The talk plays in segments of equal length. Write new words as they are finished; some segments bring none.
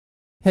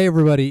Hey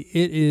everybody,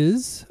 it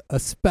is a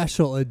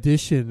special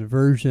edition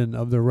version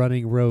of the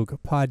Running Rogue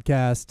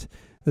podcast.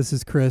 This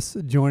is Chris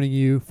joining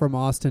you from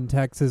Austin,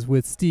 Texas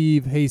with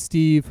Steve. Hey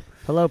Steve.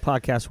 Hello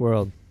podcast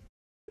world.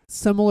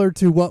 Similar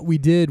to what we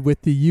did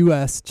with the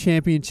U.S.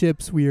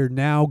 Championships, we are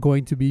now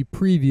going to be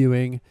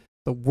previewing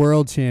the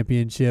World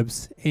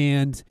Championships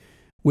and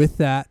with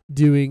that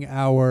doing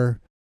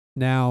our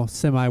now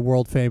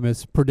semi-world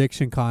famous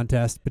prediction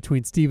contest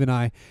between Steve and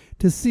I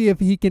to see if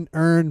he can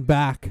earn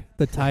back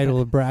the title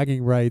of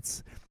bragging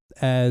rights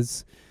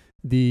as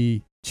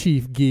the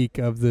chief geek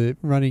of the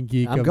running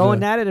geek. I'm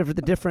going at it with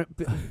a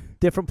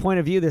different point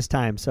of view this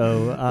time.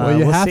 So well,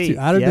 you we'll have see. to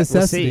out of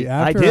necessity. We'll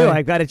I do.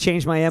 I've got to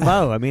change my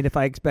MO. I mean, if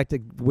I expect to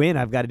win,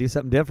 I've got to do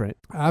something different.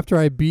 After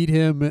I beat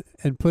him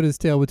and put his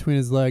tail between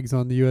his legs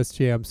on the U.S.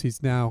 Champs,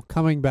 he's now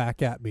coming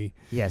back at me.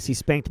 Yes, he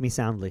spanked me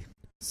soundly.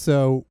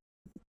 So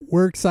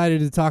we're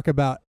excited to talk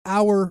about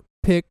our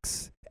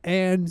picks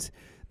and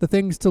the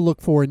things to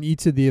look for in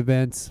each of the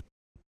events,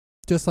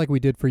 just like we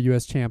did for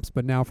U.S. Champs,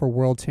 but now for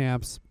World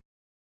Champs.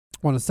 I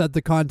want to set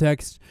the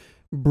context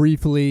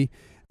briefly.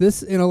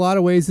 This, in a lot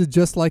of ways, is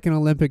just like an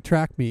Olympic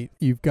track meet.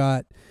 You've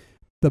got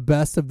the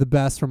best of the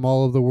best from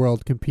all over the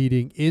world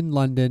competing in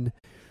London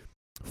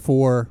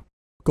for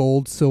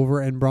gold,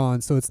 silver, and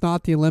bronze. So it's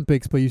not the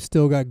Olympics, but you've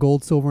still got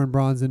gold, silver, and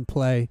bronze in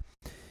play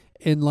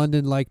in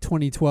London like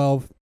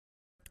 2012.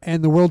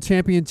 And the World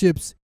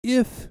Championships,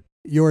 if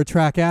you're a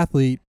track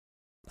athlete,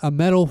 a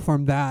medal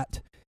from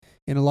that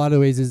in a lot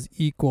of ways is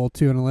equal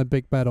to an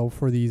Olympic medal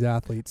for these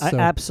athletes. So,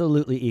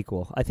 absolutely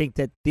equal. I think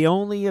that the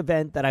only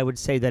event that I would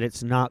say that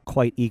it's not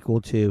quite equal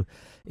to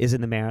is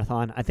in the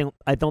marathon.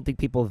 I don't think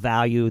people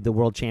value the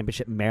World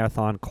Championship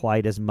marathon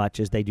quite as much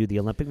as they do the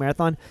Olympic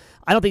marathon.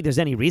 I don't think there's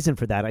any reason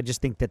for that. I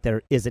just think that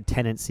there is a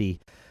tendency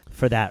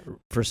for that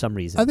for some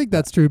reason. I think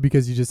that's true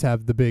because you just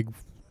have the big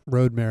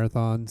road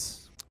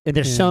marathons. And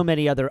there's so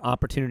many other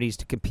opportunities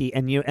to compete,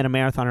 and a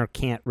marathoner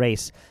can't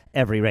race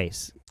every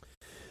race.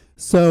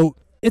 So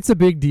it's a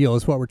big deal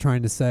is what we're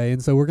trying to say.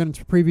 And so we're going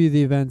to preview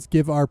the events,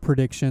 give our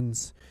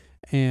predictions,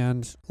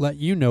 and let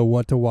you know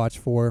what to watch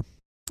for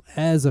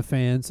as a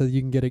fan so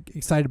you can get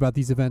excited about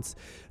these events.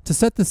 To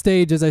set the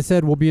stage, as I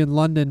said, we'll be in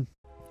London,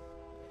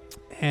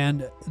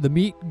 and the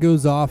meet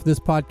goes off. This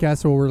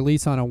podcast will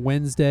release on a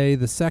Wednesday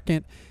the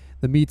 2nd.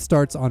 The meet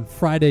starts on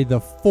Friday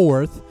the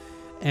 4th.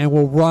 And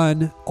we'll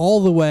run all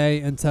the way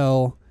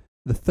until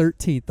the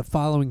 13th, the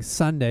following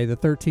Sunday, the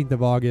 13th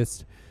of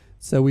August.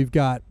 So we've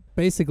got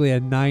basically a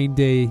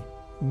 9-day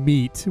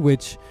meet,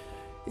 which,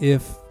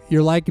 if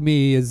you're like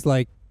me, is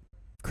like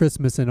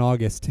Christmas in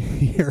August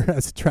here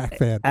as a track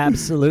fan.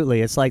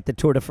 Absolutely. It's like the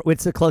Tour de France.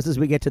 It's the closest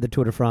we get to the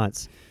Tour de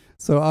France.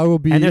 So I will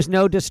be... And there's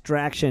no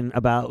distraction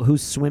about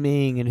who's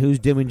swimming and who's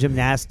doing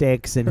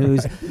gymnastics and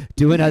who's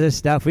doing other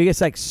stuff. We get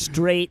like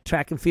straight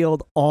track and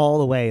field all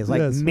the way. It's like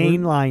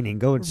mainlining,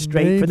 going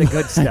straight for the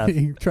good stuff.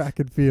 Track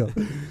and field.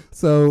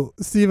 So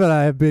Steve and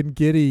I have been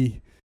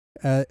giddy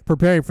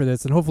preparing for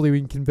this, and hopefully we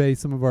can convey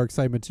some of our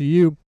excitement to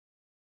you.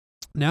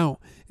 Now,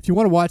 if you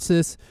want to watch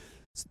this,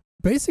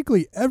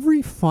 basically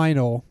every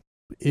final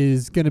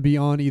is going to be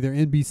on either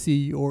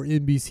NBC or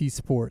NBC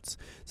Sports.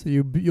 So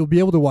you'll be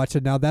able to watch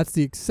it. Now that's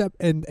the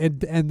and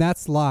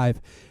that's live.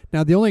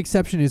 Now the only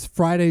exception is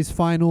Friday's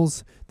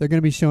finals. They're going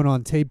to be shown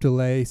on tape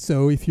delay.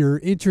 So if you're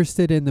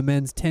interested in the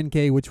men's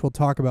 10K, which we'll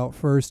talk about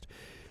first,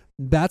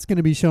 that's going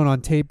to be shown on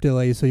tape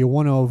delay. So you'll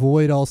want to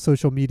avoid all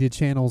social media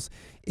channels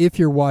if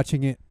you're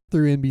watching it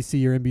through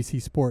NBC or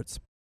NBC Sports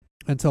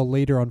until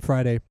later on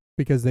Friday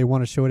because they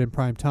want to show it in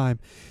prime time.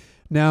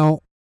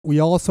 Now, we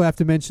also have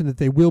to mention that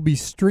they will be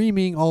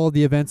streaming all of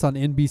the events on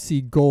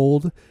NBC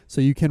Gold,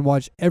 so you can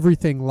watch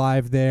everything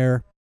live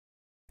there.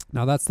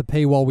 Now, that's the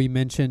paywall we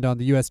mentioned on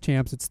the U.S.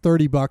 Champs. It's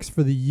 $30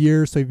 for the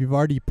year, so if you've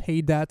already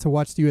paid that to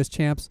watch the U.S.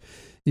 Champs,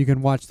 you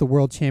can watch the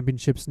World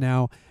Championships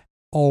now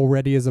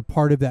already as a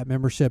part of that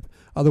membership.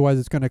 Otherwise,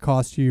 it's going to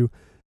cost you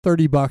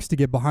 $30 to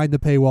get behind the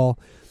paywall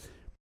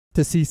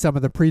to see some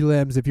of the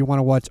prelims if you want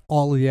to watch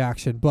all of the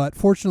action. But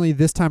fortunately,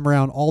 this time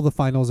around, all the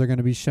finals are going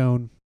to be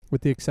shown,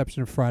 with the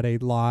exception of Friday,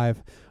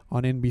 live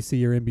on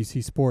NBC or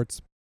NBC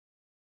Sports.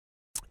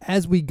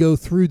 As we go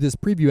through this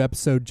preview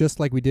episode, just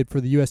like we did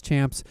for the U.S.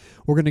 Champs,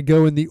 we're going to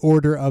go in the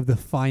order of the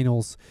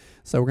finals.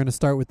 So we're going to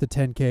start with the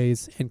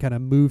 10Ks and kind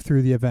of move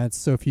through the events.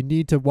 So if you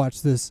need to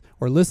watch this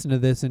or listen to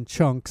this in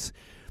chunks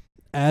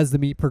as the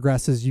meet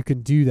progresses, you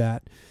can do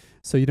that.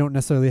 So you don't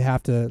necessarily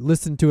have to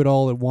listen to it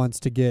all at once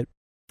to get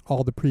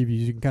all the previews.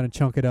 You can kind of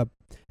chunk it up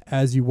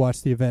as you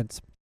watch the events.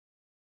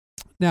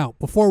 Now,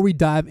 before we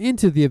dive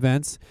into the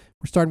events,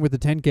 we're starting with the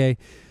 10K.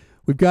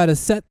 We've got to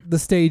set the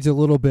stage a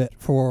little bit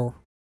for,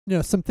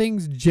 some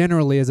things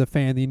generally as a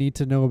fan that you need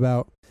to know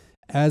about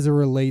as it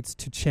relates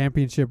to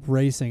championship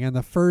racing. And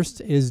the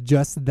first is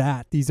just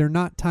that. These are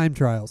not time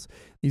trials.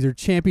 These are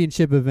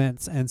championship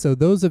events. And so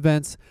those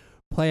events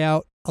play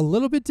out a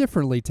little bit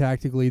differently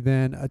tactically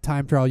than a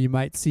time trial you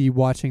might see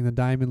watching the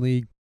Diamond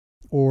League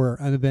or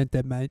an event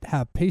that might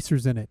have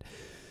pacers in it.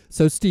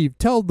 So, Steve,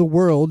 tell the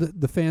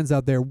world, the fans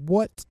out there,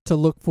 what to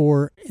look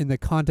for in the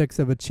context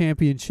of a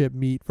championship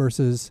meet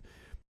versus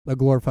a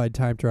glorified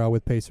time trial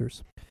with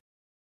pacers?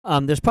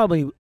 There's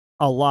probably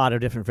a lot of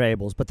different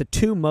variables, but the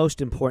two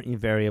most important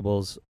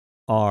variables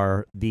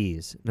are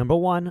these. Number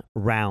one,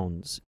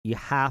 rounds. You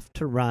have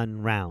to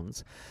run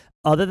rounds.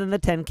 Other than the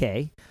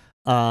 10K,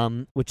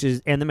 which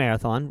is and the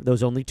marathon,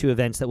 those only two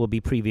events that we'll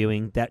be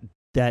previewing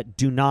that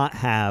do not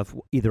have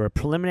either a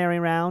preliminary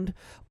round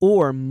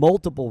or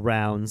multiple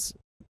rounds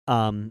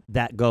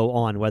that go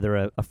on,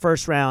 whether a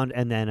first round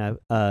and then a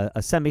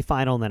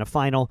semifinal and then a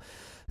final.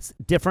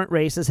 Different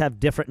races have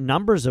different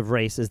numbers of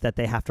races that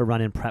they have to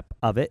run in prep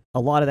of it. A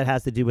lot of that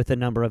has to do with the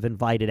number of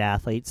invited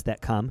athletes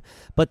that come.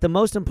 But the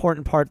most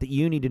important part that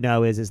you need to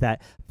know is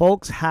that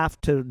folks have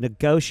to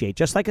negotiate,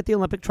 just like at the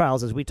Olympic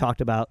trials, as we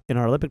talked about in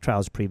our Olympic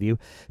trials preview,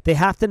 they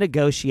have to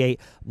negotiate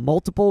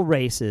multiple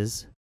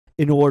races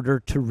in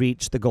order to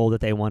reach the goal that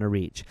they want to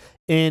reach.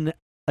 In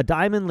a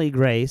Diamond League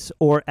race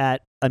or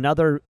at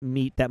another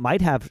meet that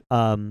might have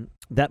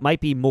that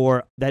might be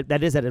more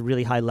that is at a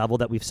really high level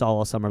that we saw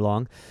all summer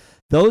long,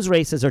 those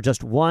races are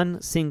just one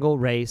single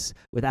race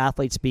with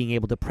athletes being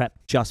able to prep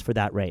just for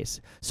that race.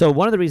 So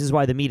one of the reasons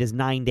why the meet is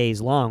 9 days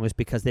long is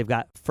because they've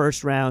got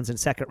first rounds and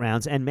second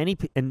rounds,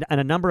 and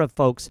a number of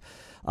folks,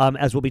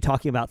 as we'll be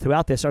talking about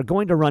throughout this, are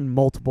going to run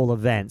multiple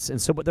events.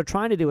 And so what they're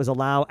trying to do is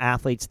allow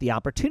athletes the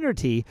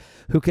opportunity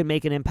who can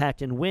make an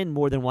impact and win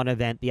more than one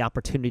event the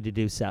opportunity to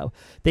do so.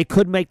 They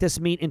could make this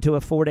meet into a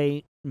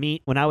 4-day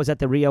meet. When I was at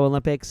the Rio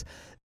Olympics,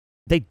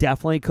 they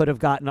definitely could have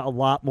gotten a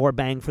lot more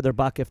bang for their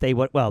buck if they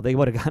would. Well, they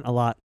would have gotten a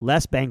lot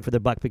less bang for their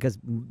buck because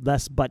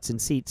less butts in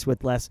seats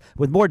with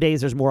more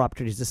days. There's more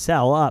opportunities to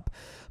sell up,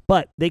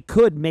 but they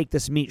could make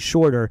this meet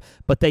shorter.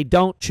 But they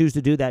don't choose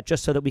to do that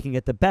just so that we can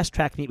get the best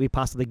track meet we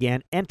possibly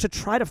can, and to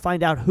try to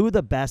find out who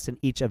the best in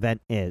each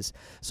event is.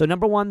 So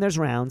number one, there's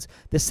rounds.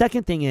 The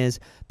second thing is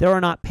there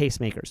are not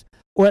pacemakers,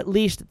 or at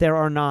least there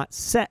are not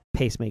set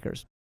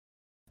pacemakers.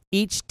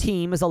 Each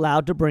team is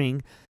allowed to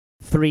bring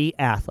 3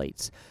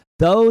 athletes.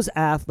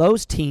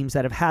 Those teams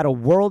that have had a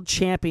world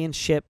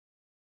championship,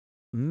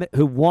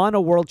 who won a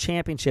world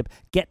championship,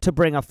 get to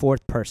bring a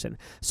 4th person.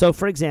 So,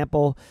 for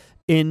example,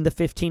 in the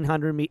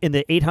 1500 in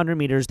the 800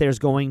 meters,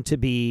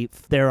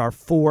 there are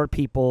 4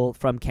 people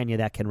from Kenya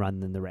that can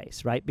run in the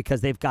race, right?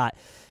 Because they've got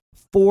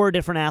 4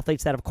 different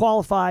athletes that have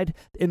qualified.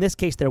 In this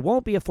case, there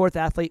won't be a 4th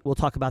athlete. We'll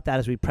talk about that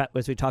as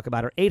we talk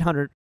about our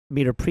 800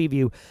 meter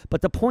preview.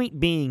 But the point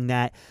being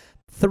that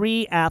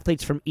 3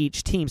 athletes from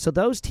each team. So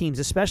those teams,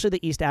 especially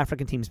the East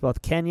African teams,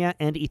 both Kenya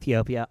and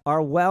Ethiopia,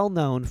 are well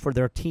known for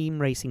their team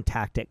racing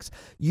tactics,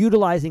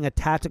 utilizing a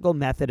tactical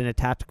method in a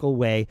tactical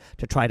way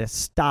to try to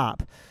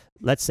stop,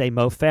 let's say,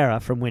 Mo Farah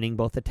from winning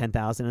both the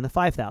 10,000 and the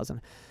 5,000.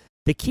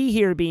 The key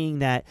here being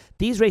that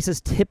these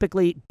races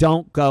typically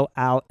don't go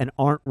out and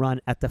aren't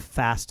run at the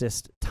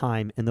fastest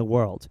time in the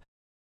world.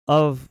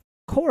 Of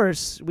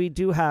course, we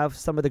do have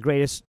some of the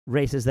greatest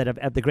races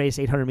the greatest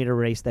 800-meter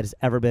race that has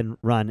ever been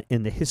run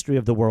in the history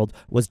of the world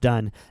was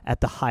done at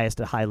the highest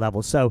high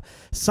level. So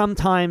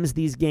sometimes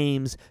these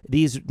games,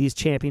 these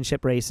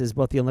championship races,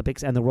 both the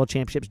Olympics and the World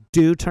Championships,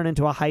 do turn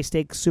into a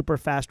high-stakes, super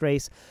fast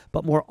race.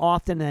 But more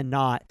often than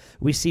not,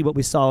 we see what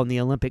we saw in the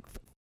Olympic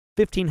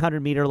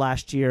 1,500 meter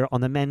last year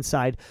on the men's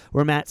side,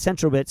 where Matt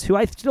Centrowitz, who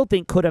I still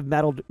think could have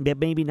medaled,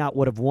 maybe not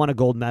would have won a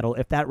gold medal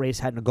if that race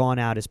hadn't gone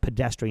out as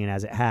pedestrian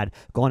as it had,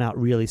 gone out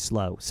really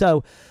slow.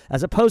 So,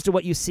 as opposed to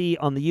what you see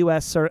on the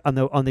U.S. on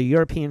the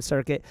European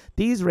circuit,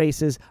 these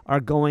races,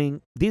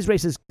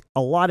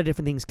 a lot of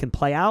different things can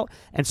play out,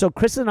 and so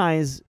Chris and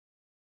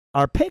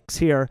our picks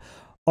here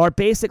are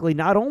basically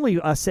not only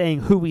us saying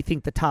who we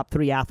think the top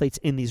 3 athletes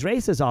in these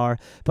races are,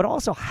 but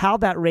also how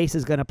that race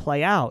is going to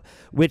play out,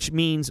 which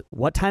means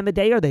what time of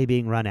day are they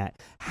being run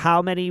at? How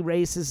many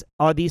races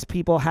are these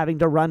people having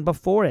to run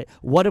before it?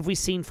 What have we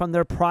seen from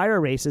their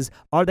prior races?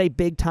 Are they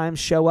big time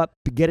show up,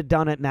 get it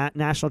done at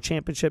national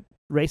championship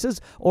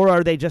races, or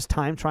are they just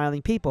time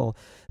trialing people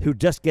who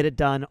just get it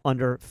done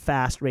under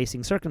fast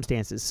racing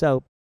circumstances?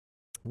 So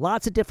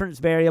lots of different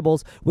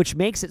variables, which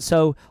makes it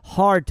so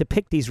hard to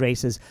pick these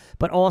races,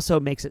 but also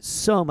makes it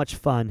so much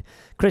fun.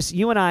 Chris,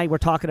 you and I were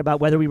talking about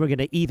whether we were going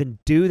to even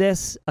do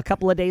this a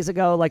couple of days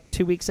ago,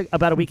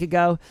 about a week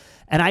ago.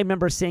 And I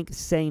remember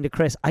saying to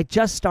Chris, I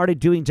just started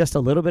doing just a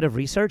little bit of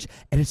research,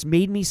 and it's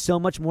made me so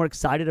much more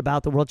excited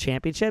about the World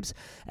Championships.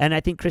 And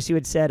I think, Chris, you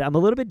had said, I'm a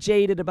little bit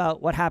jaded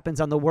about what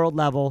happens on the world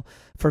level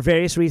for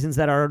various reasons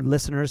that our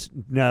listeners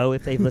know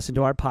if they've listened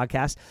to our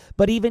podcast.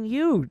 But even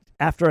you,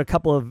 after a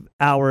couple of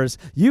hours,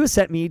 you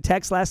sent me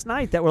texts last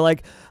night that were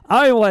like,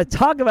 I don't want to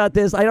talk about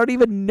this. I don't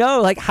even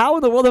know. Like, how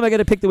in the world am I going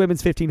to pick the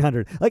women's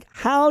 1,500? Like,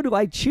 how do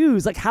I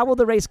choose? Like, how will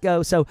the race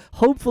go? So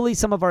hopefully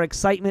some of our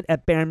excitement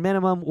at bare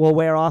minimum will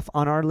wear off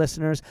on our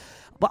listeners.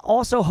 But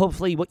also,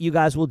 hopefully, what you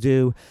guys will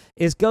do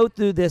is go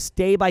through this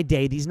day by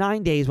day. These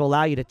 9 days will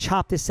allow you to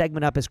chop this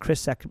segment up, as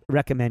Chris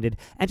recommended,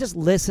 and just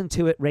listen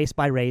to it race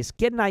by race,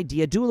 get an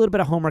idea, do a little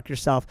bit of homework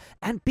yourself,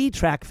 and be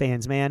track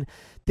fans, man.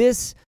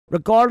 This,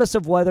 regardless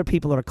of whether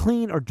people are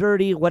clean or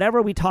dirty,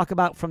 whatever we talk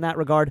about from that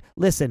regard,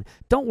 listen,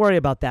 don't worry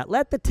about that.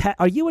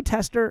 Are you a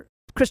tester?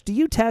 Chris, do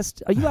you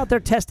test? Are you out there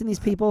testing these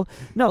people?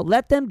 No,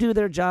 let them do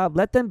their job.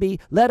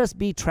 Let us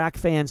be track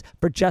fans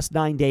for just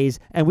 9 days,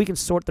 and we can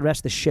sort the rest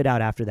of the shit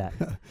out after that.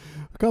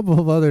 A couple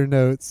of other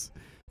notes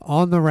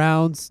on the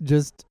rounds,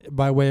 just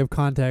by way of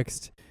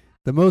context.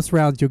 The most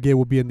rounds you'll get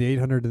will be in the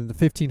 800 and the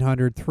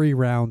 1500, 3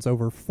 rounds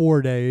over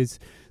 4 days.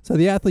 So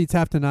the athletes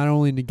have to not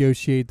only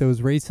negotiate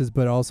those races,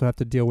 but also have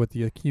to deal with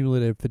the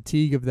accumulative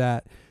fatigue of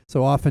that.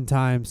 So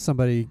oftentimes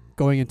somebody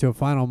going into a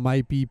final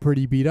might be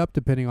pretty beat up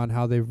depending on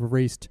how they've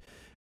raced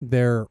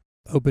their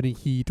opening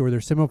heat or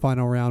their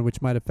semifinal round,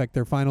 which might affect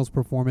their finals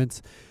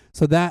performance.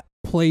 So that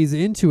plays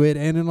into it,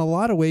 and in a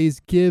lot of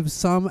ways gives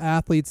some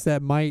athletes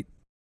that might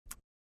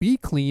be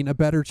clean a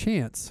better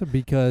chance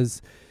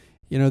because,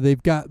 you know,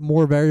 they've got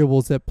more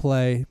variables at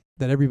play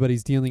that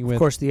everybody's dealing with. Of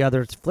course, the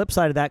other flip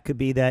side of that could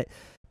be that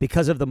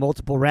because of the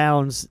multiple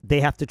rounds,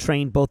 they have to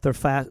train both their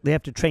they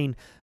have to train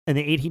in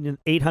the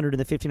 800 and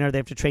the 1500, they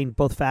have to train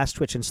both fast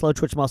twitch and slow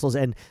twitch muscles,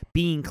 and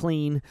being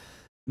clean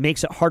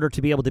makes it harder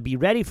to be able to be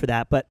ready for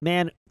that. But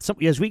man,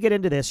 as we get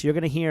into this, you're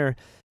going to hear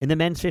in the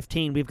men's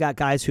 15, we've got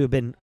guys who have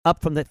been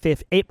up from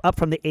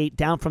the 8,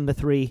 down from the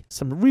 3.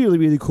 Some really,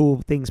 really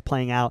cool things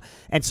playing out.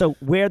 And so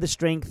where the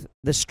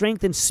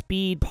strength and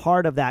speed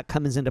part of that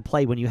comes into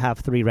play when you have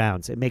 3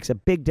 rounds, it makes a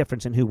big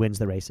difference in who wins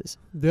the races.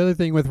 The other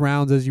thing with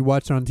rounds, as you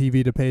watch it on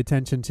TV, to pay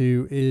attention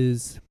to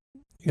is,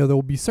 you know, there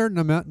will be certain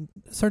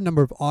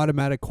number of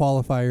automatic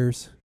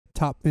qualifiers,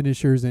 top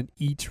finishers in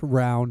each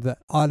round that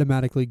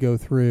automatically go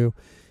through.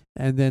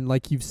 And then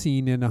like you've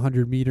seen in a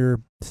 100-meter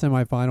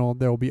semifinal,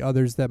 there will be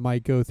others that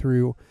might go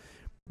through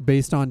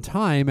based on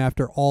time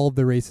after all of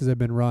the races have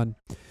been run.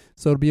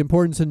 So it'll be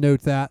important to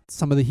note that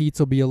some of the heats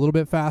will be a little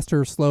bit faster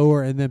or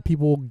slower, and then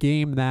people will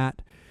game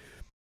that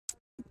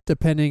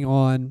depending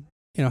on,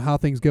 you know, how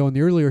things go. In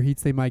the earlier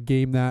heats, they might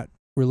game that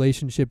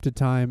relationship to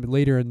time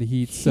later in the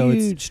heats. So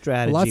it's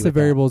strategy, lots of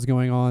variables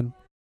going on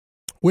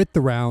with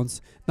the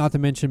rounds, not to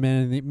mention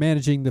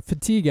managing the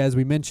fatigue, as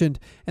we mentioned.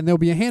 And there'll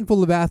be a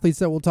handful of athletes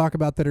that we'll talk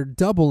about that are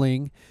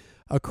doubling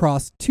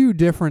across 2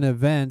 different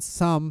events.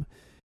 Some,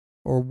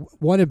 or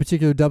one in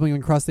particular, doubling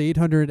across the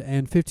 800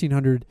 and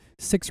 1500,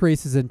 6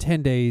 races in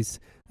 10 days.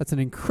 That's an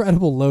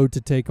incredible load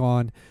to take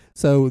on.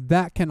 So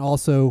that can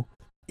also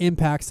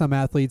impact some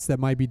athletes that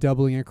might be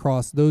doubling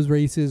across those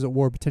races,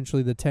 or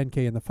potentially the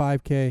 10K and the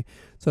 5K.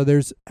 So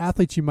there's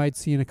athletes you might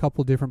see in a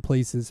couple different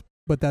places,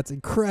 but that's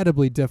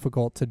incredibly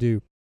difficult to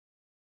do.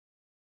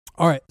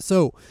 All right,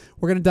 so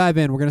we're going to dive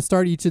in. We're going to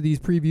start each of these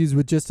previews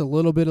with just a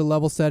little bit of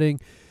level setting,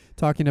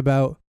 talking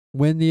about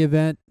when the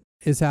event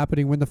is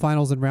happening, when the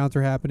finals and rounds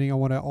are happening. I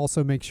want to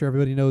also make sure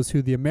everybody knows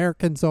who the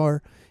Americans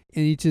are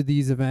in each of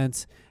these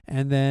events.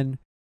 And then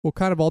we'll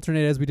kind of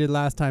alternate as we did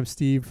last time,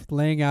 Steve,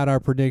 laying out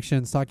our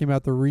predictions, talking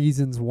about the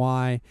reasons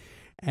why,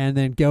 and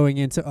then going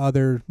into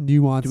other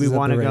nuances. Do we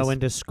want to go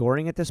into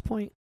scoring at this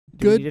point?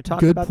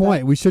 Good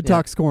point. We should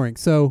talk scoring.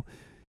 So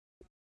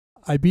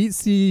I beat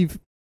Steve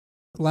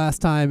last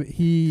time.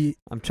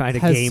 I'm trying to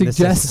has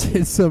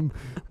suggested some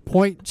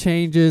point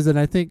changes, and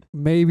I think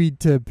maybe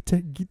to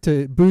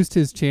boost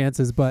his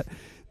chances, but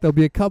there'll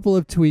be a couple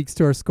of tweaks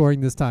to our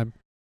scoring this time.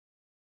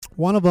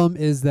 One of them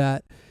is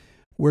that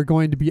we're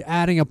going to be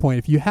adding a point.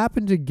 If you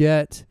happen to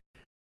get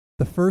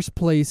the first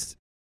place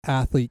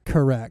athlete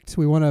correct,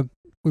 we want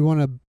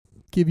to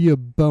give you a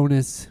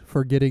bonus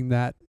for getting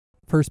that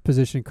first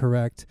position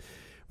correct,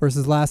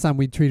 versus last time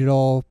we treated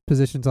all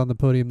positions on the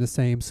podium the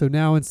same. So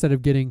now instead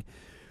of getting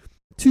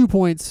 2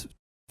 points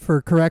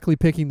for correctly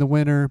picking the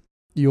winner,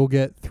 you'll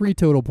get 3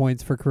 total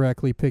points for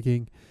correctly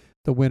picking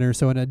the winner.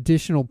 So an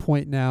additional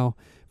point now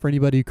for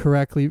anybody who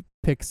correctly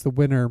picks the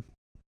winner,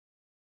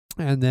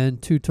 and then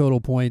 2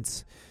 total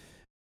points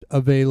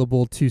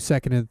available to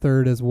second and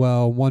third as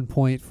well. 1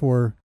 point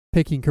for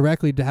picking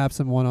correctly to have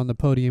someone on the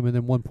podium, and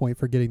then 1 point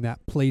for getting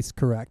that place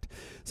correct.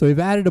 So we've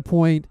added a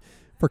point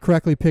for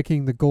correctly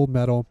picking the gold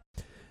medal.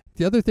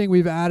 The other thing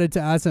we've added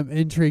to add some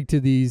intrigue to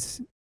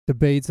these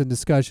debates and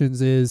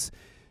discussions is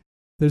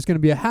there's going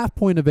to be a half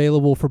point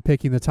available for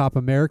picking the top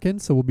American.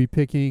 So we'll be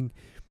picking,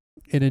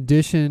 in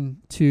addition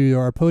to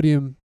our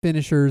podium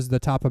finishers, the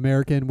top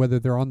American, whether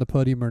they're on the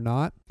podium or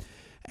not.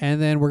 And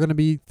then we're going to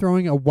be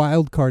throwing a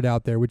wild card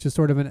out there, which is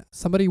sort of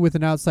somebody with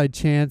an outside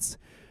chance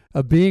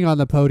of being on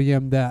the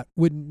podium that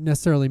wouldn't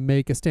necessarily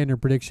make a standard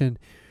prediction.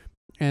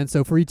 And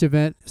so for each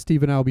event,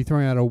 Steve and I will be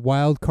throwing out a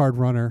wild card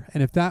runner.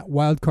 And if that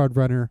wild card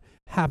runner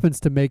happens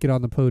to make it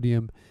on the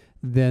podium,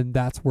 then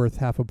that's worth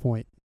half a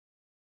point.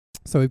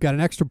 So we've got an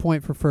extra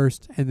point for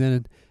first, and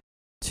then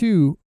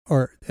two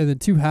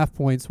half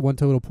points, 1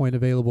 total point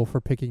available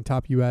for picking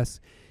top US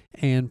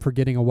and for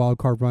getting a wild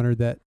card runner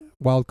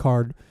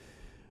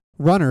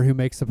who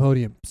makes the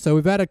podium. So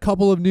we've had a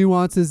couple of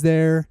nuances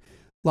there.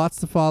 Lots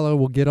to follow.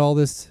 We'll get all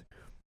this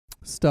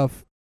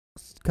stuff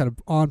kind of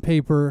on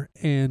paper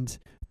and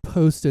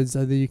posted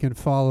so that you can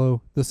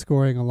follow the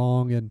scoring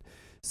along and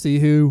see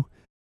who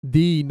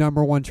the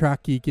number one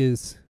track geek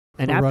is.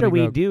 And after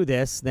we do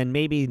this, then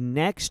maybe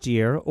next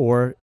year,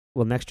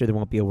 next year there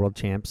won't be a World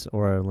Champs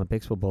or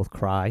Olympics. We'll both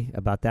cry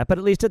about that. But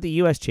at least at the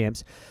U.S.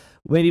 Champs,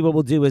 maybe what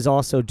we'll do is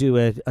also do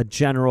a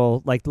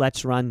general, like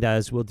Let's Run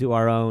does. We'll do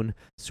our own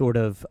sort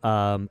of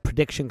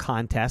prediction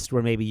contest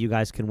where maybe you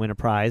guys can win a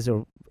prize,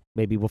 or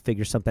maybe we'll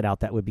figure something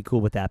out that would be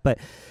cool with that. But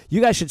you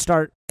guys should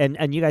start,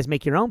 and you guys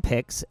make your own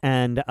picks.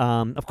 And,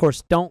 of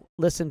course, don't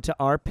listen to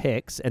our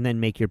picks and then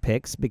make your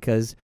picks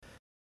because,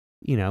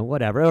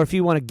 whatever. Or if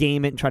you want to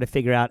game it and try to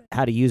figure out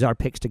how to use our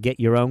picks to get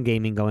your own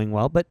gaming going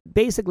well. But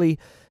basically,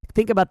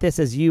 think about this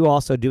as you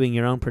also doing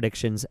your own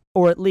predictions,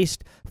 or at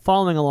least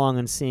following along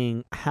and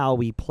seeing how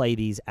we play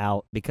these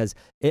out, because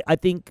I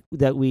think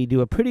that we do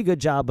a pretty good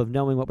job of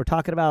knowing what we're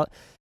talking about,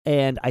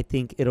 and I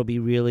think it'll be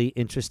really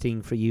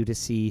interesting for you to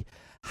see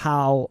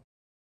how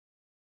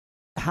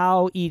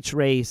each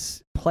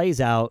race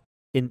plays out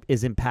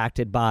is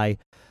impacted by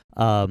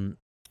the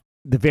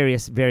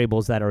various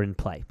variables that are in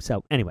play.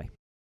 So anyway.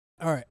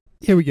 All right.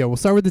 Here we go. We'll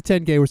start with the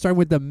 10K. We're starting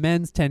with the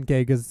men's 10K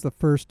because it's the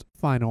first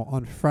final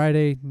on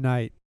Friday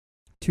night,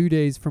 2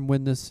 days from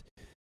when this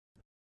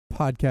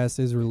podcast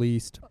is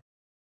released.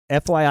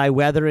 FYI,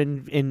 weather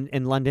in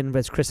London,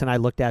 as Chris and I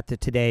looked at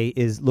today,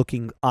 is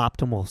looking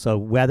optimal. So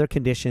weather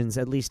conditions,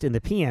 at least in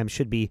the PM,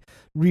 should be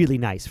really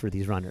nice for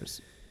these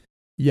runners.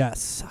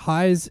 Yes.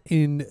 Highs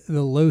in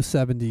the low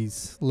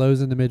 70s,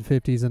 lows in the mid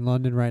 50s in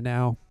London right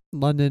now.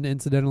 London,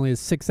 incidentally,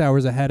 is 6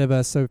 hours ahead of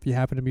us, so if you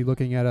happen to be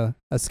looking at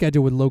a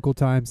schedule with local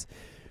times,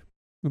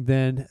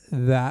 then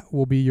that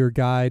will be your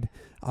guide.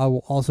 I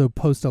will also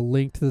post a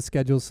link to the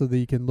schedule so that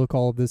you can look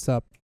all of this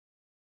up.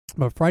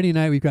 But Friday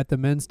night, we've got the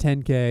men's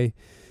 10K.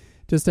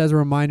 Just as a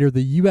reminder,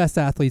 the U.S.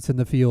 athletes in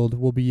the field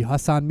will be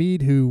Hassan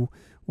Mead, who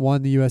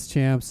won the U.S.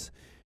 champs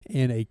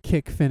in a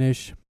kick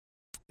finish,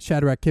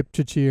 Shadrach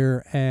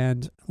Kipchirchir,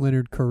 and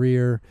Leonard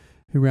Courier,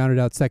 who rounded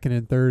out second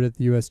and third at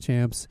the U.S.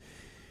 champs.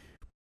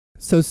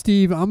 So,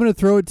 Steve, I'm going to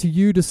throw it to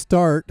you to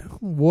start.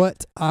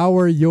 What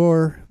are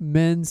your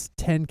men's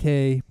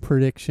 10K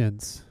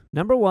predictions?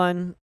 Number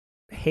one,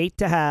 hate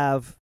to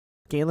have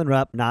Galen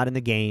Rupp not in the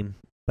game,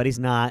 but he's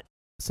not,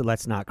 so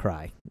let's not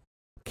cry.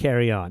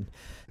 Carry on.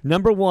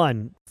 Number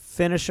one,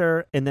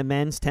 finisher in the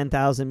men's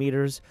 10,000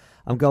 meters,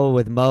 I'm going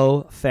with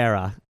Mo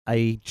Farah.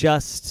 I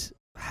just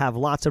have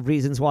lots of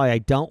reasons why I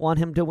don't want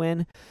him to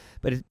win,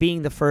 but it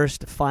being the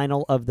first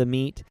final of the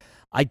meet,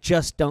 I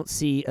just don't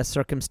see a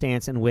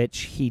circumstance in which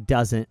he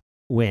doesn't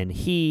win.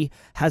 He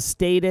has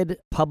stated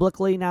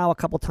publicly now a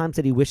couple times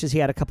that he wishes he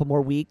had a couple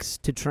more weeks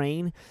to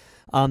train,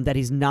 that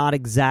he's not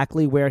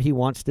exactly where he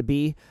wants to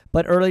be.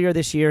 But earlier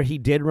this year, he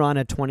did run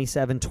a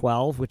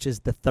 27:12, which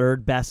is the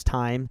third best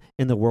time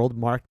in the world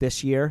mark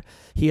this year.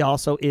 He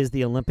also is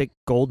the Olympic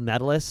gold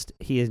medalist.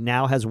 He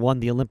now has won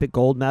the Olympic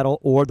gold medal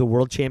or the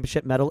world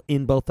championship medal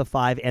in both the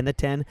 5 and the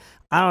 10.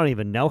 I don't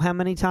even know how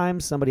many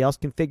times. Somebody else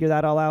can figure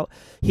that all out.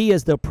 He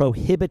is the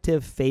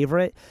prohibitive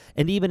favorite.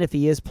 And even if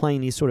he is playing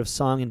these sort of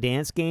song and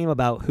dance game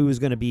about who's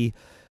going to be,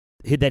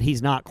 that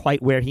he's not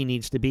quite where he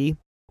needs to be,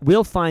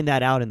 we'll find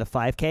that out in the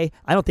 5K.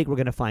 I don't think we're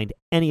going to find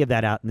any of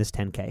that out in this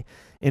 10K.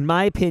 In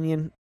my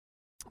opinion,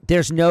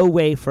 there's no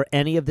way for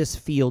any of this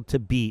field to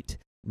beat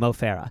Mo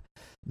Farah,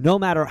 no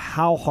matter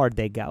how hard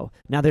they go.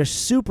 Now, there's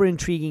super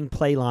intriguing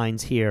play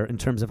lines here in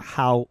terms of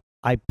how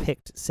I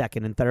picked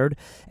second and third,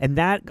 and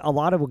that a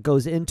lot of what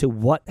goes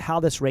into how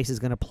this race is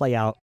going to play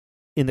out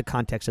in the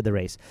context of the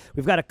race.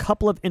 We've got a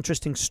couple of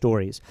interesting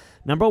stories.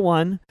 Number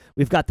one,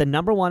 we've got the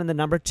number one and the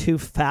number two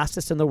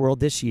fastest in the world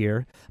this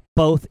year,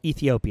 both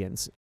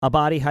Ethiopians,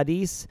 Abadi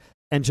Hadis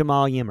and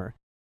Jamal Yimmer.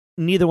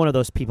 Neither one of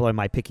those people am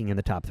I picking in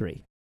the top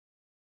three.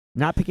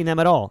 Not picking them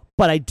at all.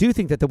 But I do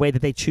think that the way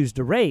that they choose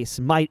to race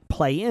might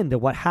play into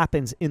what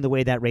happens in the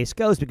way that race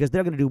goes, because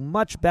they're going to do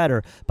much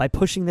better by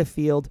pushing the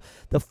field.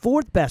 The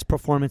fourth best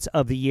performance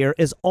of the year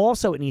is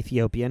also an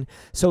Ethiopian.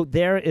 So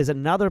there is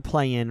another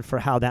play-in for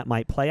how that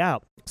might play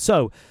out.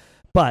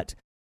 But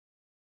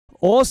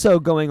also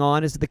going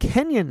on is the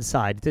Kenyan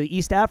side. The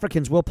East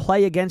Africans will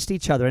play against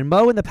each other. And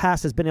Mo in the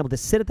past has been able to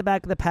sit at the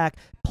back of the pack,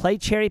 play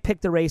cherry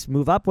pick the race,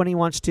 move up when he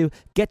wants to,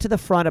 get to the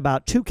front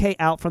about 2K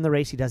out from the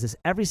race. He does this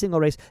every single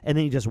race, and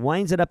then he just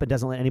winds it up and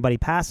doesn't let anybody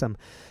pass him.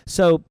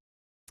 So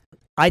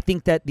I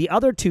think that the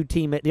other two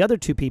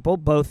people,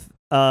 both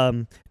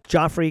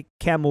Geoffrey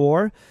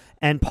Kamworor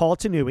and Paul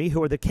Tanui,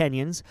 who are the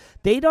Kenyans,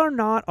 they are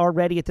not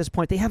already at this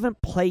point. They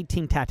haven't played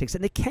team tactics,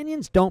 and the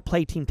Kenyans don't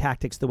play team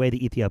tactics the way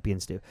the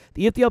Ethiopians do.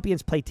 The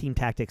Ethiopians play team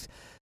tactics.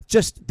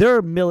 Just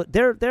they're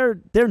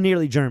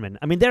nearly German.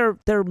 I mean,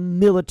 they're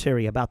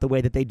military about the way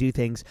that they do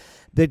things.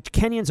 The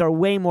Kenyans are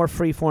way more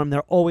freeform.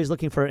 They're always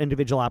looking for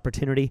individual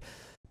opportunity.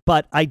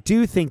 But I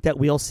do think that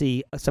we'll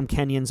see some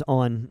Kenyans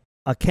on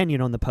a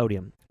Kenyan on the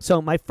podium.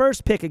 So my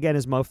first pick again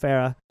is Mo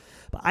Farah.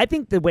 But I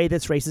think the way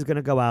this race is going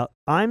to go out,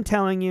 I'm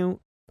telling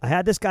you, I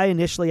had this guy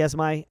initially as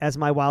my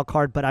wild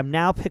card, but I'm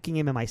now picking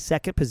him in my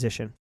second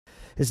position.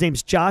 His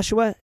name's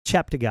Joshua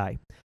Cheptegei.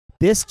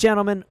 This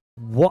gentleman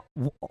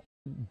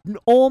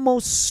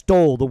almost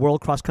stole the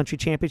World Cross Country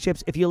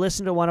Championships. If you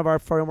listen to one of our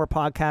former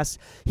podcasts,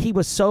 he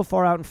was so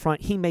far out in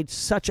front. He made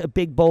such a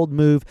big, bold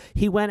move.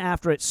 He went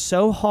after it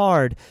so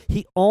hard,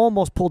 he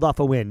almost pulled off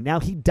a win. Now,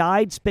 he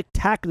died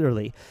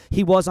spectacularly.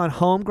 He was on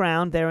home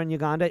ground there in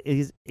Uganda.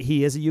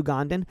 He is a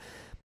Ugandan.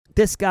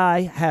 This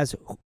guy has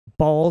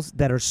balls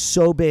that are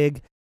so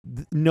big,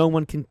 no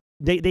one can.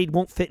 They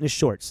won't fit in his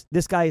shorts.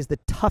 This guy is the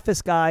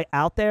toughest guy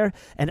out there,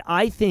 and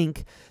I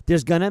think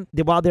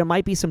while there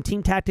might be some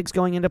team tactics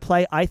going into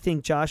play, I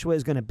think Joshua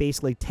is going to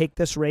basically take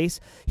this race.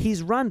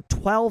 He's run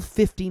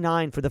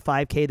 12:59 for the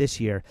 5K this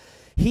year.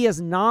 He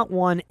has not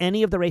won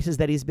any of the races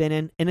that he's been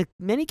in. In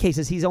many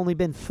cases, he's only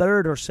been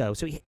third or so.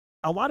 So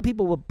a lot of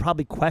people will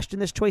probably question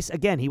this choice.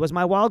 Again, he was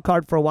my wild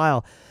card for a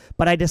while,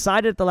 but I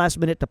decided at the last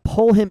minute to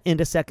pull him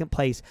into second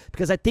place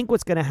because I think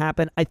what's going to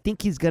happen, I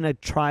think he's going to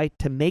try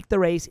to make the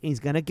race. And he's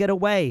going to get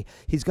away.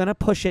 He's going to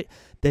push it.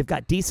 They've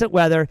got decent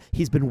weather.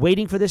 He's been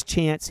waiting for this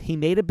chance. He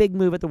made a big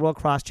move at the World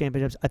Cross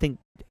Championships. I think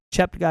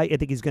Cheptegei, I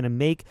think he's going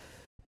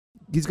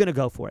to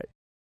go for it.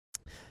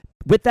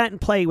 With that in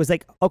play, it was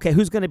like, okay,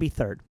 who's going to be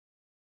third?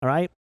 All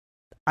right.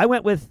 I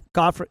went with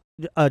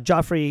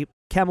Geoffrey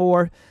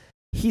Kamworor.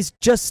 He's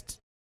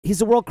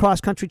a World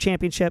Cross Country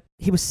Championship.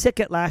 He was sick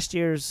at last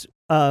year's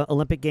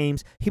Olympic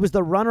Games. He was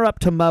the runner-up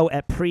to Mo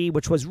at Prix,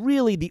 which was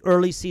really the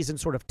early season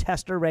sort of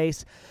tester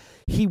race.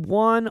 He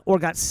won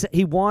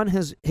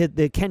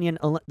the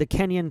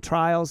Kenyan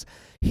trials.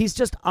 He's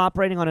just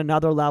operating on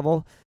another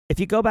level. If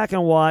you go back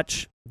and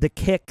watch the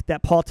kick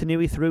that Paul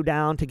Tanui threw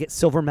down to get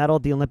silver medal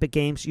at the Olympic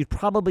Games, you'd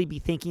probably be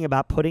thinking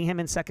about putting him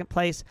in second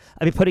place.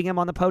 Putting him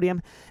on the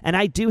podium. And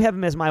I do have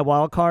him as my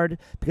wild card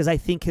because I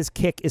think his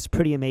kick is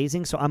pretty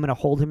amazing, so I'm going to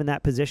hold him in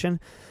that position.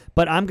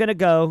 But I'm going to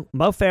go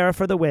Mo Farah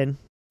for the win,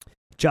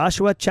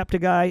 Joshua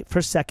Cheptegei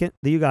for second,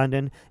 the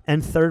Ugandan,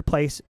 and third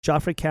place,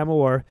 Geoffrey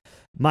Kamworor.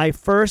 My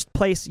first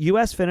place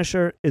U.S.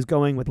 finisher is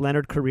going with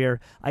Leonard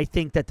Carrier. I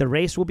think that the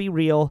race will be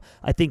real.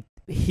 I think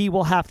he's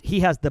got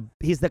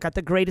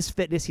the greatest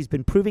fitness. He's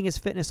been proving his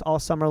fitness all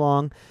summer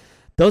long.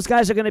 Those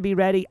guys are going to be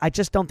ready. I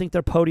just don't think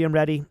they're podium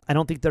ready. I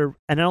don't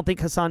think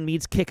Hassan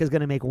Mead's kick is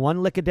going to make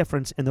one lick of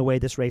difference in the way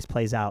this race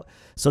plays out.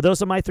 So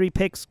those are my three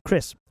picks.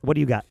 Chris, what do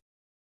you got?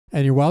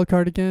 And your wild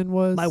card again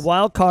was? My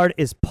wild card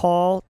is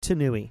Paul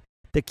Tanui,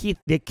 the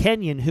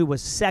Kenyan who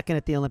was second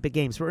at the Olympic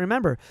Games. But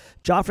remember,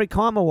 Geoffrey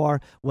Kamworor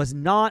was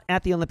not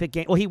at the Olympic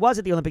Games. Well, he was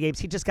at the Olympic Games.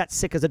 He just got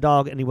sick as a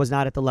dog, and he was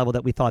not at the level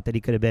that we thought that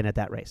he could have been at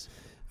that race.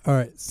 All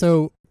right,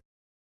 so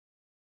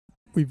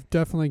we've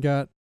definitely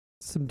got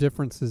some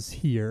differences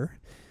here,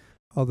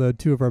 although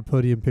two of our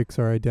podium picks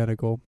are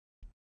identical.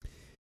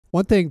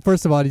 One thing,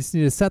 first of all, you just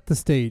need to set the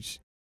stage.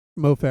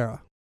 Mo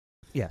Farah.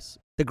 Yes,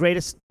 the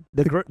greatest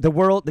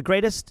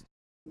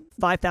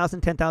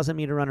 5,000, 10,000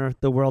 meter runner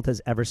the world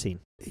has ever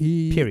seen.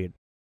 Period.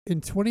 In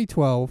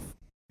 2012,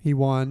 he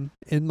won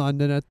in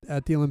London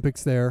at the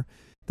Olympics there,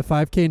 the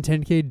 5K and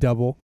 10K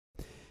double.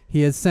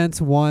 He has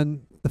since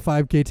won the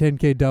 5K,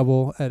 10K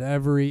double at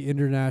every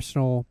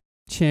international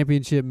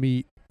championship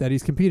meet that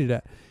he's competed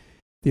at.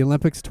 The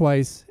Olympics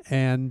twice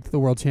and the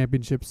World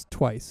Championships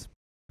twice.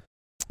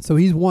 So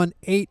he's won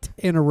 8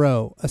 in a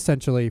row,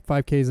 essentially,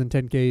 5Ks and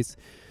 10Ks.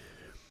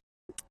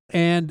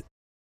 And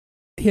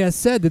he has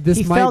said that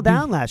he fell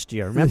down last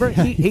year. Remember,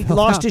 yeah, he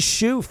lost his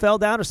shoe, fell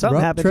down, or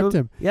something happened tripped to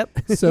him. Yep.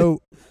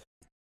 So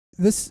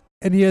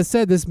he has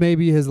said this may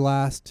be his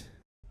last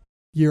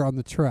year on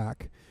the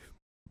track.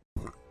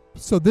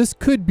 So this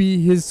could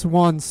be his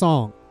swan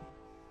song.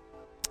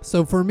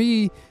 So for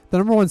me, the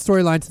number one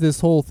storyline to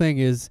this whole thing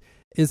is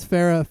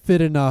Farah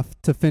fit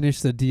enough to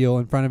finish the deal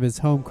in front of his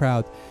home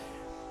crowd?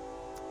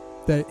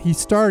 That he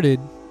started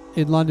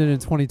in London in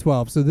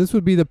 2012. So this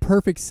would be the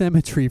perfect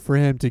symmetry for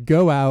him to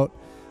go out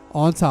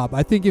on top.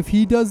 I think if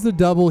he does the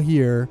double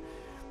here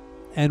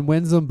and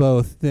wins them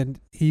both, then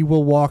he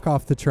will walk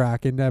off the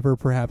track and never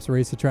perhaps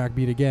race a track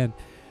meet again.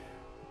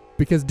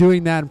 Because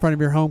doing that in front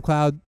of your home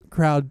crowd,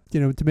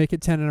 to make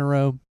it 10 in a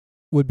row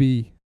would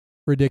be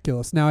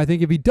ridiculous. Now, I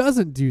think if he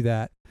doesn't do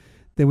that,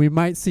 then we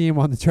might see him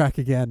on the track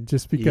again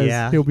just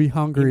because he'll be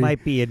hungry. He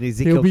might be an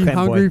Ezekiel He'll be Kremboy.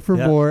 hungry for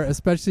more,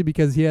 especially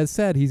because he has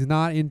said he's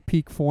not in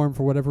peak form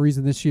for whatever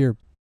reason this year.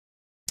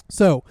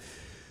 So,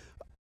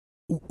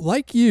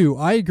 like you,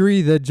 I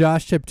agree that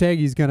Josh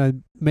Cheptegei is going to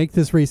make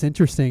this race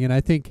interesting, and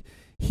I think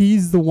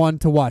he's the one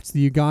to watch.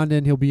 The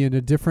Ugandan, he'll be in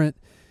a different...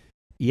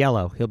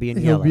 Yellow. He'll be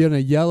in a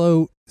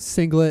yellow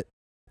singlet,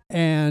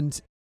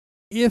 and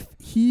if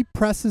he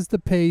presses the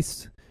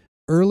pace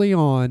early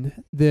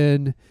on,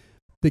 then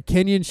the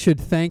Kenyans should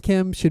thank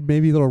him, should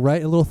maybe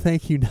write a little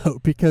thank you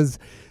note, because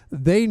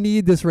they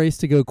need this race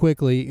to go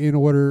quickly in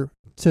order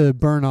to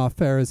burn off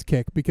Farah's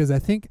kick, because I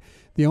think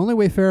the only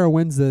way Farah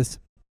wins this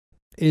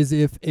is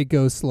if it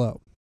goes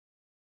slow.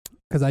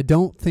 Because I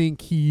don't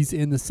think he's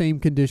in the same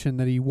condition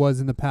that he was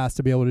in the past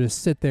to be able to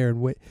just sit there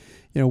and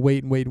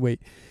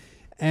wait.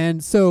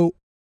 And so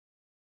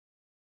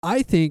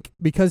I think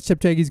because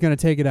Cheptegei's going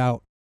to take it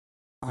out,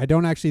 I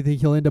don't actually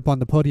think he'll end up on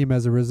the podium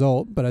as a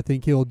result, but I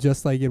think he'll,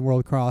 just like in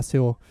World Cross,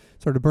 he'll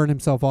sort of burn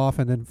himself off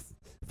and then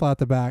fly out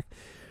the back.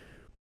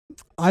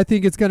 I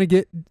think it's gonna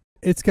get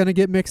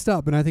mixed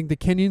up, and I think the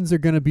Kenyans are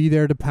gonna be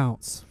there to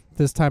pounce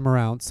this time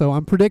around. So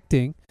I'm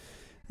predicting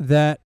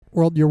that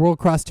your World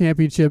Cross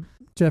Championship,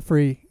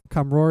 Jeffrey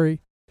Kamworor.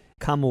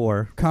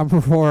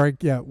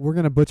 Yeah, we're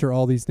gonna butcher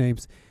all these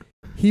names.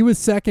 He was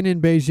second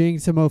in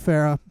Beijing to Mo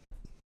Farah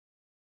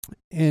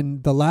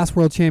in the last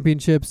World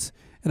Championships,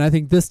 and I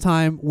think this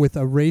time with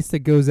a race that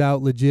goes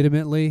out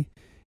legitimately,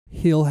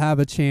 he'll have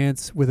a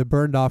chance with a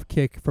burned off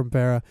kick from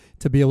Farah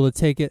to be able to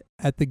take it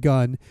at the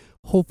gun,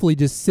 hopefully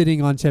just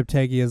sitting on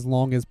Cheptegei as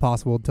long as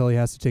possible until he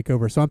has to take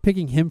over. So I'm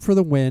picking him for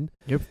the win.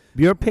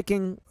 You're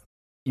picking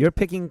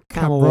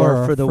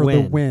Kamworor for the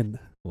win.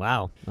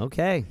 Wow.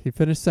 Okay. He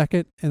finished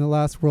second in the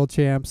last World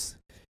Champs.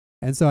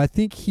 And so I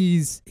think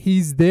he's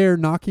there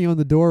knocking on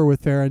the door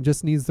with Farah and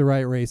just needs the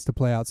right race to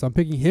play out. So I'm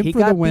picking him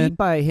for the win.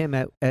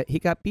 He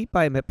got beat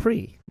by him at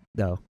Prix,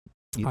 though.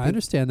 I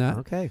understand that.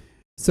 Okay.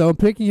 So I'm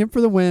picking him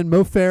for the win.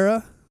 Mo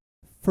Farah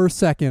for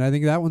second. I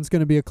think that one's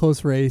going to be a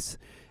close race.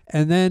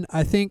 And then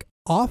I think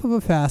off of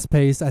a fast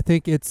pace, I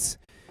think it's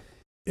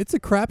a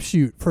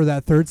crapshoot for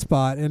that third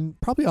spot. And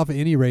probably off of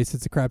any race,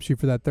 it's a crapshoot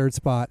for that third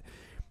spot.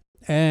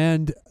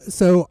 And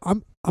so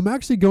I'm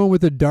actually going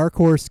with a dark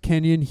horse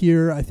Kenyan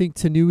here. I think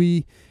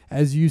Tanui,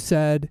 as you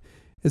said,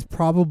 is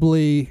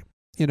probably,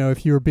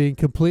 if you were being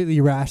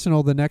completely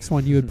rational, the next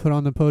one you would put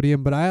on the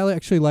podium. But I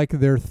actually like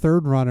their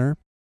third runner,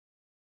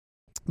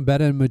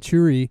 Beden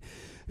Machuri,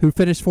 who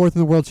finished fourth in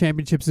the World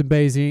Championships in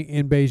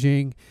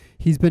Beijing.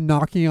 He's been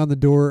knocking on the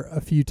door a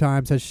few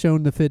times, has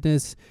shown the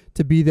fitness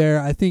to be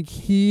there. I think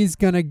Tanui's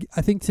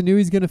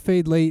gonna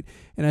fade late,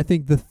 and I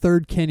think the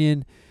third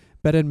Kenyan,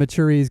 Beden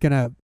Machuri, is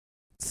gonna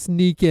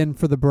sneak in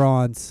for the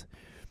bronze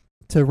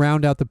to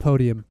round out the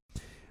podium.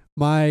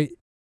 My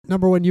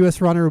number one U.S.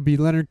 runner would be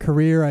Leonard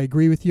Carrier. I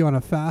agree with you on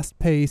a fast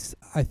pace.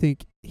 I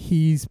think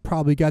he's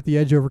probably got the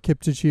edge over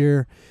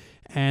Kipchirchir.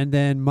 And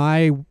then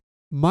my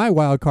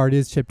wild card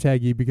is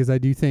Cheptegei, because I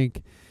do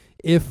think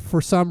if for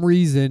some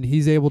reason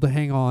he's able to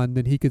hang on,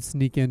 then he could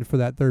sneak in for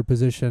that third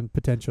position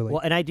potentially.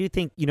 Well, and I do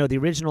think, the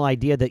original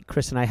idea that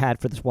Chris and I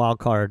had for this wild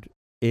card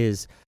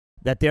is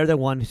that they're the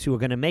ones who are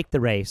going to make the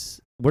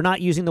race. We're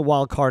not using the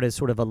wild card as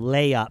sort of a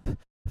layup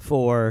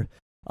for,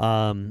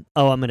 I'm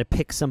going to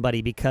pick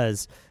somebody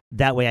because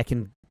that way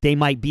they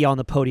might be on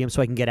the podium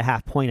so I can get a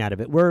half point out of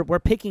it. We're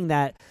picking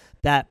that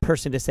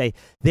person to say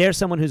they're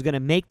someone who's going to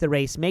make the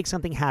race, make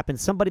something happen,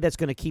 somebody that's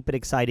going to keep it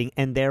exciting,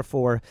 and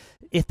therefore,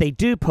 if they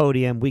do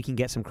podium, we can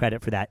get some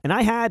credit for that. And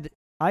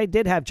I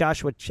did have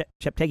Joshua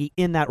Cheptegei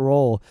in that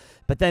role,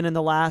 but then in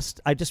the last,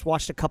 I just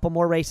watched a couple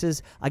more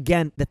races.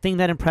 Again, the thing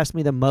that impressed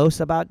me the most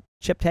about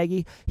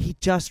Cheptegei, he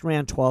just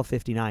ran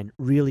 12:59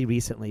 really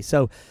recently.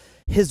 So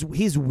he's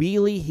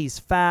wheelie, he's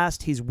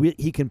fast,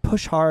 he can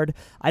push hard,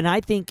 and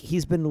I think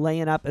he's been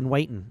laying up and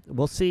waiting.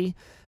 We'll see.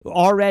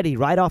 Already,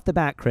 right off the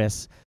bat,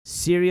 Chris,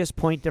 serious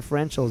point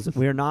differentials.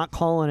 We're not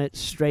calling it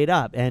straight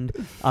up. And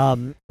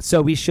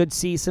so we should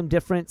see some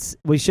difference.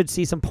 We should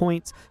see some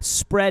points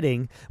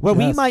spreading. Well,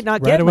 yes, we might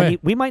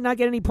not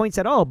get any points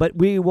at all, but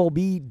we will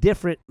be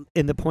different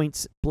in the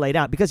points played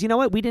out. Because you know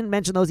what? We didn't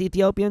mention those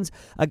Ethiopians.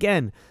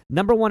 Again,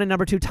 number 1 and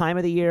number 2 time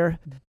of the year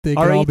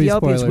are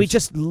Ethiopians. We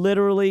just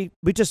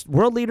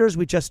world leaders,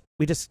 we just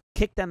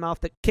kicked them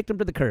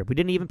to the curb. We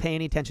didn't even pay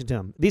any attention to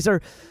them.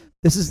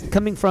 This is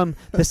coming from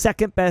the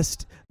second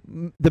best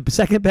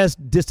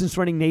distance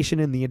running nation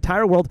in the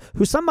entire world,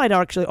 who some might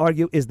actually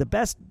argue is the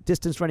best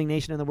distance running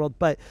nation in the world.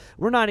 But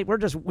we're not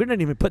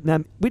even putting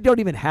them. We don't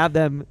even have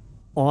them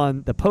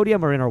on the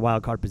podium or in our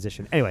wild card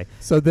position. Anyway,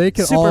 so they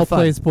can all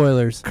play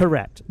spoilers.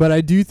 Correct. But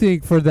I do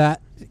think for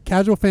that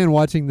casual fan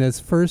watching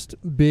this first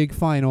big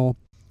final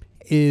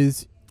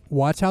is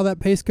watch how that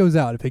pace goes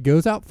out. If it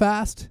goes out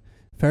fast,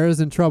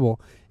 Farah's in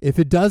trouble. If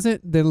it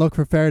doesn't, then look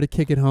for Farah to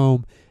kick it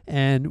home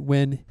and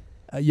win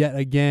yet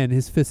again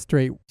his 5th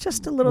straight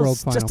just a world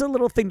final. Just a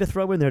little thing to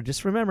throw in there.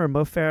 Just remember,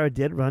 Mo Farah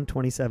did run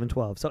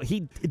 27:12. So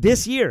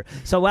this year.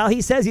 So while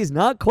he says he's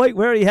not quite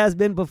where he has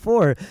been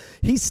before,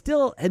 he's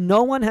still, and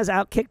no one has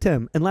outkicked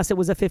him unless it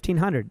was a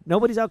 1500.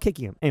 Nobody's outkicking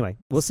him. Anyway,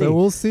 we'll see. So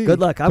we'll see.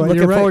 Good luck. I'm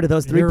looking forward to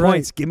those 3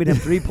 points. Right. Give me them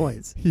 3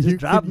 points. Just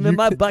drop them in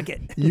my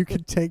bucket. You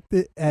could take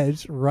the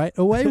edge right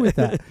away with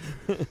that.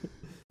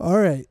 All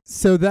right,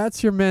 so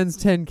that's your men's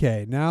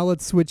 10K. Now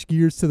let's switch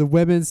gears to the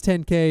women's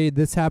 10K.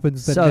 This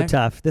happens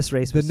tough. This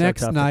race was the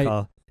next night, to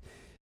call.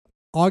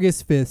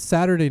 August 5th,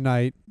 Saturday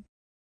night.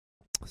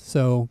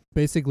 So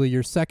basically,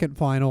 your second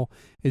final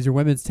is your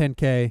women's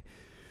 10K.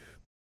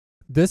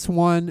 This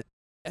one,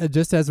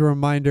 just as a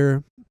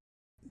reminder,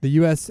 the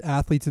U.S.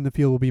 athletes in the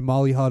field will be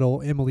Molly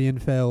Huddle, Emily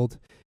Infeld,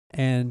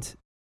 and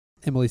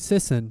Emily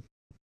Sisson.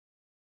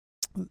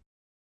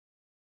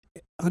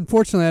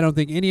 Unfortunately, I don't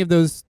think any of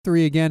those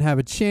 3 again have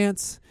a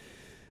chance,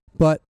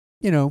 but,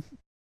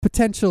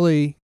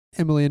 potentially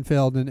Emily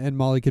Infeld and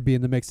Molly could be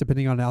in the mix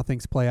depending on how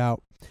things play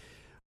out.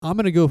 I'm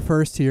going to go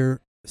first here,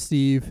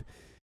 Steve.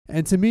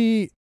 And to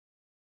me,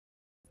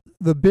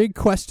 the big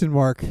question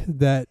mark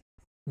that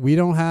we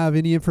don't have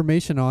any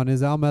information on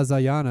is Almaz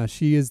Ayana.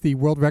 She is the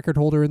world record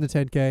holder in the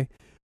 10K,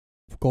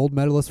 gold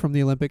medalist from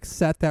the Olympics,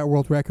 set that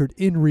world record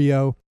in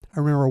Rio. I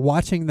remember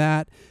watching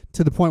that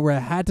to the point where I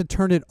had to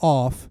turn it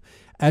off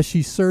as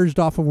she surged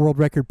off of world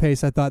record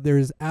pace. I thought there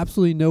is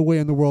absolutely no way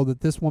in the world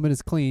that this woman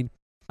is clean.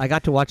 I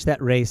got to watch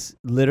that race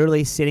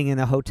literally sitting in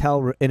a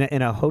hotel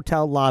in a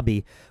hotel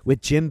lobby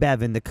with Jim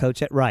Bevan, the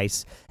coach at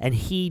Rice, and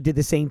he did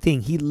the same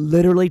thing. He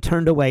literally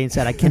turned away and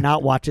said, "I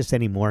cannot watch this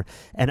anymore."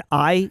 And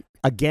I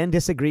again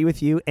disagree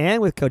with you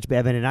and with Coach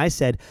Bevan, and I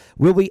said,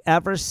 "Will we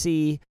ever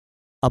see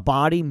a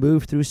body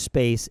move through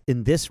space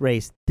in this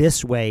race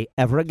this way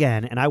ever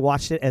again?" And I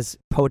watched it as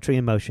poetry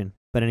in motion.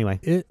 But anyway,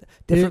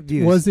 different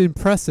views. It was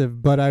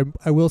impressive, but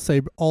I will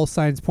say all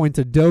signs point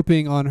to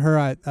doping on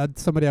her.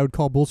 Somebody I would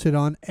call bullshit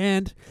on.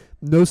 And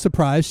no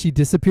surprise, she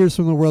disappears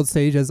from the world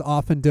stage as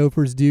often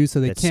dopers do, so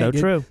they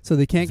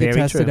can't get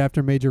tested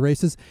after major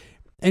races.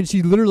 And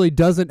she literally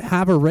doesn't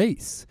have a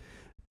race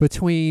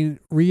between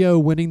Rio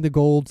winning the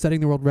gold, setting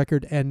the world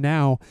record, and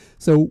now.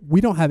 So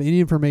we don't have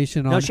any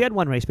information on. No, she had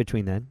one race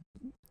between then.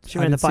 She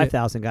ran the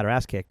 5,000, got her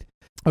ass kicked.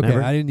 Okay,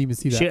 remember? I didn't even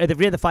see that. She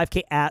ran the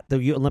 5K at the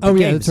Olympic Games. Oh,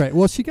 yeah, that's right.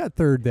 Well, she got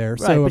third there.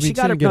 Right, so, I mean, she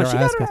got her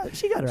ass kicked.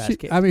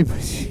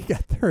 She got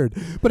third.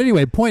 But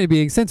anyway, point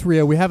being, since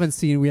Rio, we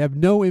have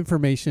no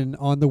information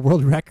on the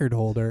world record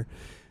holder,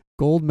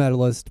 gold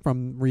medalist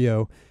from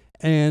Rio.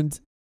 And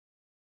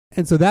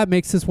so that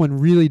makes this one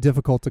really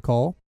difficult to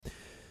call.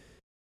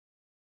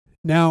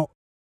 Now,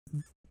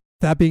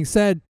 that being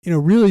said,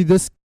 really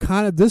this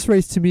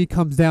race to me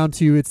comes down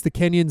to it's the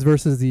Kenyans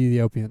versus the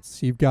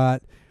Ethiopians. You've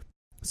got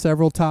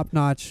several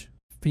top-notch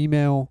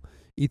female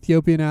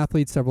Ethiopian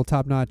athletes, several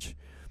top-notch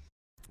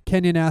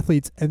Kenyan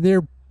athletes, and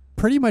they're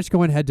pretty much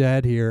going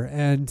head-to-head here.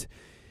 And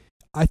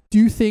I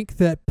do think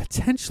that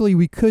potentially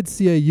we could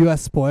see a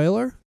U.S.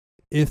 spoiler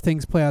if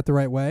things play out the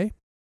right way.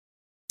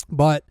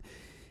 But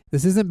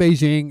this isn't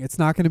Beijing. It's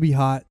not going to be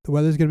hot. The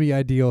weather's going to be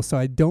ideal, so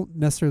I don't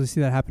necessarily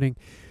see that happening.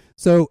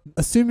 So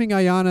assuming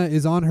Ayana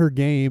is on her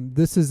game,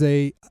 this is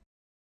a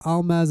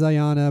Almaz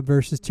Ayana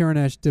versus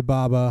Tirunesh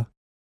Dibaba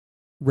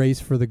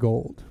race for the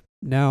gold.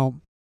 Now,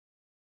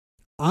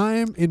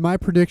 I'm in my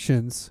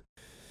predictions,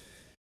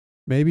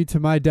 maybe to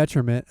my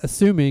detriment,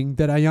 assuming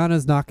that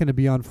Ayana's not going to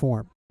be on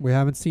form. We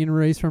haven't seen a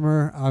race from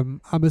her. I'm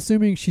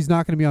assuming she's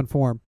not going to be on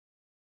form.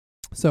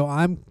 So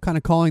I'm kind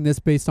of calling this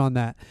based on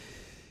that.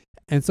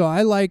 And so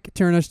I like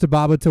Tirunesh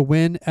Dibaba to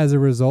win as a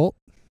result.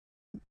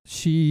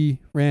 She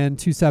ran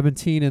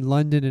 2:17 in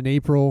London in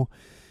April.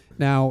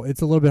 Now,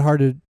 it's a little bit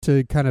hard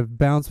to kind of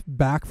bounce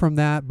back from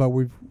that, but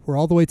we're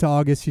all the way to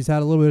August. She's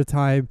had a little bit of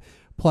time.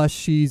 Plus,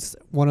 she's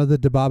one of the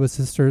Dibaba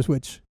sisters,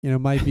 which,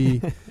 might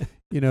be,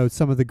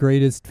 some of the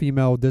greatest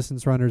female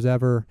distance runners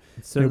ever.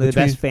 Certainly the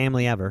best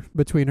family ever.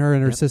 Between her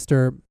and her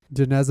sister,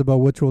 Janezaba,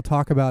 which we'll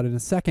talk about in a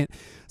second.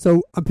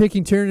 So I'm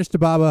picking Tirunesh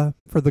Dibaba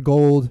for the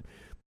gold.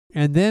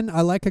 And then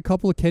I like a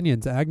couple of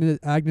Kenyans,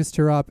 Agnes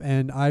Tirop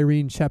and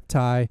Irene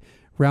Cheptai,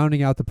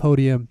 rounding out the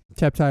podium.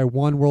 Cheptai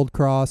won World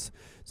Cross,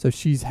 so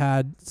she's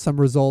had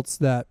some results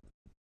that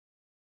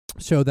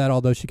show that,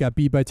 although she got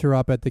beat by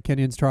Tirop at the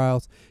Kenyan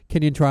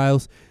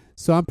trials.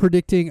 So I'm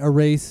predicting a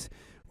race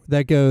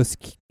that goes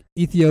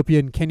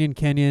Ethiopian,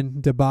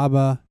 Kenyan,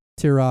 Dibaba,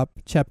 Tirop,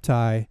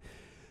 Cheptai.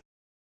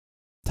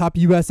 Top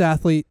U.S.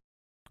 athlete,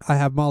 I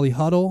have Molly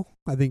Huddle.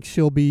 I think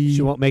she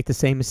won't make the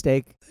same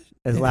mistake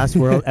as last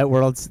at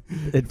Worlds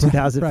in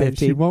 2015. Right.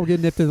 She won't get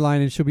nipped in the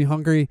line, and she'll be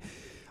hungry.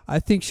 I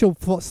think she'll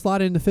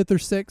slot into 5th or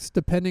 6th,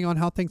 depending on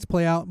how things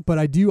play out. But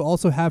I do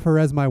also have her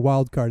as my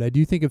wild card. I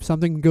do think if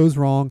something goes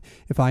wrong,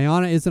 if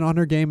Ayana isn't on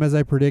her game as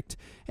I predict,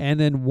 and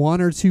then one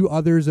or two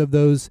others of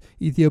those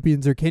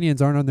Ethiopians or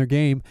Kenyans aren't on their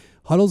game,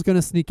 Huddle's going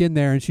to sneak in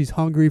there, and she's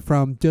hungry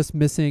from just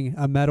missing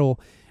a medal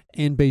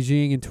in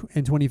Beijing in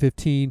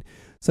 2015.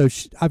 So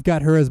I've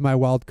got her as my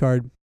wild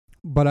card.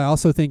 But I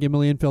also think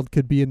Emily Infeld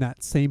could be in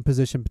that same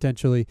position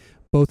potentially.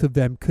 Both of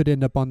them could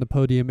end up on the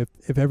podium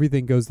if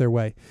everything goes their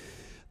way.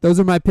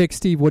 Those are my picks.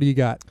 Steve, what do you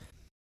got?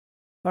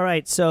 All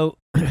right, so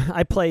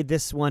I played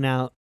this one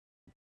out.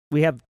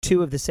 We have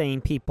two of the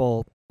same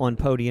people on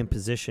podium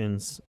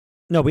positions.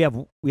 No, we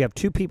have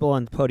two people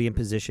on podium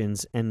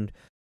positions,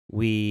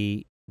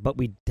 but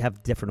we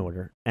have different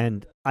order.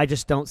 And I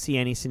just don't see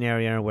any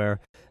scenario where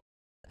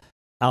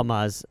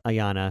Almaz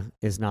Ayana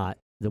is not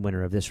the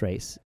winner of this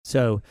race.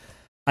 So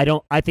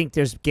I think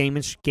there's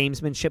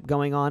gamesmanship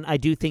going on. I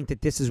do think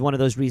that this is one of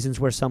those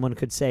reasons where someone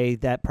could say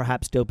that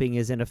perhaps doping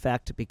is in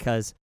effect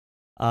because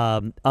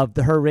of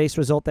her race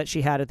result that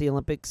she had at the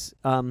Olympics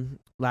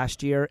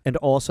last year, and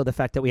also the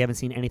fact that we haven't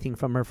seen anything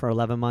from her for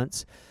 11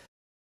 months.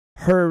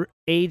 Her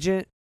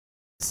agent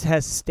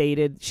has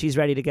stated she's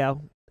ready to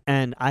go,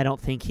 and I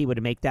don't think he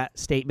would make that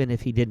statement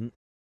if he didn't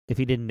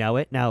know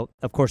it. Now,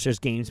 of course, there's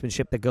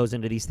gamesmanship that goes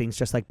into these things,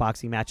 just like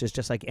boxing matches,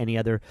 just like any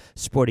other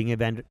sporting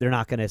event. They're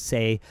not going to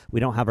say, we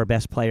don't have our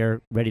best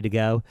player ready to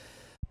go.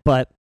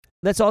 But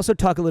let's also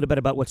talk a little bit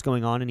about what's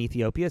going on in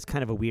Ethiopia. It's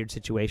kind of a weird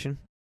situation.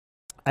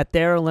 At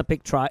their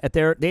Olympic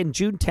in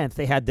June 10th,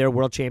 they had their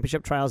World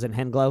Championship trials in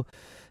Henglo,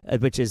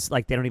 which is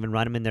like they don't even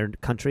run them in their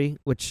country,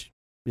 which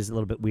is a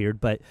little bit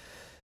weird. But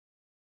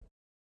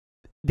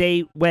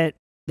they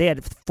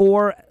had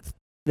 4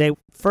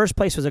 first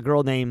place was a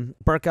girl named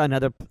Burka.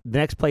 The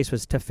next place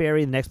was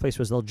Teferi. The next place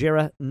was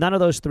Liljira. None of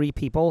those three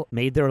people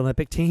made their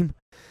Olympic team.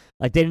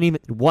 Like they didn't even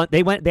want.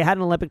 They had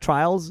an Olympic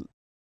trials,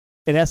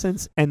 in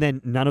essence, and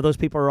then none of those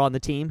people are on the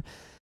team.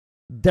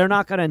 They're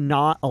not going to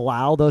not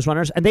allow those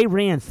runners. And they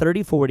ran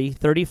 30-40,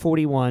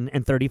 30-41,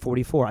 and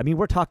 30-44. I mean,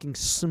 we're talking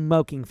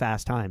smoking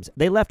fast times.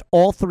 They left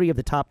all three of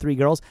the top three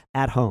girls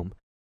at home.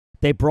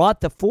 They brought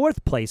the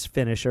fourth place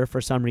finisher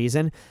for some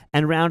reason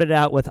and rounded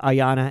out with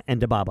Ayana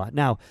and Dababa.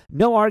 Now,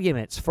 no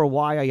arguments for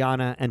why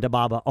Ayana and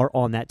Dababa are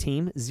on that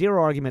team.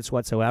 Zero arguments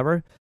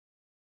whatsoever.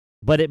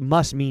 But it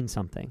must mean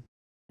something.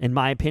 In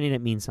my opinion,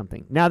 it means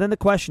something. Now, then the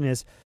question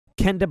is,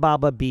 can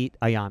Dababa beat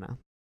Ayana?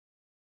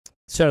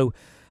 So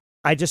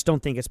I just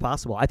don't think it's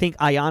possible. I think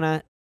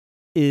Ayana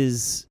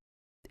is,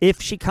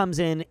 if she comes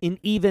in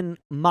even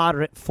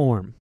moderate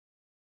form,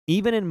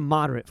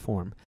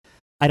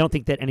 I don't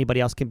think that anybody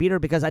else can beat her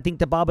because I think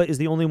Dababa is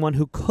the only one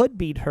who could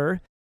beat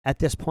her at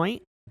this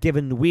point,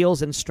 given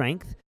wheels and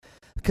strength.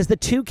 Because the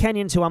two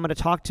Kenyans who I'm going to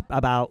talk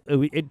about,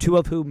 two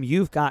of whom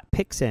you've got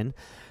picks in,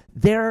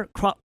 they're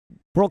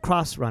world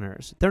cross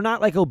runners. They're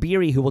not like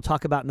Obiri, who we'll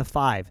talk about in the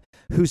 5,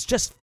 who's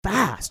just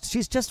fast.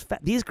 She's just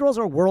these girls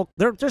are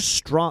they're just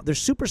strong. They're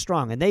super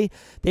strong. And they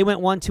went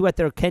 1-2 at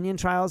their Kenyan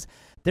trials.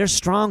 They're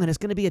strong, and it's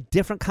going to be a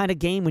different kind of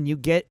game when you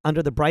get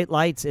under the bright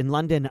lights in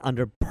London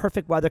under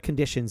perfect weather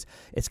conditions.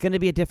 It's going to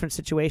be a different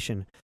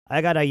situation.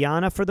 I got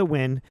Ayana for the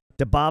win,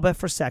 Dababa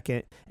for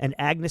second, and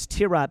Agnes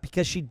Tirop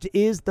because she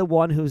is the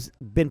one who's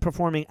been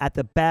performing at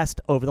the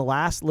best over the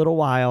last little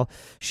while.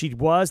 She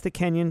was the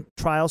Kenyan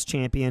trials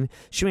champion.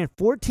 She ran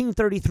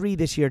 14:33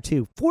 this year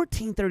too.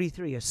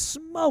 14:33 is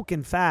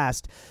smoking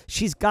fast.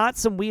 She's got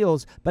some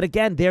wheels, but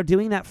again, they're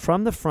doing that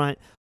from the front,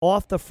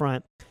 off the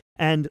front,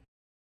 and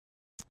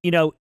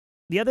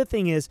the other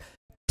thing is,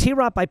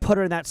 Tirop, I put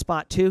her in that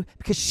spot too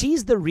because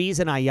she's the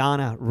reason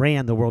Ayana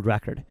ran the world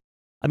record.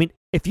 I mean,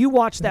 if you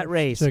watch that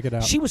race, check it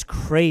out. She was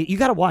crazy. You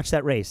got to watch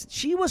that race.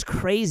 She was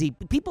crazy.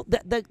 People,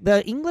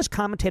 the English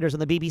commentators on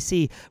the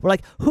BBC were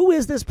like, "Who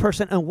is this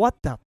person and what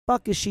the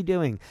fuck is she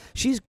doing?"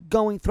 She's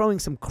throwing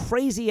some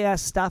crazy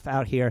ass stuff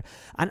out here,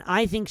 and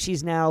I think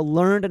she's now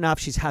learned enough.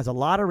 She has a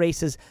lot of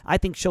races. I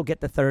think she'll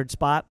get the third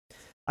spot.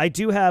 I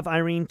do have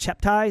Irene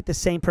Cheptai, the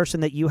same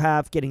person that you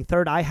have getting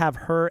third. I have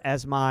her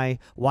as my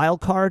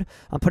wild card.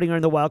 I'm putting her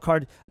in the wild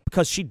card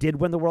because she did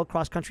win the World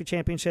Cross Country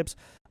Championships.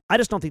 I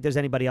just don't think there's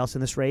anybody else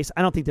in this race.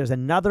 I don't think there's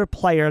another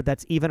player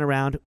that's even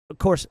around. Of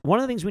course, one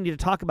of the things we need to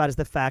talk about is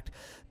the fact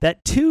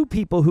that two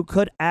people who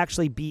could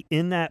actually be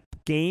in that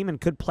game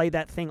and could play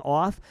that thing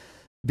off,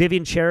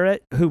 Vivian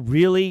Chariot, who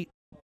really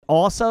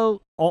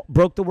also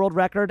broke the world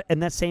record in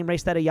that same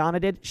race that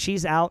Ayana did.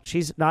 She's out.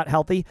 She's not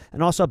healthy.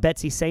 And also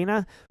Betsy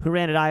Sena, who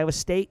ran at Iowa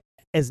State,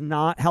 is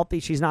not healthy.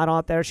 She's not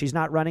out there. She's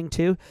not running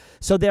too.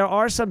 So there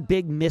are some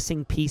big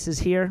missing pieces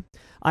here.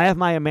 I have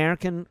my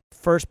American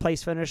first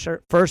place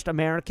finisher. First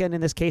American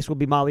in this case will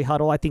be Molly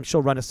Huddle. I think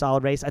she'll run a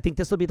solid race. I think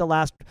this will be the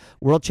last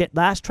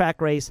last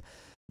track race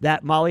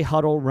that Molly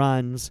Huddle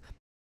runs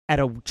at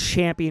a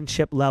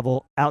championship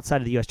level outside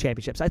of the U.S.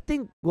 championships. I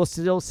think we'll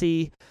still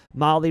see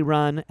Molly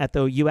run at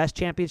the U.S.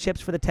 championships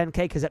for the 10K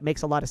because it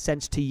makes a lot of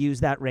sense to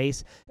use that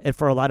race and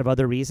for a lot of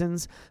other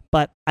reasons.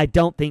 But I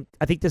think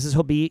this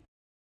will be,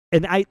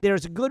 and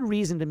there's a good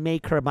reason to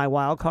make her my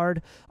wild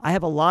card. I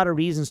have a lot of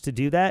reasons to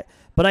do that,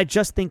 but I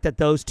just think that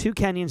those two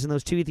Kenyans and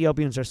those two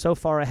Ethiopians are so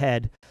far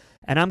ahead.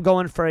 And I'm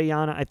going for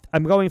Ayana.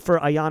 I'm going for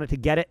Ayana to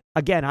get it.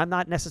 Again, I'm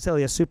not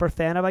necessarily a super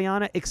fan of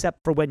Ayana, except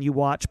for when you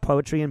watch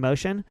Poetry in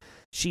Motion.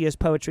 She is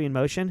Poetry in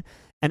Motion.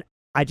 And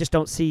I just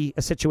don't see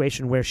a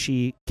situation where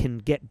she can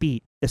get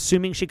beat,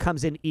 assuming she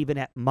comes in even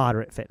at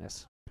moderate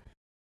fitness.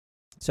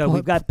 So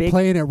we've got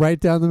playing it right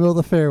down the middle of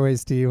the fairway,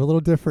 Steve. A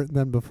little different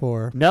than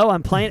before. No,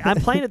 I'm playing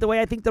it the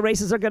way I think the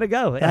races are going to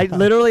go. I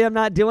literally am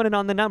not doing it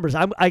on the numbers.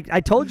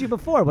 I told you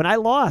before, when I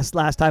lost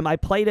last time, I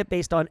played it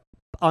based on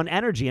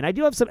energy, and I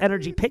do have some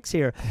energy picks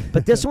here,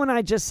 but this one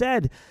I just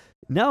said,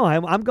 no,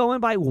 I'm going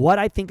by what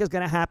I think is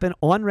going to happen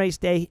on race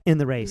day in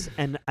the race,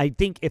 and I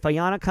think if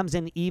Ayana comes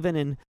in even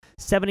in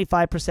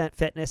 75%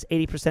 fitness,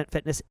 80%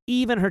 fitness,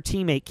 even her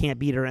teammate can't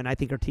beat her, and I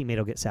think her teammate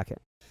will get second.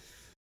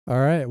 All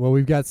right, well,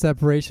 we've got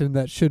separation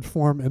that should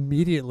form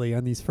immediately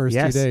on these first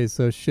 2 days,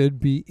 so it should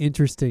be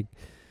interesting.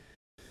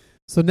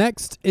 So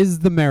next is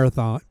the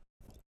marathon.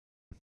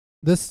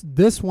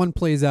 This one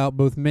plays out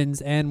both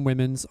men's and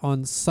women's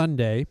on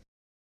Sunday,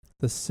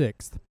 the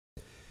 6th.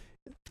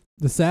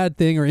 The sad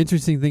thing or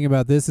interesting thing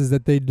about this is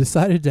that they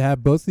decided to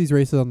have both of these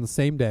races on the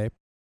same day,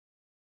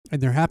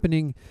 and they're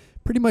happening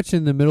pretty much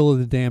in the middle of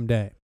the damn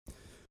day.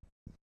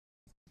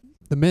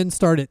 The men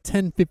start at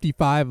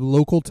 10:55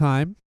 local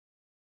time,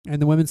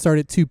 and the women start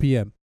at 2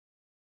 p.m.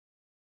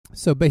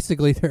 So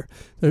basically,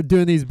 they're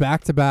doing these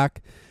back to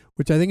back,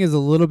 which I think is a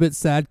little bit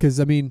sad because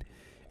I mean,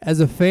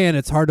 as a fan,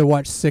 it's hard to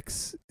watch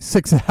six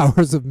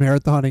hours of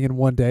marathoning in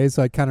one day.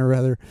 So I'd kind of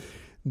rather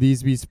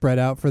these be spread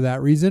out for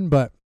that reason,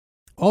 but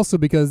also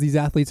because these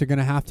athletes are going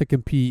to have to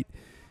compete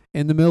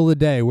in the middle of the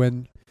day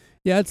when,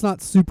 yeah, it's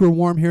not super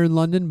warm here in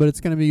London, but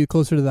it's going to be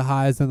closer to the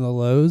highs than the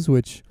lows,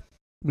 which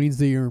means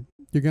that you're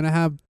going to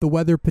have the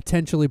weather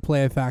potentially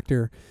play a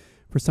factor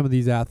for some of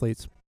these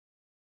athletes.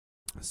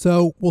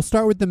 So we'll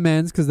start with the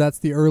men's because that's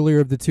the earlier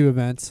of the two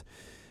events.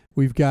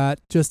 We've got,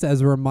 just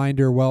as a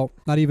reminder, well,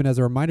 not even as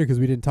a reminder because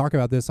we didn't talk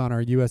about this on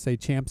our USA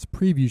Champs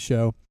preview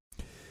show,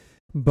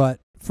 but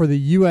for the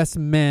U.S.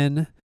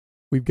 men,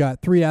 we've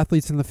got 3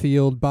 athletes in the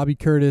field: Bobby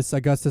Curtis,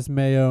 Augustus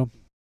Mayo,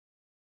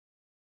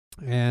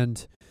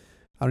 and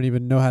I don't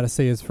even know how to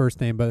say his first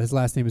name, but his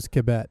last name is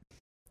Kibet.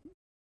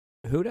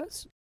 Who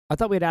does? I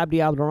thought we had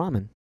Abdi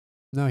Abdurrahman.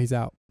 No, he's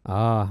out.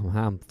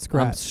 I'm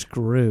Scratch.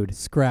 Screwed.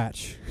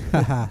 Scratch.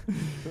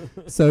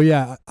 So,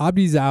 yeah,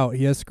 Abdi's out.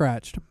 He has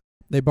scratched.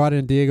 They brought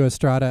in Diego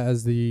Estrada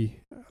as the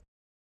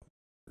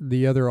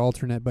other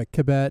alternate, but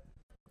Kibet,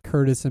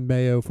 Curtis, and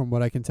Mayo, from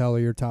what I can tell, are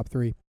your top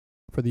 3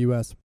 for the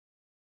U.S.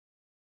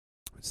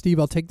 Steve,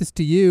 I'll take this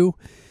to you.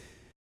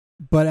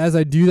 But as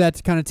I do that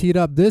to kind of tee it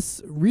up,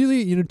 this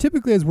really,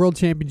 typically as World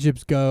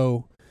Championships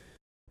go,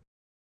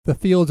 the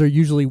fields are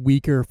usually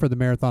weaker for the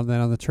marathon than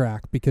on the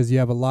track because you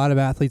have a lot of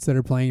athletes that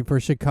are playing for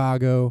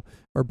Chicago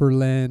or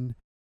Berlin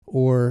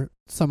or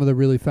some of the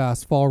really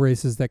fast fall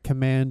races that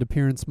command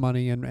appearance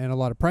money and a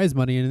lot of prize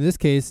money. And in this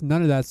case,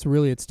 none of that's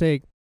really at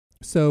stake.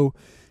 So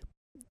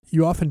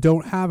you often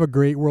don't have a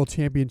great World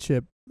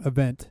Championship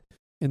event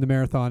in the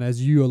marathon,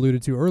 as you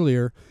alluded to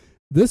earlier.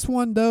 This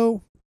one,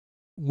 though,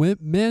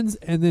 men's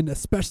and then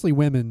especially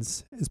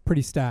women's, is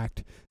pretty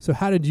stacked. So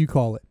how did you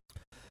call it?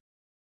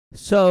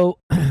 So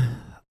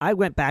I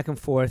went back and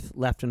forth,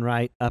 left and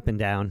right, up and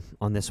down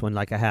on this one,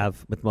 like I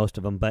have with most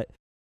of them. But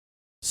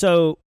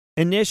so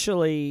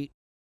initially,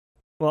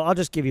 well, I'll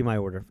just give you my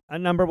order.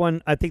 Number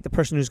 1, I think the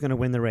person who's going to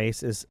win the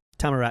race is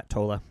Tamirat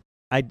Tola.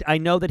 I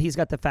know that he's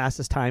got the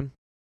fastest time.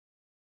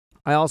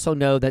 I also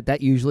know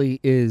that usually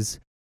is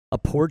a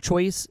poor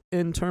choice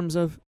in terms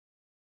of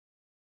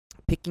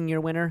picking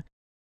your winner.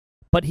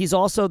 But he's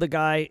also the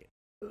guy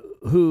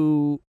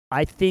who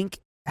I think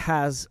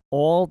has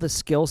all the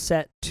skill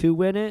set to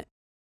win it,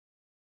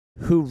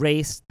 who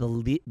raced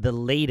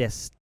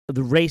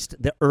raced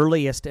the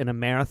earliest in a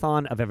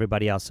marathon of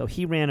everybody else. So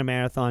he ran a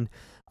marathon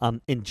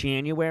in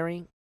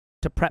January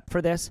to prep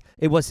for this.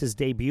 It was his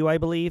debut, I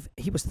believe.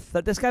 He was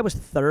this guy was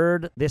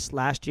 3rd this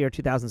last year,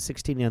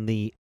 2016, in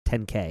the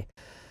 10K,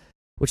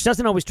 which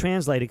doesn't always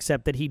translate,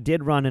 except that he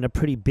did run in a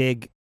pretty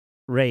big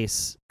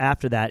race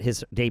after that,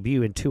 his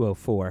debut in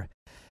 2:04.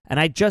 And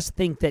I just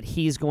think that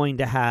he's going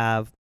to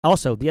have...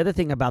 Also, the other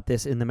thing about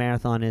this in the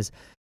marathon is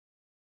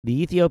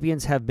the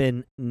Ethiopians have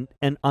been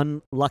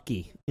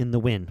unlucky in the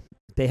win.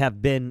 They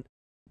have been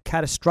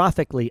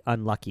catastrophically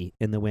unlucky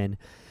in the win.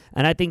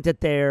 And I think that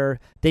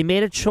they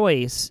made a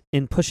choice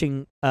in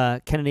pushing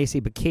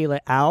Kenenisa Bekele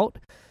out,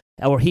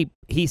 or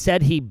he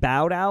said he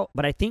bowed out,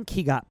 but I think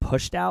he got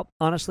pushed out,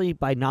 honestly,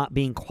 by not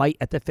being quite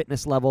at the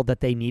fitness level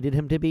that they needed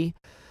him to be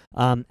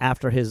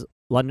after his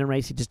London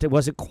race. It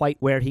wasn't quite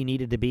where he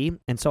needed to be.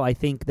 And so I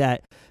think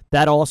that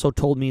also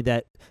told me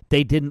that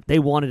they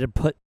wanted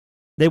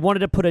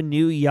to put a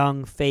new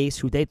young face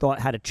who they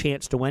thought had a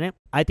chance to win it.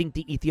 I think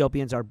the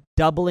Ethiopians are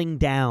doubling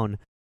down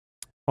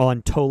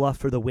on Tola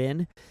for the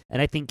win, and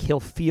I think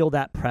he'll feel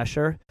that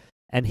pressure,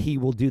 and he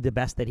will do the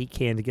best that he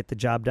can to get the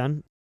job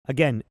done.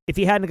 Again, if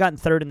he hadn't gotten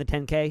 3rd in the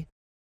 10K,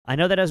 I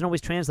know that doesn't always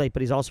translate,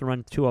 but he's also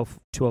run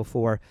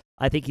 2:04.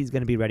 I think he's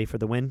going to be ready for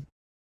the win.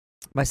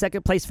 My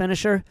second place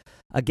finisher,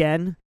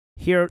 again,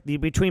 here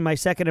between my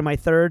second and my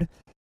third,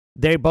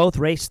 they both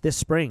raced this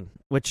spring,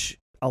 which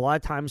a lot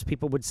of times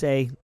people would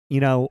say,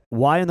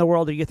 why in the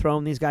world are you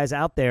throwing these guys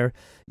out there?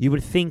 You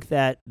would think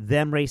that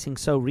them racing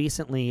so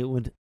recently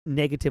would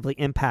negatively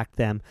impact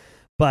them.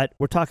 But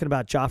we're talking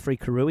about Geoffrey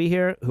Kirui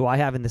here, who I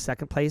have in the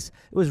second place.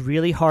 It was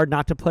really hard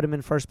not to put him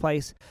in first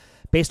place.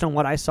 Based on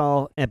what I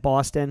saw at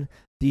Boston,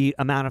 the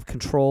amount of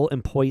control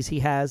and poise he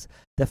has,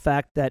 the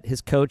fact that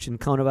his coach in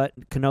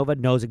Canova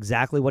knows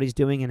exactly what he's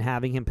doing and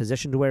having him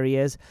positioned where he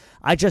is,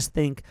 I just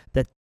think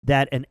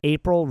that an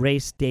April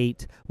race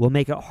date will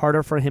make it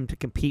harder for him to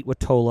compete with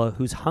Tola,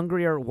 who's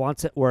hungrier,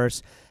 wants it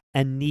worse,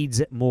 and needs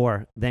it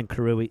more than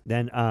Kirui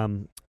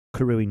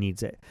Kirui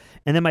needs it.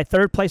 And then my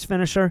third place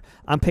finisher,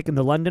 I'm picking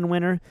the London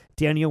winner,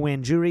 Daniel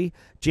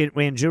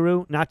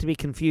Wanjiru, not to be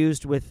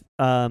confused with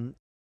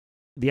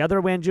the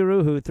other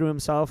Wanjiru who threw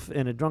himself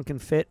in a drunken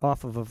fit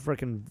off of a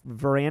freaking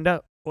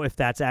veranda. If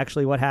that's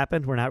actually what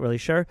happened, we're not really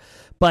sure.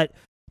 But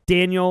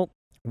Daniel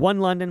won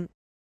London,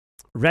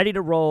 ready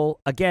to roll.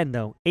 Again,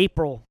 though,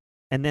 April,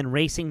 and then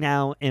racing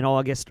now in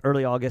August,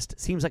 early August,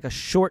 seems like a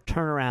short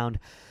turnaround.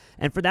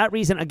 And for that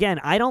reason, again,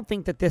 I don't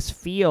think that this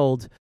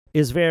field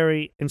is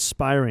very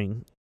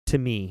inspiring to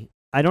me.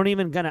 I'm not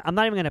even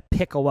gonna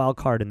pick a wild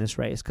card in this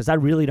race because I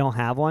really don't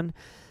have one.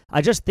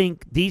 I just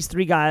think these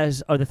 3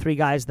 guys are the 3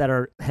 guys that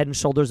are head and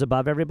shoulders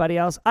above everybody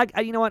else.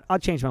 You know what? I'll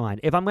change my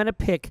mind. If I'm gonna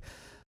pick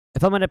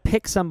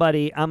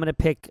somebody, I'm gonna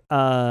pick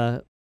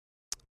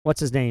what's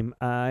his name?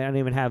 I don't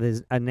even have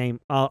a name.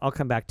 I'll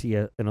come back to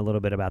you in a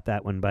little bit about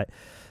that one. But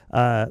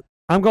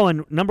I'm I'm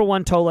going number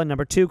 1, Tola,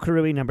 number 2,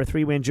 Karui, number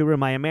 3, Wanjuru.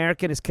 My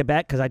American is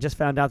Quebec because I just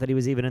found out that he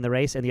was even in the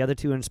race, and the other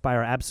two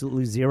Inspire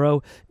absolutely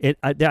zero.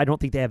 I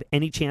don't think they have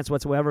any chance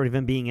whatsoever of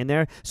even being in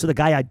there. So the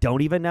guy I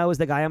don't even know is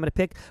the guy I'm going to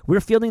pick. We're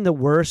fielding the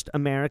worst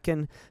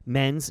American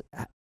men's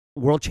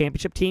World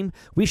Championship team.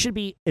 We should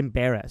be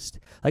embarrassed.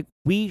 Like,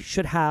 we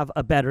should have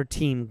a better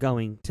team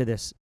going to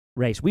this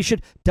race. We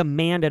should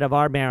demand it of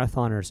our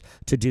marathoners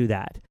to do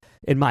that,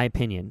 in my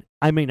opinion.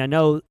 I mean,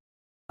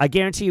 I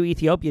guarantee you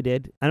Ethiopia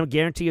did. I don't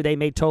guarantee you they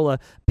made Tola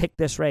pick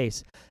this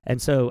race. And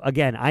so,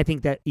 again, I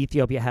think that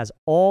Ethiopia has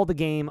all the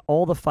game,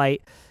 all the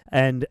fight.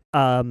 And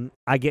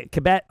I get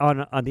Quebec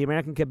on the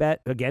American Quebec,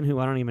 again, who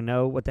I don't even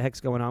know what the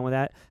heck's going on with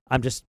that.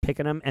 I'm just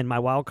picking them. And my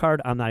wild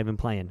card, I'm not even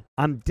playing.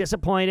 I'm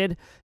disappointed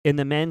in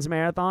the men's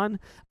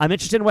marathon. I'm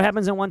interested in what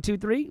happens in 1, 2,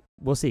 3.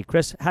 We'll see.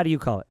 Chris, how do you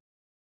call it?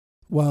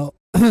 Well,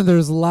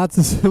 there's lots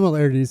of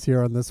similarities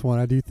here on this one.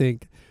 I do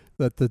think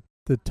that the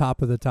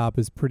top of the top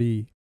is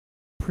pretty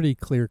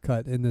clear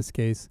cut in this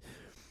case,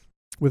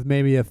 with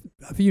maybe a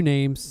few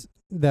names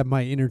that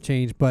might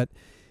interchange, but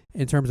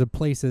in terms of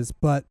places.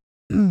 But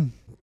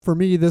for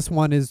me, this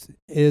one is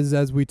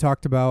as we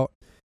talked about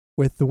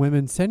with the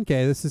women's 10K.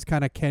 This is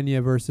kind of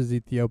Kenya versus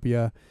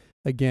Ethiopia.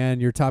 Again,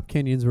 your top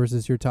Kenyans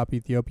versus your top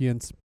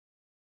Ethiopians.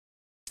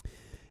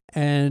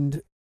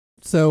 And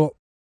so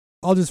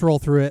I'll just roll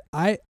through it.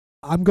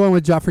 I'm going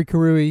with Geoffrey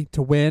Karui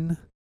to win.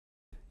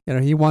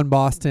 He won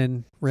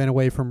Boston, ran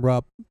away from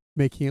Rupp,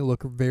 making it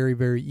look very,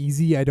 very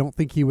easy. I don't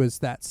think he was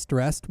that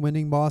stressed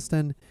winning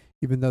Boston,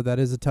 even though that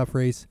is a tough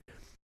race.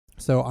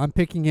 So I'm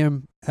picking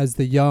him as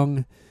the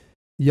young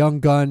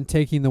gun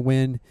taking the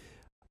win.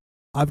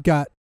 I've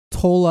got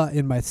Tola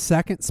in my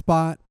second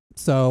spot.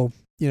 So,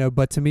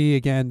 but to me,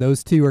 again,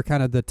 those two are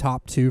kind of the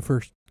top two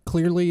for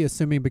clearly,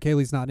 assuming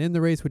Bekele's not in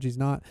the race, which he's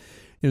not.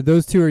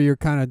 Those two are your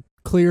kind of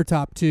clear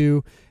top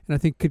two, and I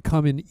think could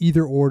come in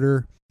either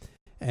order.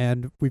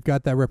 And we've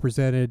got that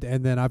represented.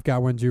 And then I've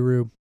got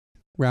Wanjuru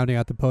rounding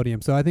out the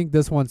podium. So I think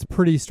this one's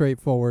pretty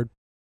straightforward.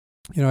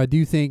 I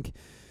do think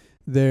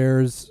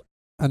there's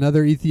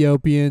another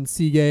Ethiopian,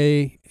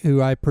 Sige,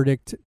 who I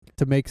predict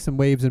to make some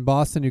waves in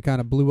Boston, who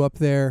kind of blew up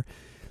there.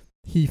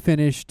 He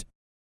finished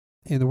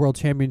in the World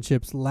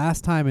Championships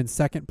last time in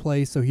second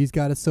place, so he's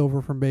got a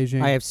silver from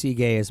Beijing. I have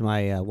Sige as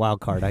my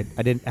wild card. I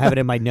didn't have it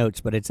in my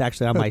notes, but it's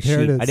actually on my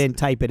sheet. I didn't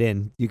type it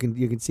in. You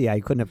can see I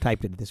couldn't have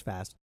typed it this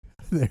fast.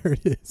 There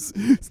it is.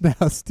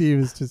 Now Steve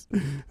is just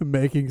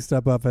making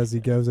stuff up as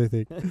he goes, I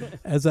think,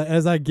 as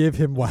I give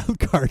him wild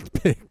card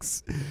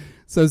picks.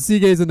 So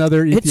Sige's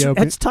another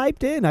Ethiopian. It's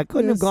typed in. I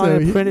couldn't have gone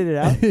and printed it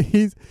out.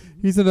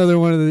 He's another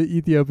one of the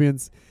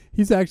Ethiopians.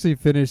 He's actually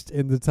finished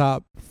in the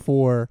top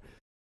 4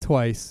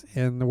 twice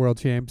in the World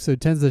Champ, so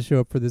tends to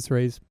show up for this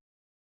race.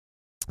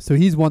 So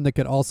he's one that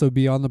could also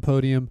be on the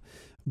podium,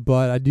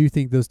 but I do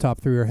think those top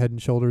 3 are head and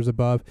shoulders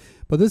above.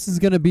 But this is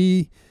going to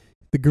be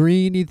the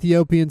green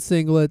Ethiopian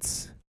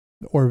singlets,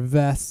 or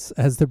vests,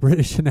 as the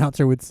British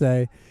announcer would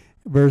say,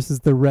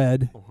 versus the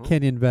red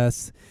Kenyan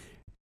vests.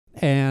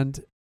 And,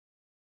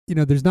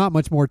 there's not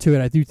much more to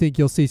it. I do think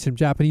you'll see some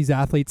Japanese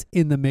athletes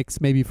in the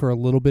mix maybe for a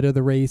little bit of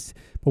the race.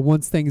 But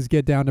once things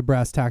get down to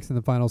brass tacks in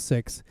the final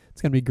 6,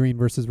 it's going to be green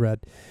versus red.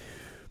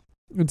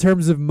 In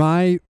terms of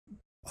my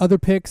other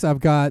picks, I've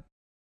got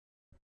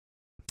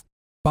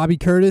Bobby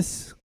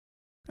Curtis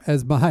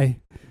as my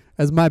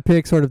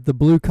pick, sort of the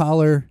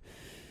blue-collar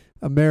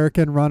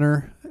American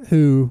runner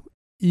who,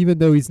 even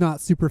though he's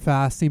not super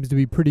fast, seems to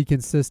be pretty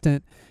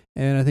consistent.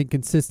 And I think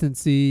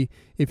consistency,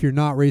 if you're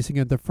not racing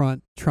at the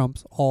front,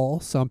 trumps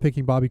all. So I'm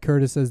picking Bobby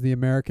Curtis as the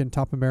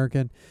top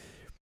American.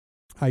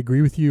 I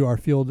agree with you. Our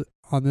field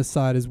on this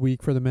side is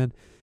weak for the men.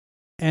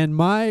 And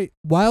my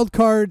wild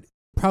card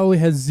probably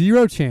has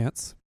 0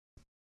 chance,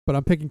 but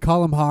I'm picking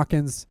Colin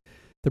Hawkins,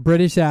 the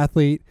British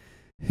athlete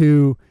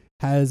who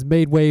has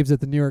made waves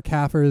at the New York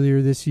Half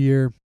earlier this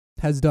year,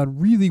 has done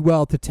really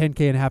well to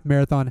 10K and half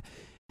marathon,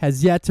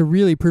 has yet to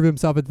really prove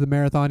himself at the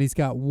marathon. He's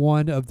got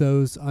one of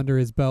those under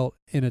his belt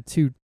in a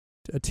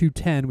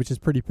 2:10, which is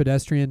pretty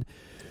pedestrian.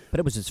 But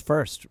it was his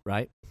first,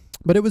 right?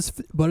 But it was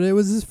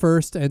his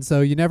first, and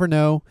so you never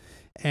know.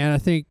 And I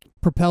think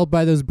propelled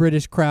by those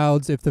British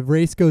crowds, if the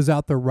race goes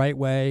out the right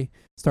way,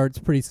 starts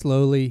pretty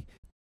slowly,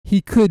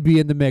 he could be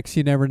in the mix.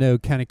 You never know,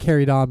 kind of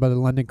carried on by the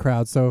London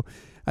crowd. So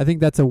I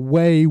think that's a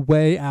way,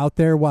 way out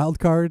there wild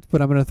card,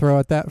 but I'm going to throw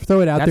it out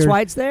there. That's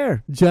why it's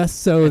there. Just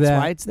so that's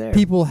why it's there.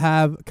 People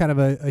have kind of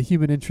a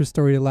human interest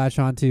story to latch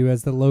onto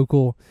as the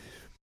local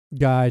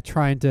guy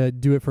trying to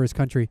do it for his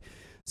country.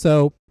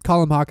 So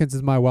Colin Hawkins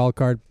is my wild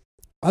card.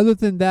 Other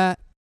than that,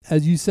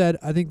 as you said,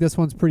 I think this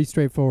one's pretty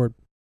straightforward.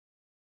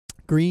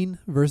 Green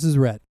versus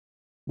red.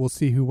 We'll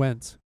see who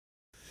wins.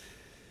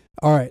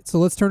 All right, so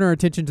let's turn our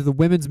attention to the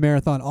women's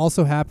marathon,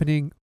 also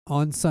happening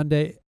on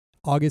Sunday,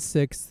 August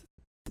 6th.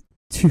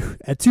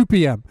 At 2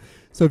 p.m.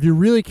 So if you're a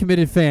really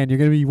committed fan, you're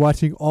going to be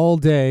watching all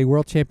day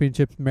World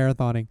Championships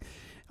marathoning.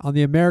 On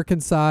the American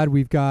side,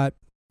 we've got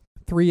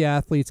 3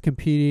 athletes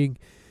competing: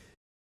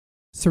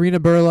 Serena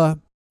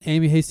Burla,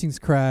 Amy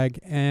Hastings-Cragg,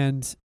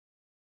 and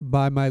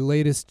by my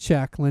latest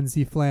check,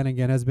 Lindsay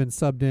Flanagan has been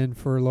subbed in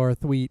for Laura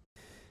Thweet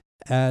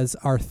as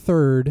our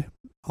third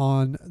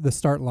on the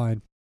start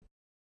line.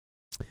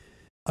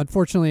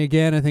 Unfortunately,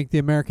 again, I think the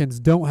Americans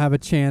don't have a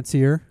chance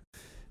here,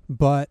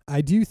 but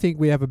I do think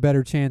we have a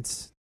better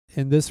chance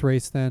in this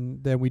race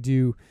than we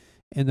do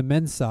in the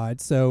men's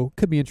side, so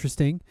could be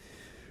interesting.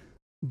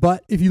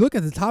 But if you look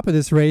at the top of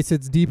this race,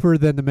 it's deeper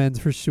than the men's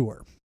for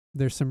sure.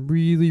 There's some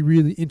really,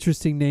 really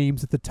interesting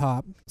names at the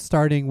top,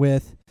 starting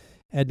with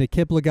Edna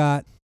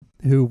Kiplagat,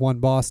 who won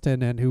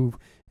Boston and who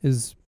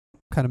is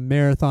kind of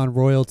marathon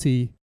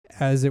royalty,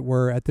 as it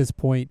were, at this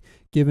point,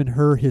 given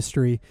her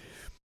history.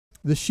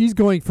 She's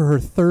going for her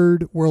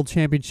third World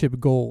Championship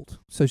gold.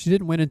 So she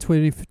didn't win in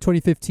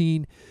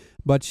 2015,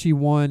 but she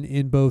won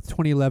in both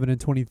 2011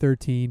 and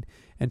 2013,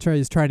 and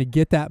is trying to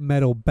get that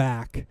medal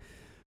back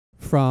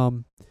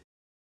from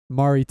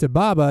Mari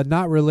Tababa,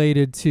 not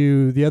related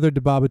to the other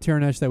Tababa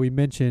Tirunesh that we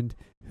mentioned,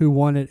 who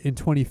won it in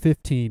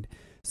 2015.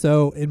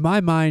 So in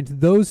my mind,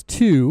 those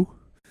two,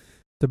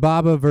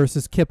 Tababa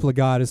versus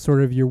Kiplagat, is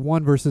sort of your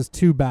 1 versus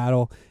 2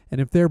 battle.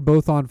 And if they're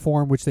both on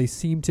form, which they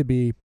seem to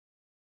be,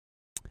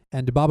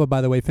 and Tababa,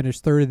 by the way,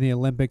 finished third in the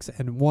Olympics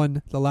and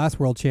won the last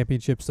World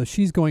Championship, so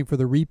she's going for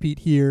the repeat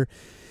here.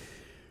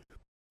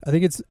 I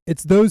think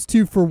it's those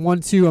two for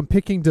 1-2. I'm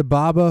picking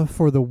Tababa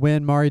for the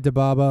win, Mari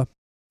Tababa,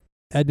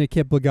 Edna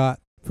Kiplagat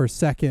for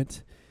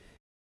second.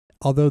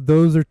 Although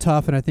those are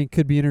tough and I think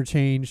could be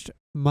interchanged.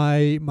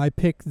 My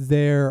picks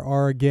there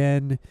are,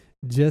 again,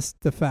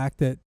 just the fact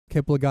that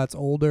Kiplagat's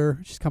older.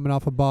 She's coming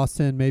off of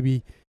Boston.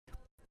 Maybe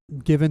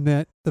given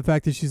that the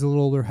fact that she's a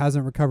little older,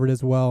 hasn't recovered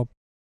as well.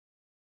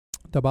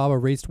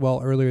 Tababa raced well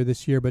earlier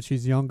this year, but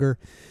she's younger.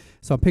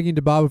 So I'm picking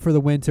Tababa for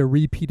the win to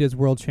repeat as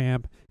world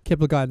champ,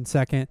 Kiplagat in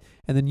second,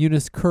 and then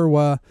Eunice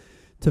Kerwa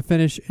to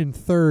finish in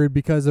third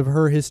because of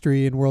her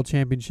history in world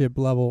championship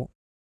level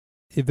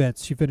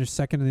events. She finished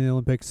second in the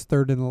Olympics,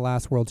 third in the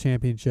last world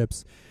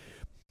championships.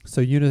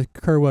 So Eunice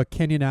Kerwa,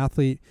 Kenyan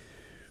athlete,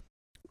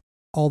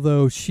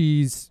 although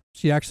she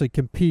actually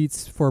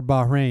competes for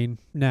Bahrain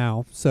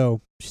now,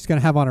 so she's going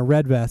to have on a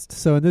red vest.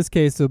 So in this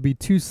case, it'll be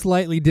two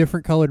slightly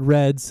different colored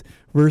reds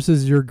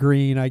versus your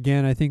green.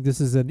 Again, I think this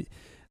is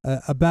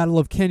a battle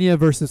of Kenya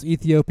versus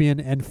Ethiopian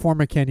and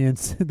former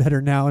Kenyans that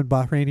are now in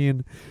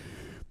Bahrainian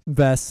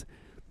vests.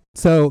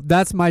 So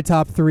that's my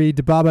top three,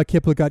 Tababa,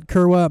 Kiplagat,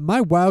 Kerwa.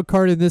 My wild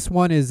card in this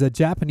one is a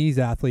Japanese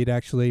athlete,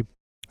 actually.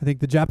 I think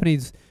the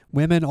Japanese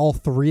women, all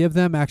three of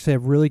them, actually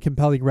have really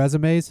compelling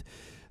resumes.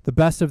 The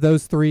best of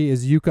those three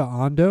is Yuka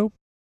Ando.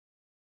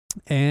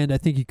 And I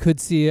think you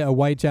could see a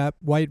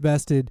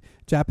white-vested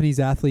Japanese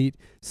athlete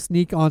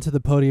sneak onto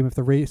the podium if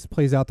the race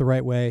plays out the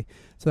right way.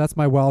 So that's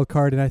my wild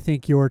card. And I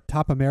think your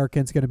top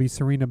American is going to be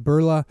Serena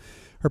Burla.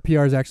 Her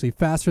PR is actually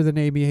faster than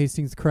Amy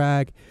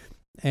Hastings-Cragg.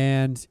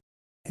 And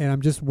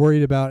I'm just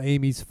worried about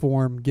Amy's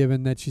form,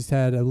 given that she's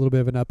had a little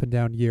bit of an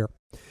up-and-down year.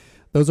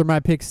 Those are my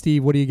picks,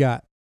 Steve. What do you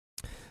got?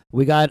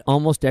 We got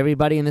almost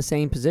everybody in the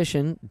same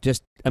position.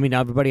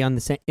 Everybody on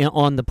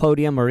the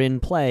podium or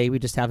in play. We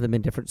just have them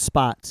in different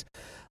spots.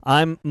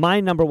 My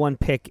number one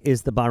pick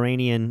is the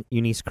Bahrainian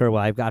Eunice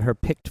Kerwa. I've got her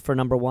picked for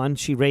number one.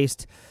 She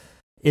raced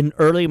in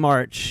early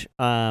March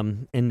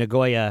in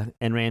Nagoya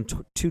and ran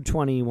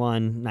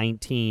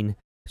 2:21.19.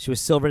 She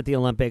was silver at the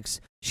Olympics.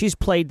 She's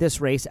played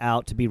this race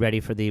out to be ready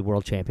for the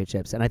World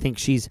Championships, and I think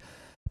she's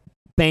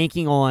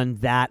banking on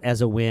that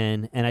as a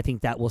win, and I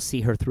think that will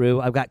see her through.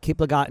 I've got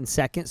Kiplagat in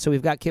second, so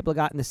we've got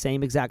Kiplagat in the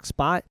same exact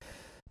spot,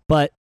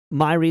 but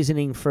my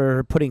reasoning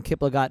for putting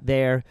Kiplagat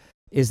there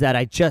is that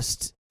I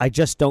just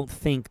don't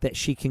think that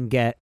she can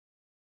get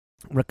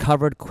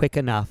recovered quick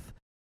enough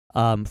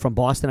from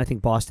Boston. I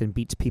think Boston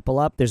beats people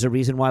up. There's a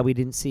reason why we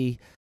didn't see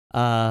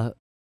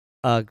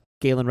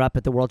Galen Rupp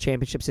at the World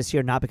Championships this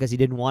year, not because he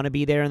didn't want to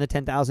be there in the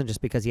 10,000,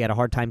 just because he had a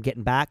hard time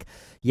getting back.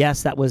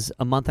 Yes, that was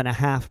a month and a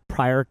half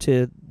prior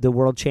to the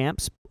World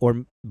Champs,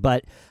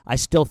 but I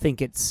still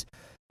think it's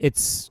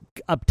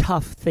a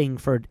tough thing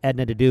for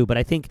Edna to do. But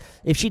I think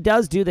if she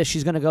does do this,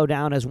 she's going to go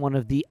down as one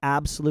of the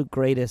absolute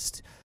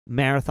greatest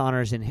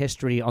marathoners in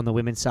history on the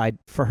women's side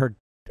for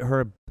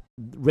her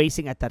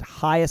racing at that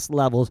highest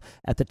levels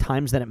at the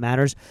times that it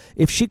matters.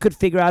 If she could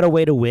figure out a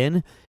way to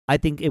win, I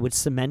think it would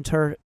cement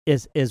her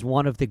as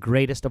one of the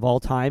greatest of all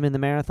time in the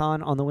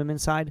marathon on the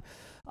women's side.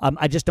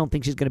 I just don't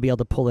think she's going to be able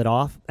to pull it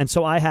off. And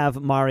so I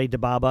have Mari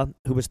Tababa,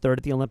 who was third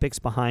at the Olympics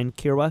behind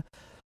Kerwa.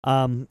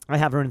 I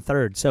have her in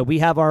third. So we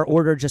have our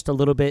order just a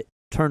little bit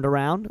turned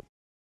around.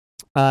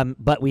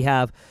 But we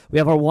have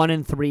our 1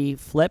 and 3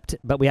 flipped,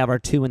 but we have our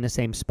 2 in the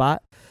same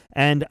spot.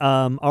 And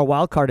our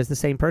wild card is the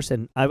same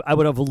person. I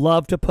would have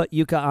loved to put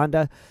Yuka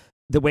Ando.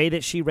 The way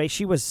that she raced,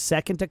 she was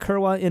second to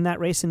Kerwa in that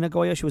race in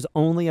Nagoya. She was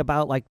only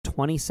about like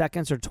 20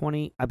 seconds or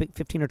 20, I think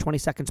 15 or 20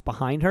 seconds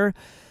behind her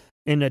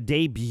in a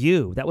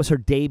debut. That was her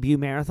debut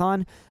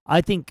marathon. I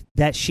think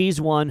that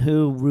she's one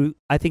who,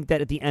 I think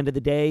that at the end of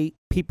the day,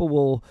 people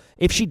will,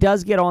 if she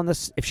does get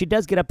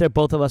up there,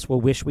 both of us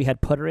will wish we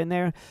had put her in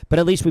there, but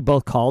at least we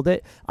both called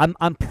it.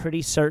 I'm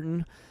pretty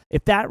certain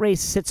if that race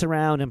sits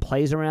around and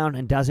plays around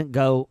and doesn't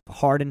go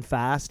hard and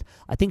fast,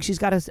 I think she's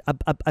got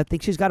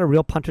a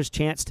real punter's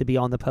chance to be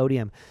on the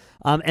podium.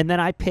 And then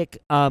I pick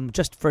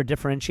just for a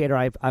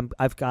differentiator.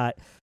 I've got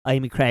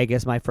Amy Craig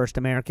as my first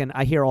American.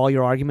 I hear all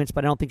your arguments,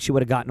 but I don't think she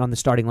would have gotten on the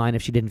starting line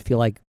if she didn't feel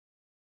like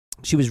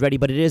she was ready.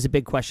 But it is a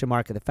big question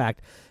mark of the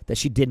fact that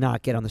she did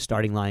not get on the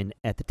starting line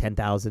at the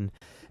 10,000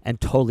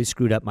 and totally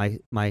screwed up my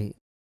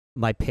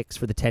picks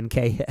for the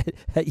 10K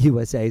at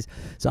USA's.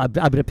 So I'm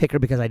going to pick her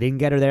because I didn't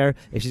get her there.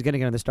 If she's going to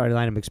get on the starting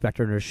line, I'm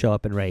expecting her to show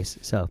up and race.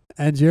 So,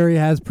 and Jerry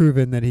has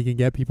proven that he can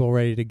get people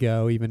ready to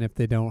go even if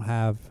they don't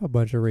have a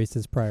bunch of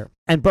races prior.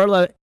 And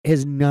Berla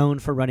is known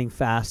for running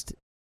fast,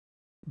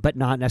 but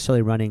not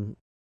necessarily running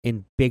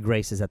in big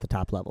races at the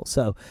top level.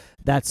 So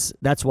that's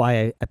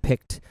why I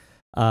picked.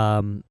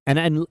 And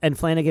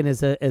Flanagan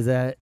is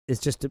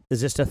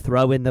just a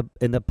throw in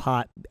the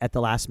pot at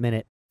the last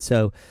minute.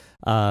 So,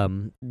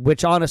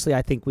 which honestly,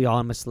 I think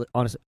honestly,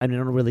 I don't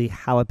know really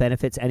how it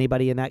benefits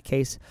anybody in that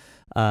case.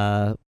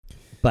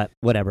 But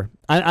whatever.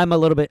 I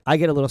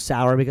get a little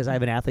sour because I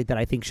have an athlete that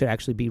I think should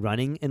actually be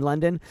running in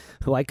London,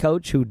 who I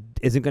coach, who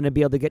isn't going to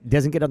be able to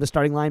doesn't get on the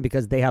starting line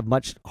because they have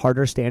much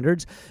harder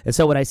standards. And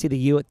so when I see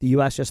the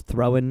U.S. just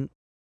throwing,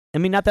 I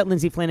mean, not that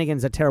Lindsay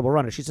Flanagan's a terrible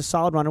runner. She's a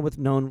solid runner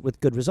known with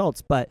good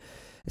results, but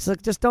it's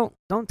like, just don't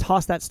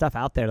toss that stuff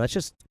out there. Let's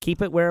just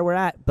keep it where we're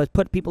at, but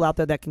put people out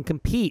there that can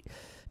compete.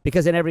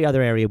 Because in every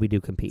other area we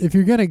do compete. If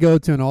you're going to go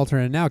to an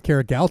alternate, now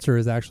Kara Goucher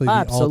is actually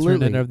the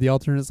alternate of the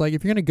alternates. Like,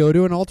 if you're going to go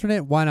to an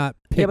alternate, why not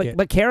pick it?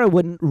 But Kara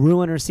wouldn't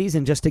ruin her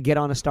season just to get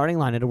on a starting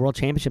line at a World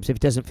Championships if it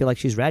doesn't feel like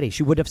she's ready.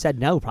 She would have said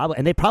no, probably.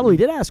 And they probably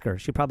did ask her.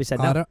 She probably said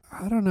no.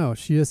 I don't know.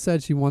 She has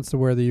said she wants to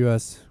wear the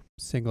U.S.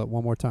 singlet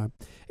one more time.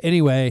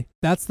 Anyway,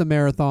 that's the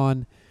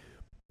marathon.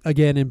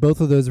 Again, in both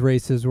of those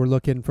races, we're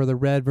looking for the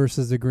red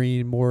versus the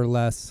green, more or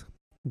less.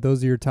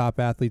 Those are your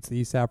top athletes, the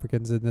East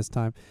Africans in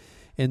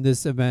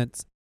this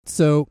event.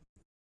 So,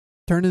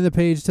 turning the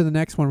page to the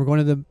next one, we're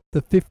going to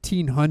the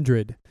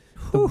 1500.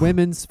 The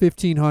women's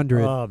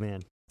 1500. Oh,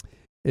 man.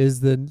 Is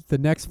the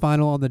next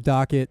final on the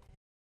docket.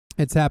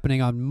 It's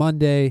happening on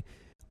Monday,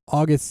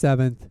 August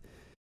 7th.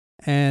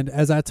 And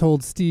as I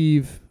told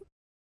Steve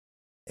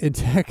in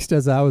text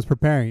as I was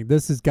preparing,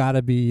 this has got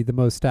to be the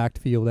most stacked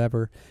field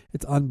ever.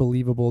 It's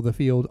unbelievable, the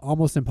field.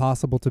 Almost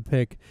impossible to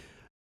pick.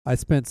 I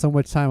spent so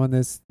much time on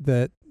this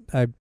that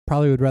I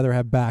probably would rather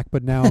have back,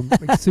 but now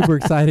I'm super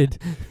excited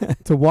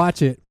to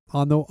watch it.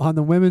 On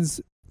the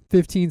women's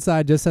 15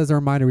 side, just as a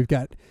reminder, we've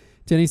got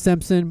Jenny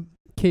Simpson,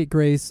 Kate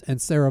Grace,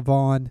 and Sarah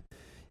Vaughn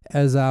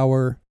as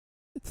our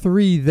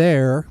three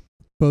there.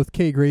 Both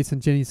Kate Grace and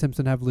Jenny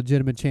Simpson have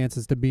legitimate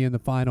chances to be in the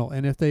final,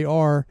 and if they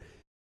are,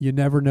 you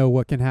never know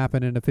what can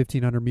happen in a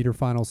 1,500-meter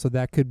final, so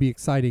that could be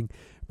exciting.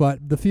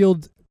 But the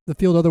field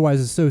otherwise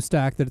is so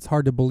stacked that it's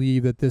hard to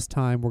believe that this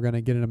time we're going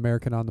to get an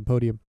American on the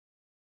podium.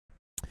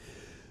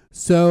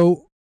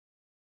 So,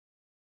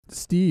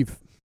 Steve,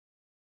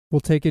 we'll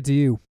take it to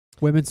you.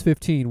 Women's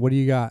 15, what do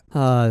you got?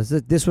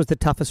 This was the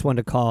toughest one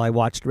to call. I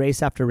watched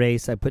race after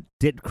race. I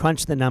did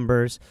crunch the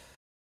numbers.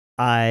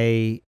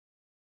 I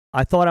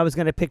thought I was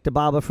going to pick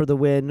Dibaba for the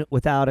win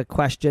without a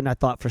question. I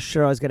thought for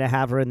sure I was going to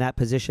have her in that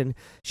position.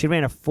 She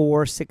ran a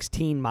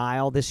 4:16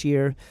 mile this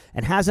year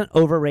and hasn't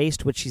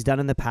over-raced, which she's done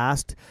in the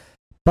past.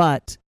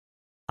 But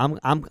I'm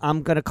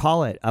going to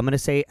call it. I'm going to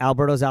say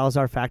Alberto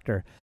Salazar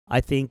factor. I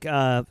think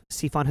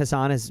Sifan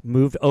Hassan has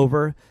moved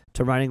over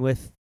to running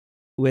with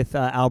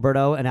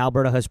Alberto, and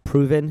Alberto has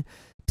proven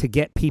to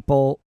get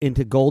people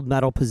into gold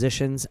medal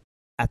positions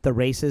at the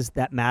races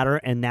that matter.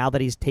 And now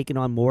that he's taken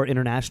on more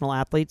international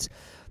athletes,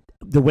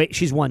 the way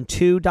she's won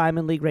 2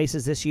 Diamond League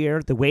races this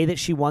year, the way that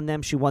she won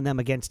them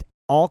against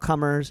all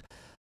comers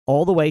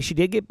all the way. She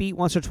did get beat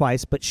once or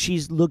twice, but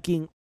she's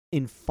looking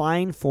in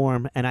fine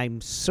form, and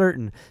I'm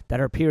certain that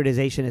her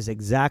periodization is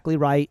exactly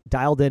right,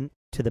 dialed in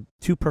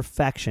to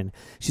perfection.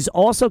 She's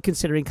also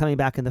considering coming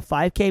back in the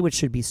 5K, which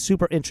should be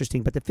super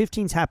interesting, but the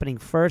 15's happening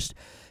first.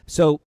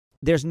 So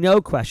there's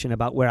no question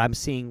about where I'm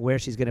seeing where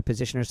she's going to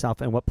position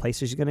herself and what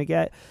places she's going to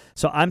get.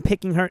 So I'm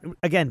picking her.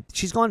 Again,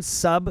 she's gone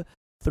sub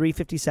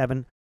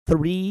 357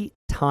 3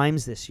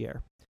 times this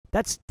year.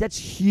 That's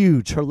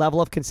huge, her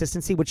level of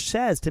consistency, which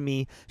says to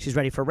me she's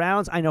ready for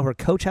rounds. I know her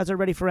coach has her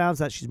ready for rounds,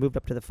 that she's moved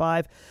up to the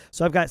 5.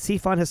 So I've got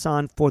Sifan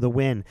Hassan for the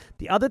win.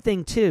 The other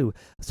thing, too,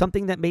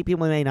 something that maybe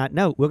people may not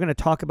know, we're going to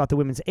talk about the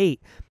women's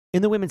 8.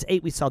 In the women's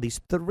 8, we saw these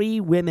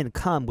 3 women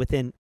come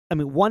within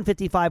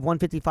 155,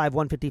 155,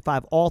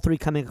 155, all 3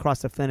 coming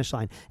across the finish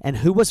line. And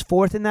who was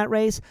 4th in that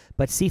race?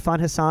 But Sifan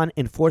Hassan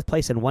in 4th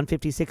place in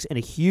 156 in a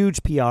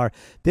huge PR.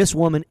 This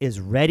woman is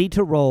ready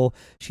to roll.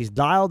 She's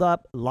dialed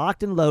up,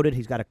 locked and loaded.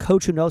 He's got a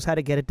coach who knows how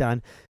to get it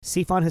done.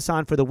 Sifan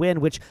Hassan for the win,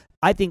 which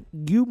I think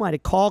you might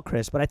have called,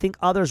 Chris, but I think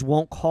others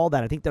won't call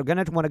that. I think they're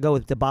going to want to go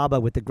with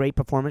Dibaba with the great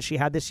performance she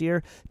had this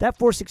year. That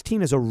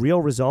 4:16 is a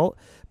real result,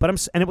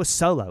 and it was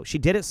solo. She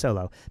did it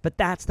solo. But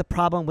that's the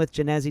problem with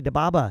Genezi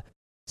Dibaba.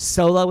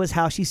 Solo is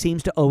how she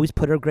seems to always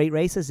put her great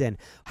races in.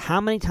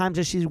 How many times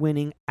is she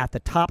winning at the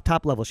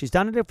top level? She's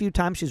done it a few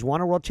times. She's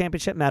won a world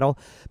championship medal,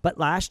 but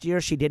last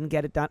year she didn't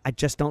get it done. I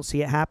just don't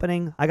see it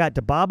happening. I got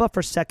Dibaba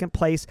for second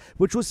place,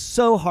 which was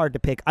so hard to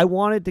pick. I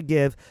wanted to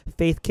give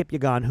Faith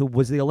Kipyegon, who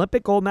was the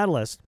Olympic gold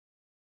medalist.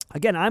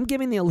 Again, I'm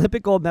giving the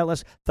Olympic gold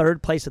medalist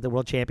third place at the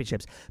World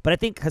Championships. But I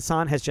think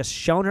Hassan has just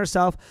shown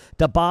herself.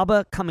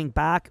 Dibaba coming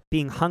back,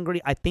 being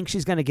hungry. I think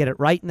she's going to get it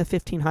right in the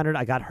 1500.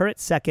 I got her at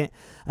second.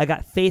 I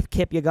got Faith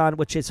Kipyegon,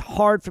 which is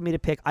hard for me to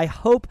pick. I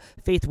hope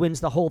Faith wins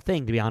the whole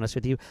thing, to be honest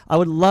with you. I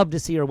would love to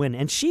see her win.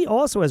 And she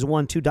also has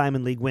won 2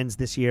 Diamond League wins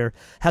this year,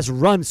 has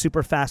run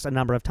super fast a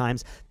number of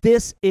times.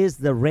 This is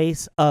the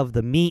race of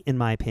the meet, in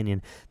my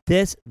opinion.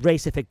 This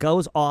race, if it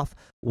goes off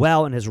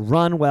well and is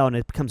run well and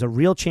it becomes a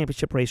real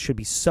championship race, should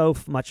be so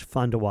much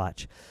fun to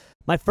watch.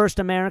 My first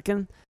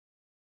American,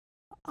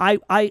 I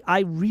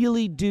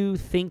really do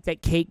think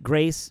that Kate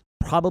Grace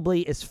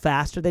probably is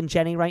faster than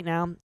Jenny right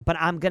now, but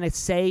I'm going to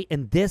say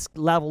in this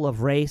level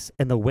of race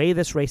and the way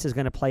this race is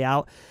going to play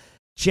out,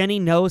 Jenny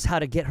knows how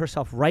to get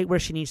herself right where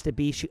she needs to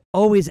be. She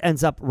always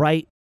ends up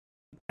right.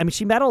 I mean,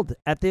 she medaled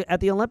at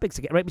the Olympics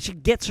again, right? But she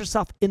gets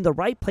herself in the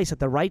right place at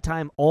the right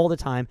time all the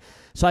time.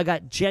 So I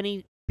got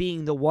Jenny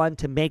being the one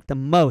to make the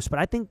most. But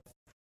I think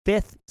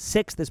 5th,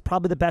 6th is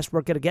probably the best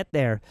we're going to get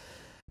there.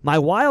 My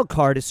wild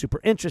card is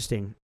super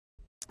interesting.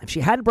 If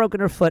she hadn't broken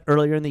her foot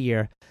earlier in the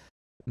year,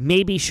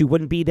 maybe she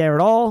wouldn't be there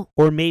at all,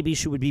 or maybe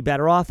she would be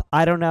better off.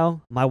 I don't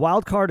know. My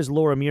wild card is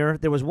Laura Muir.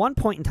 There was one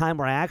point in time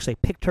where I actually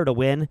picked her to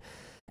win.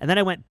 And then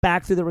I went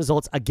back through the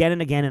results again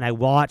and again, and I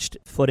watched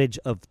footage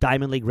of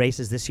Diamond League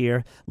races this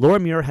year. Laura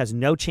Muir has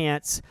no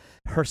chance.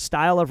 Her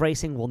style of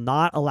racing will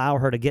not allow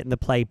her to get into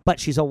play, but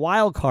she's a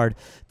wild card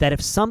that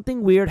if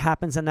something weird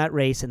happens in that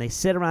race and they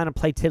sit around and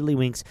play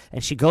tiddlywinks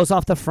and she goes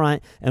off the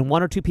front and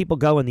 1 or 2 people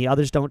go and the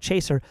others don't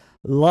chase her,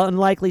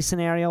 unlikely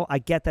scenario. I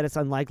get that it's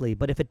unlikely,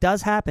 but if it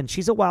does happen,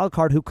 she's a wild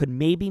card who could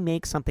maybe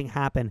make something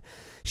happen.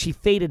 She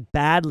faded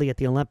badly at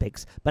the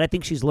Olympics, but I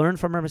think she's learned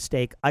from her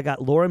mistake. I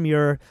got Laura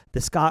Muir,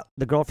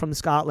 the girl from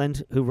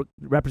Scotland who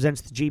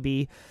represents the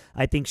GB.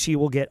 I think she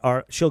will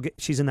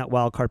she's in that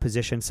wild card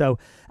position. So,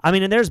 I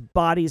mean, and there's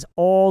bodies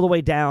all the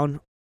way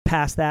down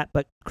past that.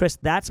 But Chris,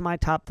 that's my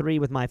top 3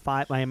 with my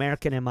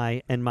American and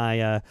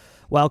my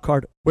wild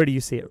card. Where do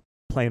you see it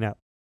playing out?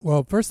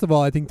 Well, first of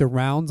all, I think the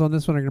rounds on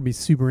this one are going to be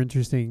super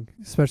interesting,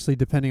 especially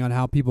depending on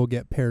how people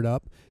get paired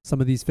up. Some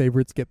of these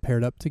favorites get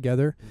paired up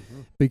together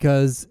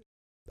because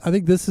I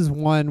think this is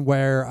one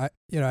where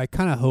I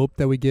kind of hope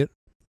that we get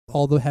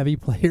all the heavy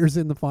players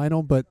in the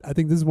final, but I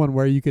think this is one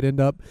where you could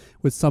end up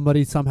with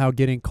somebody somehow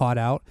getting caught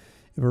out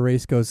if a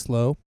race goes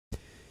slow.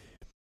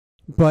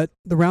 But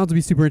the rounds will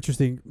be super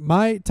interesting.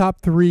 My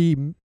top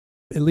 3,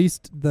 at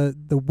least the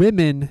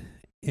women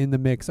in the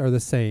mix, are the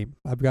same.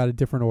 I've got a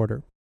different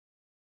order.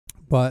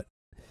 But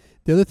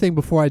the other thing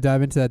before I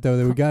dive into that, though,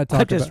 that we got to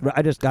talk about.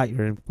 I just got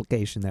your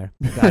implication there.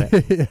 Got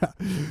it. Yeah.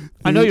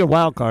 I know your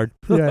wild card.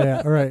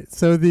 Yeah. All right.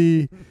 So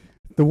the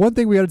one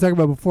thing we got to talk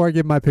about before I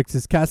give my picks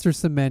is Caster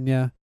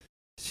Semenya.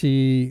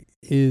 She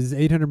is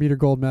 800-meter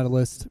gold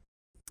medalist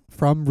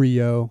from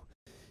Rio.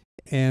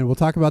 And we'll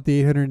talk about the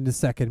 800 in a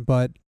second,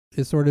 but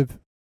it's sort of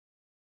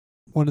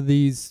one of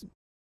these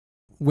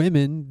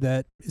women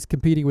that is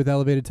competing with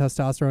elevated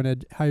testosterone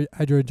and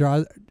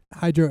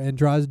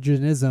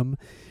hydroandrogenism.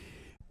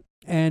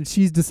 And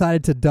she's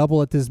decided to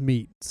double at this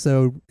meet.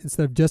 So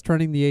instead of just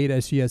running the 8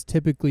 as she has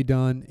typically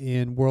done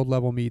in world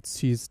level meets,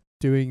 she's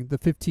doing the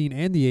 15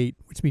 and the 8,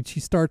 which means she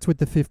starts with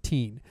the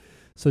 15.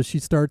 So she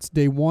starts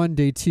day 1,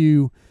 day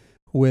 2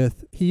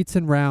 with heats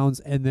and rounds,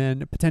 and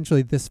then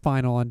potentially this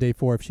final on day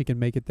 4 if she can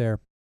make it there.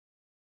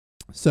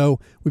 So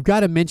we've got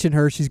to mention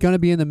her. She's going to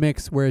be in the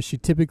mix, whereas she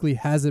typically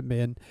hasn't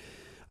been.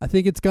 I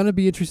think it's going to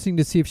be interesting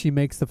to see if she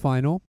makes the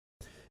final,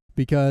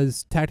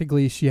 because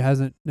tactically she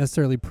hasn't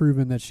necessarily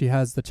proven that she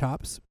has the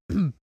chops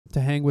to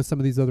hang with some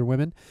of these other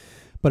women.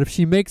 But if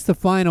she makes the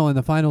final and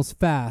the final's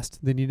fast,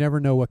 then you never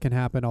know what can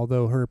happen,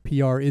 although her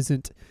PR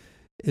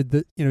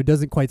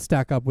doesn't quite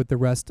stack up with the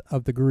rest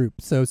of the group.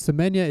 So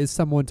Semenya is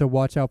someone to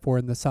watch out for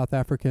in the South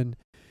African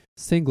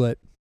singlet.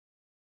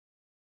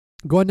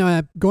 Going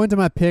to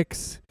my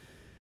picks,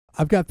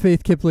 I've got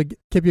Faith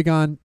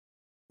Kipyegon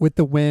with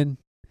the win.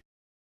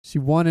 She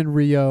won in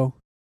Rio.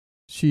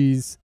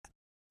 She's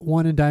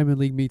won in Diamond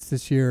League meets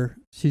this year.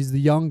 She's the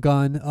young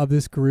gun of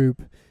this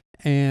group.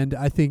 And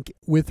I think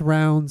with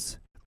rounds,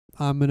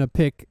 I'm going to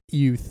pick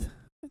youth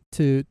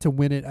to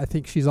win it. I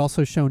think she's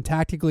also shown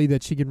tactically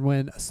that she can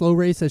win a slow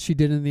race as she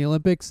did in the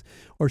Olympics,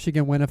 or she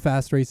can win a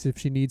fast race if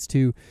she needs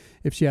to,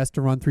 if she has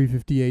to run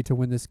 3:58 to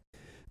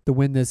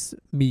win this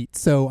meet.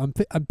 So I'm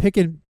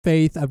picking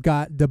Faith. I've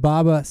got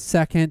Dibaba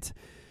second,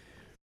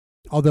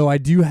 although I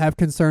do have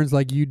concerns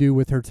like you do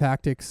with her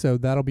tactics, so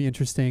that'll be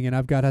interesting. And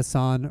I've got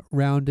Hassan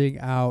rounding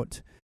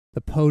out the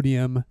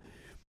podium.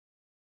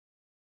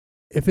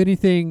 If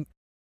anything,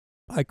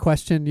 I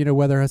question,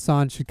 whether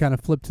Hassan should kind of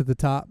flip to the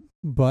top.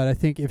 But I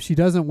think if she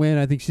doesn't win,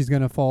 I think she's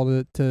going to fall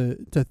to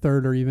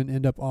third or even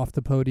end up off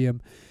the podium,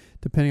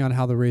 depending on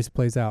how the race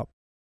plays out.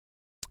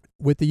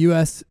 with the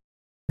U.S.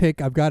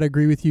 pick, I've got to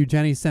agree with you,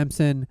 Jenny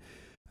Simpson.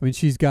 I mean,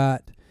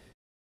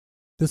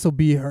 this will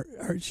be her.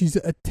 She's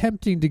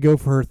attempting to go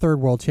for her third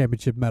world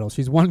championship medal.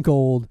 She's won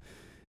gold.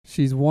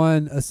 She's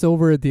won a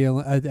silver at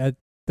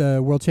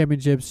the World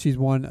Championships. She's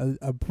won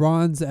a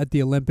bronze at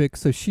the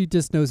Olympics. So she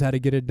just knows how to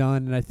get it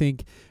done. And I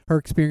think her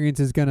experience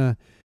is going to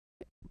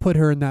put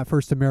her in that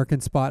first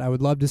American spot. I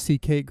would love to see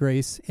Kate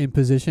Grace in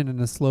position in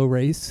a slow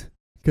race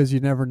because you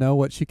never know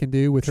what she can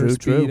do with her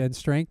speed and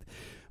strength.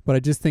 But I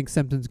just think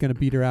Simpson's going to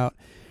beat her out.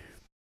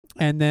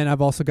 And then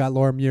I've also got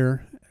Laura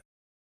Muir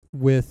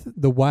with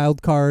the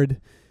wild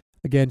card.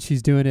 Again,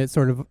 she's doing it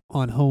sort of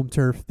on home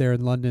turf there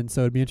in London,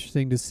 so it'd be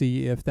interesting to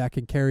see if that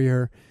can carry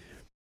her,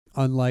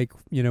 unlike,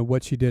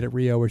 what she did at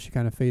Rio where she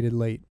kind of faded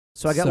late.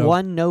 So I got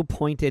one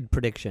no-pointed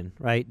prediction,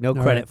 right? No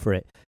credit for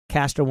it.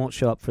 Castro won't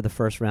show up for the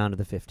first round of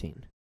the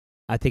 15.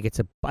 I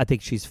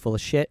think she's full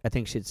of shit. I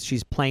think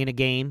she's playing a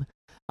game.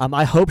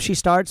 I hope she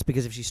starts,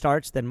 because if she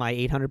starts, then my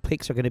 800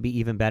 picks are going to be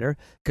even better,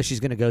 because she's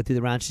going to go through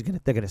the round.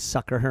 They're going to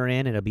sucker her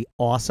in, and it'll be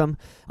awesome.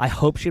 I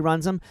hope she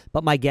runs them,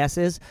 but my guess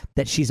is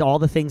that she's all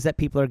the things that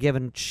people are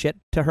giving shit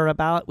to her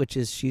about, which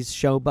is she's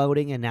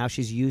showboating, and now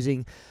she's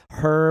using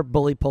her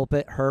bully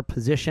pulpit, her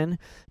position,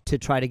 to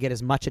try to get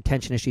as much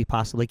attention as she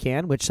possibly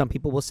can, which some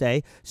people will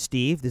say,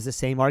 Steve, there's the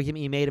same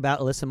argument you made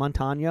about Alyssa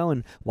Montano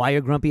and why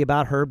you're grumpy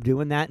about her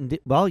doing that. And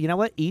well, you know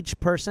what? Each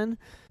person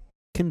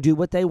can do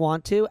what they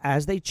want to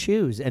as they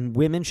choose, and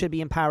women should be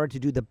empowered to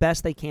do the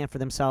best they can for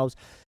themselves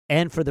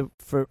and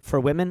for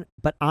women.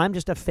 But I'm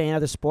just a fan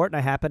of the sport, and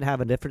I happen to have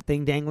a different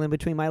thing dangling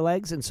between my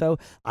legs, and so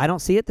I don't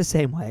see it the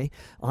same way.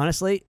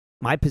 Honestly,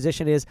 my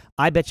position is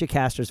I bet you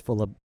Castor's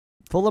full of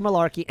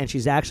malarkey, and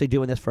she's actually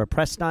doing this for a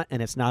press stunt,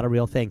 and it's not a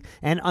real thing.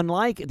 And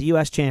unlike the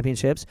U.S.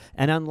 Championships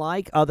and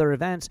unlike other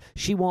events,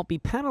 she won't be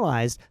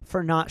penalized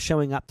for not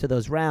showing up to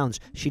those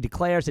rounds. She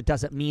declares. It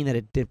doesn't mean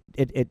that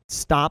it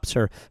stops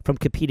her from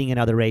competing in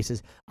other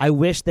races. I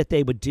wish that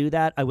they would do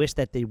that. I wish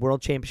that the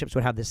World Championships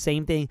would have the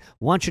same thing.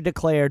 Once you're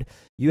declared,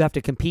 you have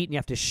to compete, and you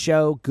have to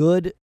show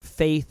good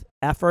faith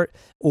effort,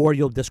 or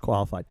you'll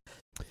disqualified.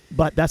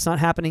 But that's not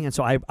happening, and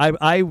so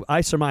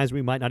I surmise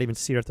we might not even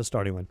see her at the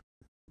starting line.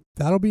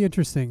 That'll be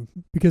interesting,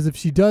 because if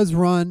she does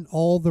run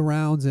all the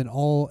rounds in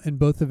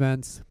both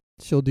events,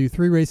 she'll do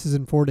 3 races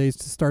in 4 days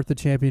to start the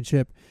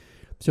championship.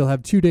 She'll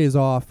have 2 days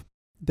off,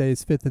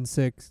 days 5 and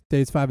 6,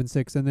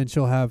 and then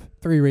she'll have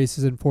 3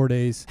 races in 4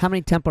 days. How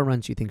many tempo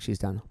runs do you think she's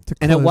done?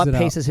 And at what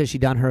paces has she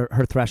done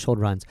her threshold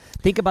runs?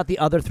 Think about the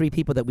other 3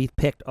 people that we've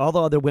picked, all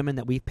the other women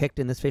that we've picked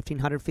in this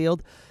 1500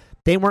 field.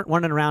 They weren't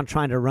running around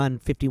trying to run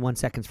 51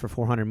 seconds for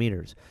 400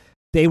 meters.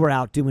 They were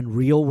out doing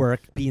real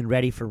work, being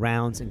ready for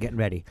rounds and getting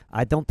ready.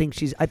 I think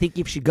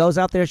if she goes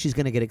out there, she's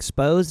going to get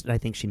exposed, and I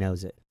think she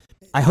knows it.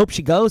 I hope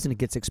she goes and it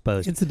gets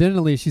exposed.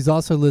 Incidentally, she's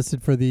also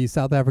listed for the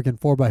South African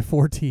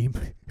 4x4 team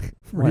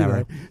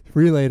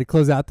relay to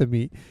close out the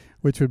meet,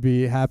 which would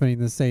be happening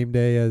the same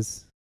day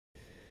as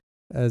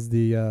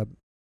the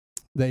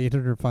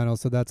 800 final,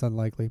 so that's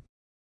unlikely.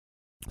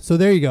 So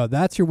there you go.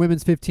 That's your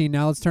women's 15.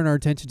 Now let's turn our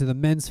attention to the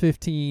men's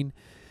 15.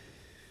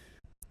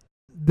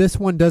 This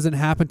one doesn't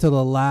happen till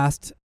the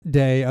last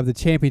day of the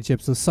championship.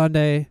 So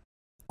Sunday,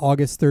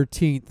 August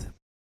 13th,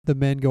 the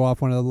men go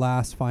off one of the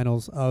last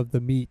finals of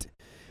the meet.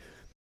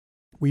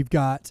 We've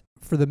got,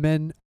 for the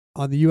men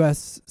on the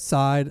U.S.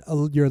 side,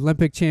 your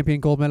Olympic champion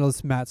gold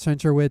medalist Matt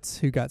Centrowitz,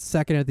 who got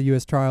second at the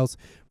U.S. trials,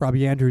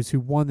 Robbie Andrews, who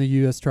won the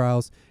U.S.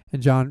 trials,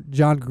 and John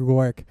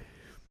Gregorek,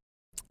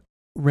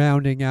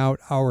 rounding out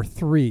our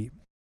 3.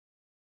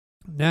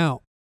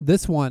 Now,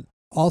 this one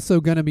also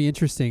going to be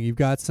interesting. You've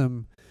got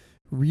some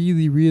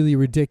really, really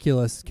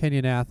ridiculous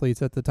Kenyan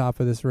athletes at the top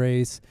of this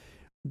race.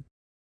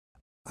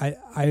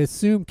 I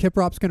assume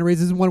Kiprop's going to race.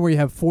 This is one where you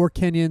have 4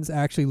 Kenyans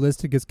actually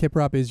listed, because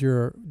Kiprop is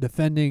your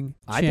defending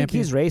champion. I think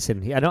he's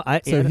racing.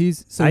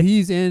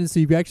 He's in. So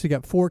you've actually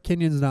got 4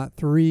 Kenyans, not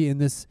 3, in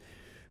this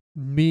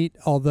meet.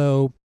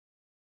 Although,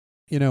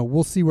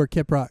 we'll see where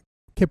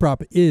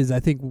Kiprop is.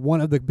 I think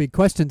one of the big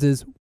questions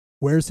is,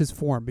 where's his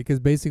form? Because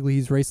basically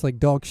he's raced like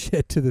dog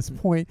shit to this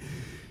point,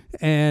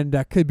 and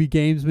that could be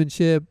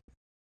gamesmanship.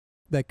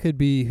 That could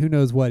be who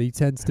knows what. He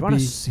tends to be.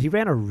 He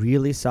ran a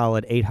really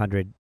solid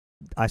 800.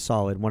 I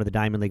saw in one of the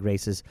Diamond League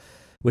races,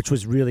 which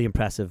was really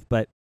impressive.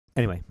 But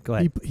anyway, go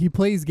ahead. He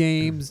plays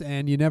games,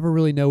 and you never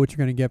really know what you're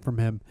going to get from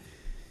him.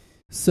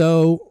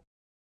 So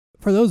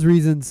for those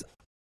reasons,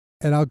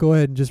 and I'll go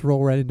ahead and just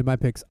roll right into my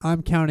picks,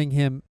 I'm counting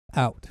him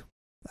out.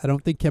 I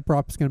don't think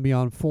Kiprop is going to be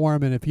on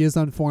form, and if he is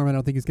on form, I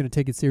don't think he's going to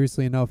take it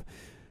seriously enough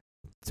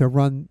to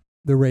run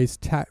the races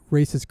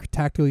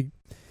tactically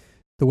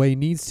the way he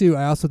needs to.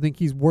 I also think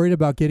he's worried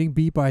about getting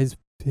beat by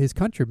his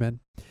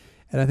countrymen,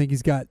 and I think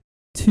he's got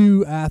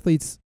 2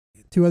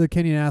 other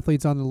Kenyan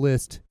athletes on the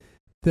list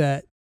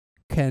that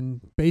can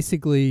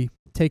basically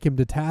take him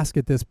to task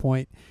at this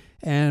point.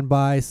 And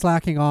by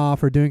slacking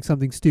off or doing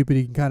something stupid,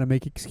 he can kind of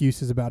make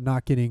excuses about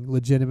not getting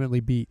legitimately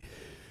beat.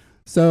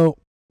 So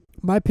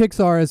my picks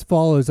are as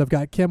follows. I've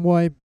got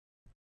Kemwoy,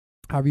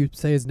 however you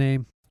say his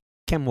name.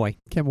 Kemwoy.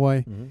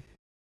 Mm-hmm.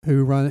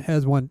 Who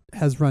has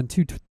run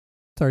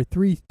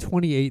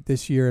 3:28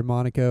 this year in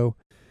Monaco.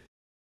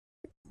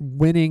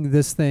 Winning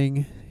this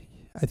thing,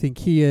 I think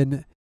he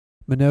and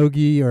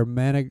Minogi or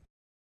Managwai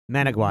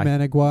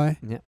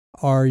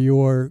are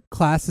your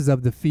classes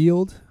of the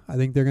field. I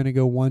think they're going to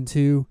go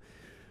 1-2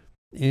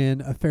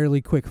 in a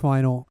fairly quick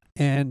final.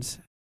 And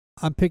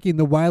I'm picking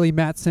the wily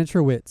Matt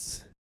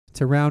Centrowitz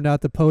to round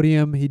out the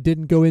podium. He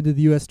didn't go into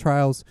the U.S.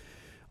 trials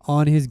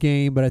on his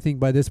game, but I think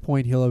by this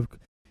point he'll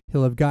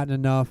have gotten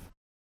enough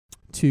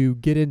to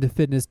get into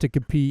fitness to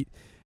compete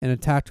in a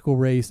tactical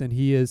race, and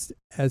he is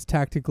as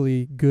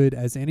tactically good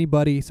as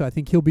anybody. So I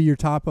think he'll be your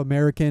top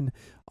American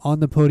on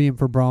the podium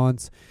for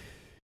bronze.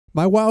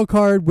 My wild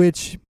card,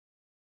 which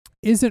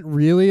isn't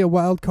really a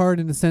wild card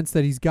in the sense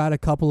that he's got a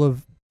couple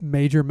of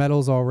major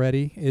medals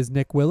already, is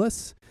Nick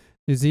Willis.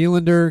 New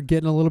Zealander,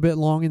 getting a little bit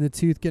long in the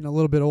tooth, getting a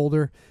little bit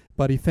older,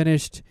 but he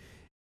finished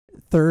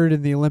third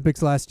in the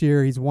Olympics last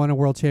year. He's won a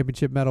world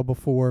championship medal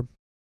before,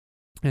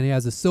 and he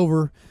has a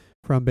silver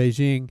from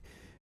Beijing.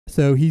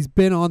 So he's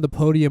been on the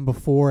podium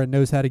before and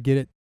knows how to get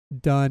it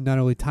done, not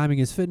only timing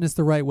his fitness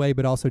the right way,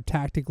 but also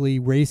tactically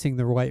racing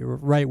the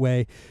right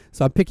way.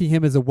 So I'm picking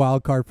him as a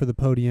wild card for the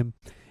podium,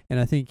 and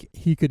I think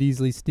he could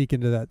easily sneak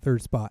into that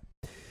third spot.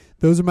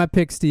 Those are my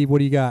picks, Steve. What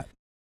do you got?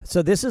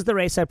 So this is the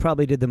race I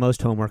probably did the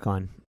most homework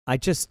on. I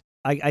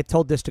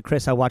told this to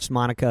Chris. I watched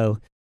Monaco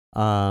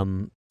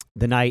the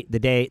night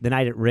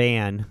it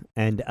ran,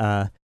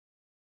 and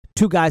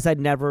two guys I'd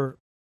never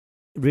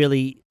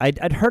really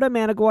I'd heard of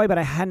Managwai, but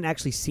I hadn't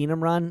actually seen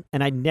him run,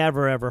 and I'd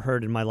never ever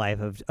heard in my life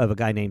of a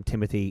guy named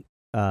Timothy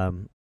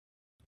Cheruiyot.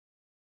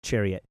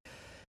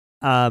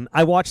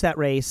 I watched that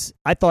race.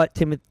 I thought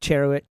Timothy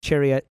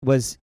Cheruiyot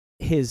was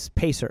his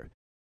pacer.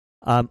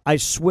 I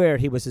swear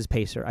he was his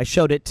pacer. I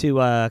showed it to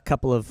a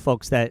couple of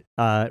folks that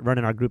run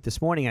in our group this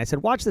morning. I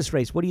said, watch this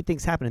race. What do you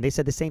think's happening? They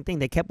said the same thing.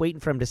 They kept waiting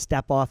for him to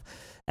step off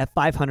at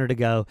 500 to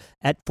go,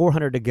 at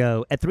 400 to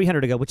go, at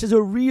 300 to go, which is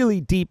a really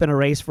deep in a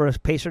race for a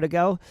pacer to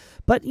go.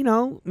 But,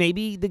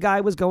 maybe the guy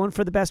was going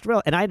for the best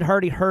rail. And I'd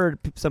already heard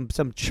some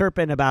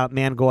chirping about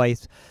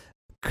Managwai's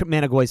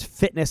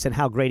fitness and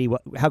how great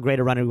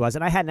a runner he was,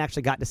 and I hadn't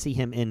actually got to see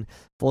him in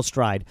full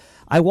stride.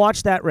 I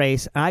watched that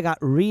race, and I got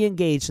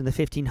re-engaged in the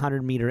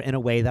 1500 meter in a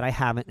way that I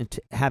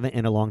haven't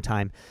in a long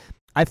time.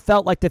 I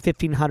felt like the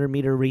 1500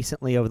 meter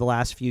recently over the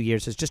last few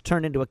years has just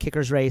turned into a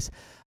kicker's race.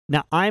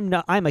 Now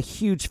I'm a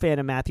huge fan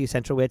of Matthew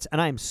Centrowitz,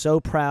 and I am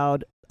so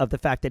proud of the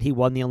fact that he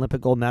won the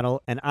Olympic gold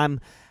medal, and I'm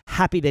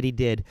happy that he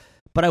did.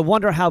 But I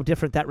wonder how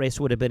different that race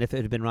would have been if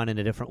it had been run in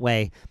a different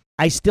way.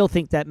 I still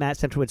think that Matt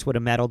Centrowitz would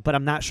have medaled, but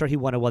I'm not sure he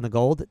would have won the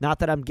gold. Not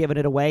that I'm giving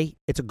it away.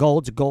 It's a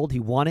gold. He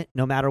won it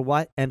no matter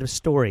what. End of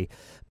story.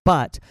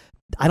 But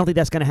I don't think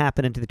that's going to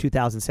happen into the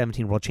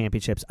 2017 World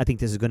Championships. I think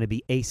this is going to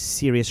be a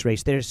serious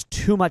race. There's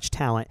too much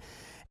talent.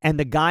 And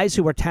the guys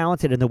who are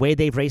talented in the way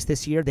they've raced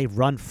this year, they've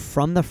run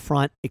from the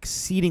front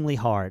exceedingly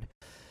hard.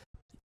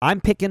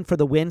 I'm picking for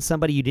the win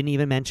somebody you didn't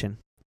even mention.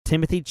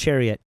 Timothy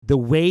Cheruiyot, the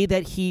way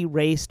that he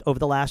raced over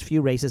the last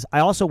few races. I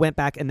also went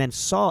back and then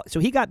saw, so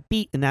he got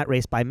beat in that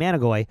race by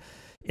Managwai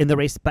in the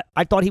race, but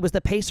I thought he was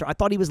the pacer. I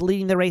thought he was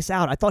leading the race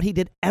out. I thought he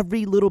did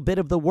every little bit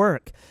of the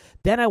work.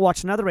 Then I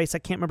watched another race. I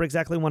can't remember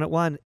exactly which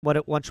one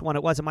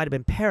it was. It might have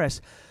been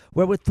Paris,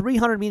 where with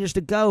 300 meters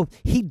to go,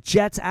 he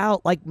jets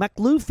out like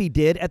McLuffy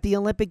did at the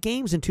Olympic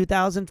Games in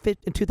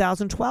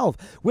 2012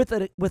 with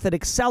an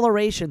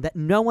acceleration that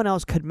no one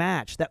else could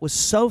match. That was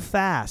so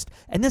fast,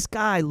 and this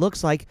guy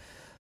looks like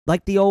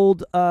the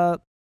old 5K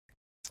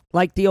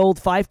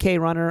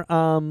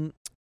runner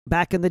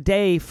back in the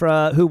day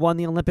who won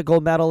the Olympic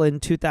gold medal in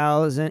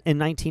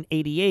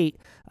 1988.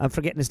 I'm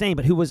forgetting his name,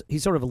 but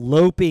he's sort of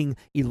loping,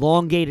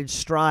 elongated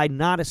stride,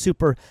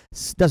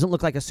 doesn't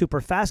look like a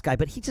super fast guy,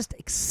 but he just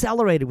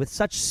accelerated with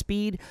such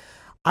speed.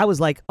 I was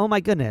like, oh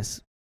my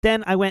goodness.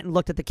 Then I went and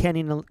looked at the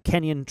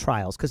Kenyan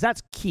trials, because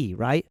that's key,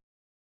 right?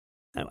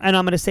 And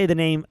I'm going to say the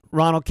name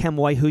Ronald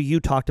Kemway, who you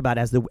talked about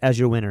as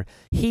your winner.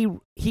 He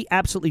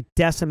absolutely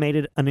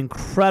decimated an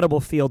incredible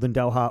field in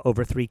Doha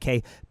over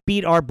 3K.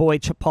 Beat our boy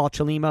Paul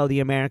Chalimo, the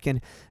American.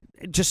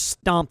 Just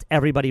stomped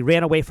everybody.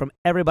 Ran away from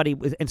everybody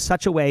in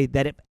such a way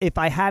that if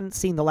I hadn't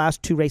seen the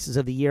last two races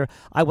of the year,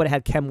 I would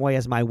have had Kemway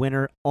as my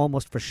winner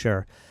almost for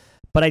sure.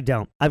 But I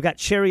don't. I've got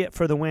Cheruiyot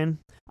for the win.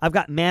 I've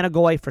got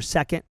Managwai for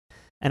second,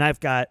 and I've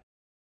got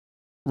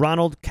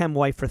Ronald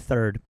Kemway for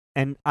third.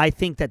 And I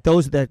think that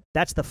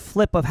that's the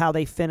flip of how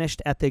they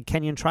finished at the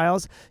Kenyan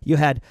trials. You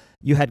had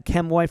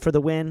Kemway for the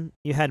win,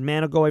 you had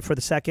Managwai for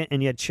the second,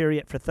 and you had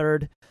Cheruiyot for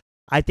third.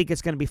 I think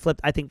it's going to be flipped.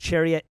 I think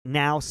Cheruiyot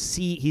now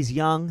he's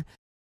young,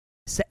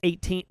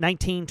 18,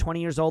 19,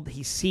 20 years old.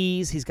 He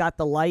sees, he's got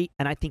the light,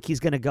 and I think he's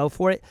going to go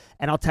for it.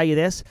 And I'll tell you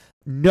this,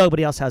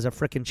 nobody else has a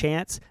freaking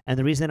chance. And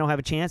the reason they don't have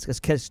a chance is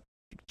because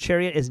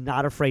Cheruiyot is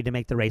not afraid to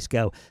make the race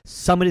go.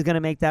 Somebody's going to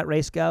make that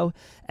race go.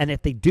 And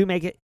if they do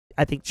make it,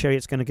 I think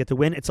Cheruiyot's going to get the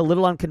win. It's a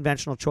little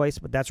unconventional choice,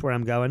 but that's where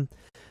I'm going.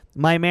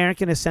 My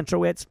American is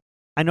Centrowitz.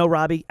 I know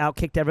Robbie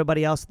outkicked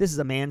everybody else. This is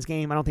a man's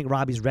game. I don't think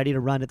Robbie's ready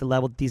to run at the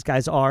level that these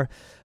guys are.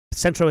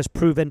 Centro has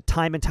proven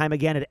time and time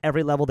again at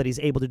every level that he's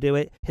able to do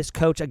it. His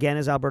coach, again,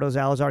 is Alberto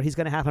Salazar. He's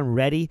going to have him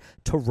ready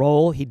to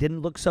roll. He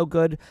didn't look so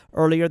good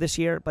earlier this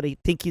year, but I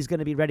think he's going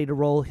to be ready to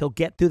roll. He'll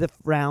get through the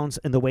rounds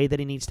in the way that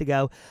he needs to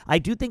go. I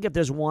do think if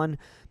there's one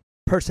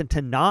person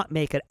to not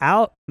make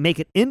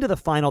it into the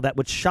final that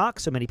would shock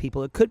so many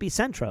people, it could be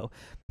Centro.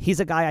 He's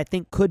a guy I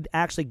think could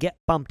actually get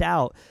bumped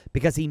out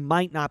because he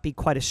might not be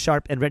quite as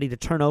sharp and ready to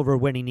turn over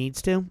when he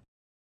needs to.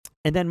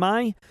 And then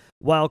my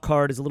wild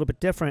card is a little bit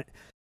different.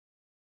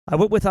 I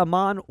went with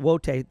Aman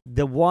Wote,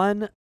 the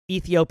one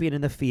Ethiopian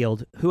in the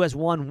field who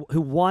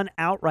won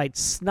outright,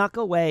 snuck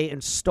away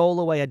and stole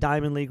away a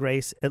Diamond League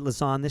race at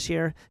Lausanne this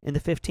year in the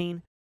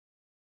 15.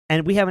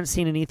 And we haven't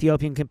seen an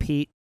Ethiopian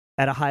compete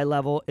at a high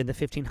level in the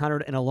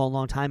 1500 in a long,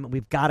 long time.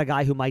 We've got a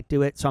guy who might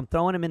do it, so I'm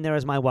throwing him in there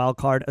as my wild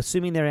card,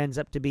 assuming there ends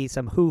up to be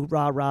some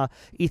hoo-rah-rah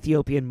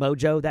Ethiopian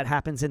mojo that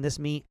happens in this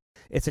meet.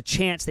 It's a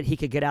chance that he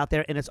could get out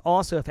there, and it's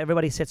also, if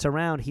everybody sits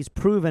around, he's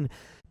proven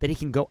that he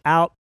can go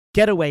out,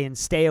 get away, and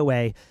stay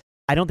away.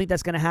 I don't think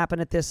that's going to happen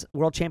at this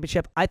World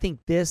Championship. I think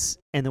this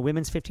and the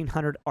women's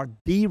 1500 are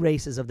the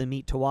races of the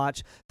meet to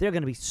watch. They're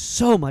going to be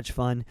so much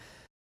fun.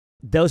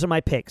 Those are my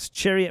picks.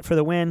 Chariot for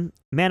the win,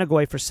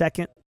 Managoy for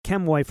second,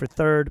 Kemwoy for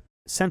third,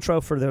 Centro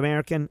for the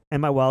American,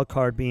 and my wild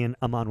card being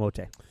Aman Wote.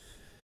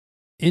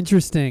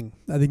 Interesting.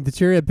 I think the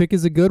Chariot pick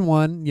is a good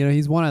one. You know,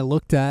 he's one I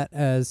looked at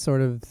as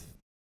sort of,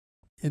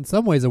 in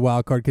some ways, a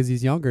wild card because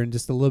he's younger and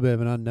just a little bit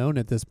of an unknown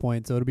at this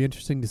point. So it'll be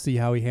interesting to see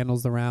how he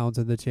handles the rounds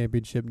and the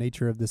championship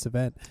nature of this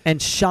event. And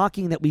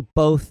shocking that we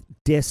both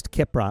dissed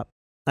Kiprop.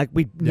 Like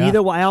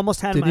neither. I almost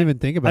had didn't even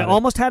think about it. I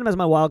almost had him as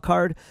my wild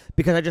card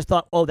because I just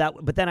thought,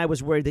 but then I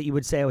was worried that you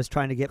would say I was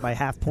trying to get my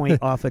half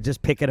point off of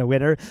just picking a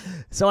winner,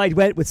 so I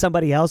went with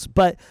somebody else.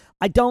 But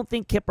I don't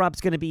think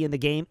Kiprop's going to be in the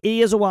game.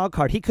 He is a wild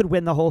card. He could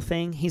win the whole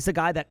thing. He's the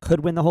guy that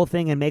could win the whole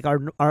thing and make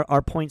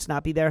our points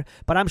not be there.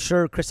 But I'm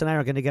sure Chris and I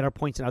are going to get our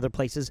points in other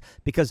places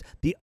because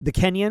the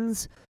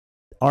Kenyans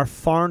are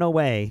far and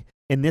away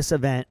in this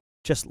event.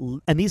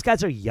 And these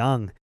guys are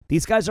young.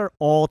 These guys are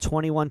all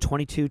 21,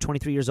 22,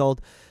 23 years old.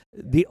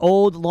 The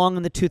old,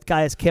 long-in-the-tooth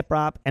guy is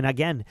Kiprop, and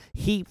again,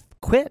 he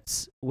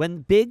quits.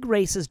 When big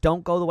races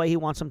don't go the way he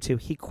wants them to,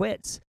 he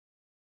quits.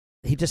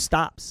 He just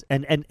stops,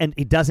 and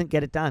he doesn't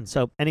get it done.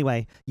 So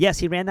anyway, yes,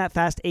 he ran that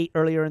fast 8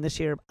 earlier in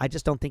this year. I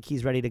just don't think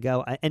he's ready to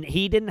go. And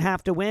he didn't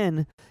have to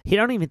win. He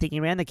don't even think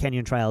he ran the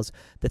Kenyan Trials.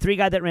 The 3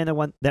 guys that ran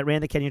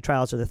the Kenyan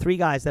Trials are the 3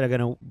 guys that are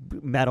going to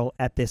medal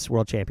at this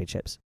World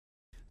Championships.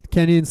 The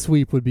Kenyan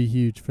sweep would be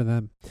huge for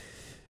them.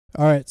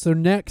 All right, so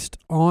next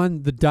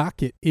on the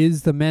docket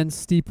is the men's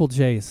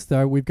steeplechase.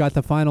 We've got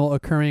the final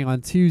occurring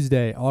on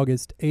Tuesday,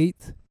 August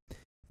 8th.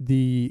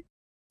 The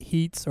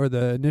heats or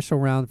the initial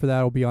round for that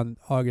will be on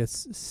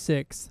August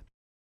 6th,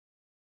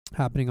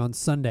 happening on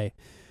Sunday.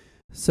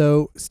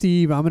 So,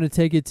 Steve, I'm going to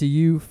take it to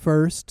you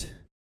first.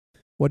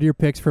 What are your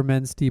picks for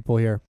men's steeple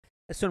here?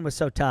 This one was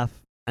so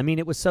tough. I mean,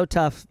 it was so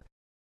tough.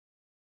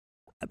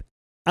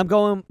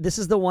 This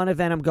is the one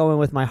event I'm going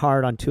with my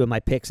heart on 2 of my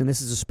picks, and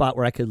this is a spot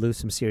where I could lose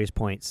some serious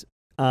points.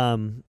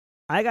 I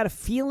got a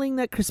feeling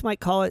that Chris might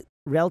call it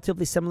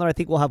relatively similar. I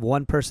think we'll have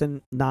one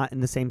person not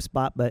in the same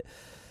spot, but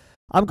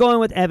I'm going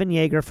with Evan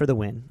Yeager for the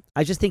win.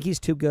 I just think he's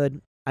too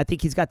good. I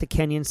think he's got the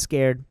Kenyans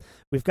scared.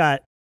 We've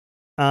got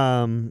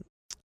Consilius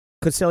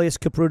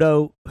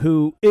Kipruto,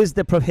 who is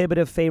the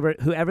prohibitive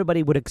favorite, who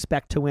everybody would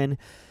expect to win.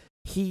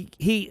 He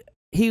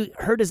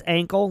hurt his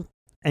ankle,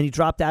 and he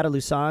dropped out of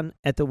Lausanne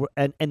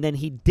and then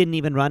he didn't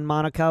even run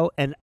Monaco.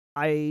 And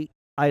I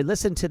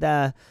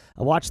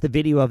watched the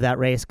video of that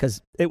race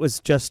because it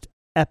was just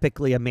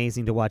epically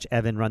amazing to watch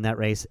Evan run that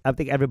race. I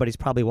think everybody's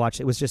probably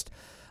watched it. It was just,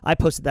 I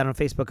posted that on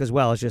Facebook as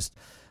well. It's just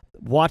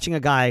watching a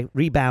guy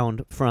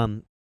rebound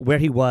from where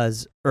he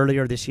was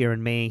earlier this year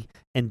in May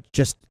and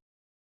just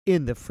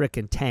in the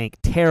frickin' tank.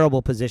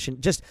 Terrible position.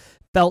 Just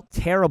felt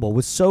terrible.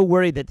 Was so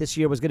worried that this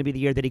year was going to be the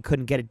year that he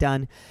couldn't get it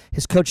done.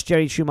 His coach,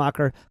 Jerry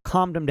Schumacher,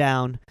 calmed him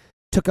down,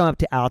 took him up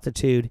to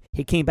altitude.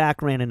 He came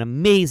back, ran an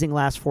amazing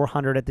last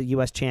 400 at the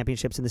U.S.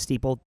 Championships in the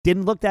steeple.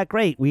 Didn't look that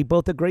great. We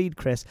both agreed,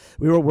 Chris.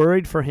 We were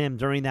worried for him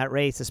during that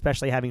race,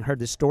 especially having heard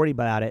the story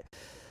about it.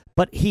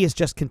 But he has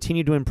just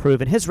continued to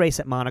improve. In his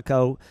race at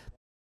Monaco,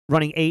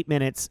 running 8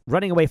 minutes,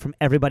 running away from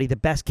everybody, the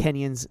best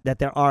Kenyans that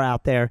there are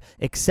out there,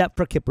 except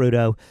for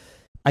Kipruto.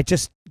 I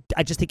just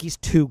think he's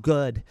too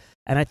good,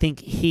 and I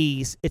think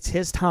it's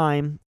his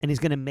time, and he's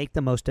going to make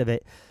the most of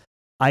it.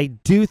 I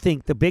do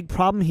think the big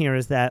problem here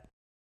is that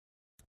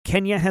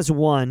Kenya has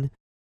won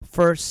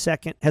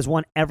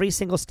every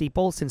single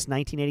steeple since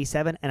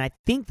 1987, and I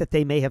think that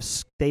they may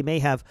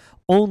have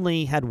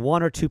only had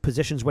 1 or 2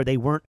 positions where they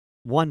weren't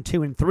 1,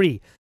 2, and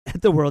 3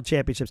 at the World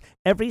Championships.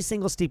 Every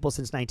single steeple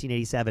since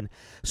 1987.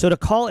 So to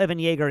call Evan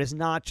Yeager is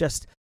not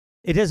just,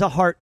 it is a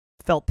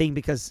heartfelt thing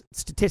because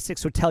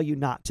statistics would tell you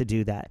not to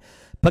do that.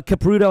 But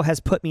Kipruto has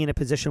put me in a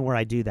position where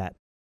I do that.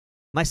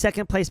 My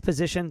second place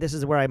position, this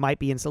is where I might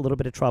be in a little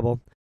bit of trouble.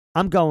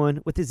 I'm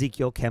going with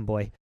Ezekiel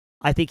Kemboy.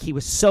 I think he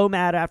was so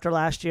mad after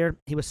last year.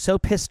 He was so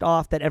pissed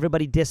off that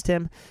everybody dissed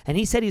him. And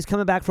he said he's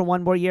coming back for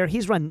one more year.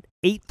 He's run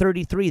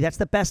 8:33. That's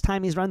the best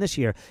time he's run this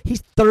year.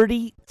 He's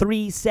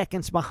 33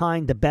 seconds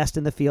behind the best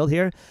in the field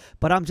here.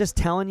 But I'm just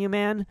telling you,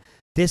 man,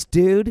 this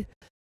dude,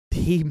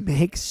 he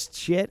makes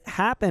shit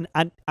happen.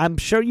 I'm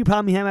sure you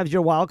probably have him as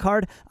your wild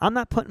card. I'm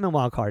not putting him in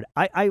wild card.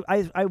 I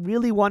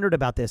really wondered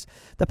about this.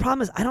 The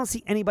problem is I don't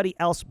see anybody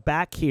else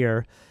back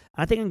here.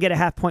 I think I can get a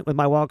half point with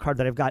my wild card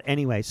that I've got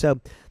anyway. So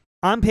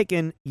I'm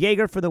picking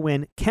Jaeger for the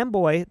win,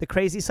 Kemboy, the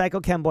crazy psycho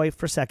Kemboy,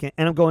 for second,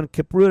 and I'm going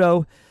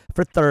Kipruto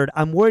for third.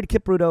 I'm worried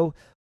Kipruto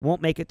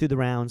won't make it through the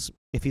rounds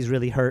if he's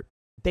really hurt.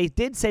 They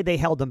did say they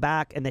held him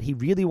back and that he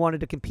really wanted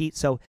to compete,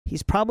 so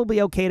he's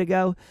probably okay to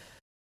go.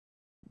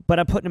 But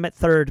I'm putting him at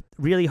third.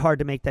 Really hard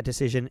to make that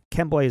decision.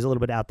 Kemboy is a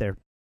little bit out there.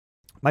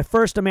 My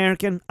first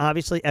American,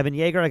 obviously, Evan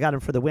Jaeger. I got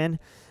him for the win.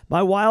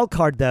 My wild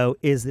card, though,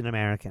 is an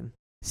American.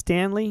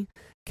 Stanley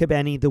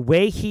Kebeni, the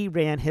way he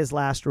ran his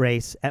last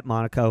race at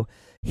Monaco,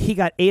 he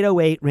got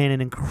 8:08, ran an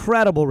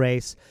incredible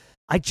race.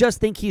 I just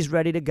think he's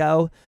ready to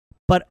go.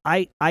 But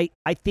I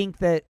think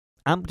that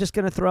I'm just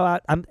going to throw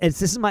out.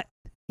 This is my,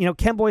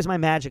 Kemboy's my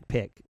magic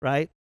pick,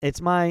 right?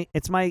 It's my.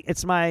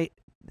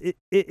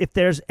 If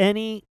there's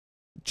any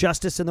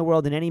justice in the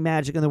world and any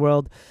magic in the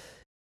world,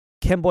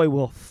 Kemboy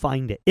will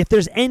find it. If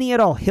there's any at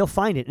all, he'll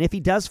find it. And if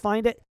he does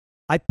find it,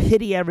 I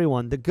pity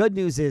everyone. The good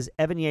news is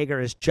Evan Jaeger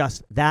is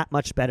just that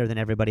much better than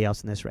everybody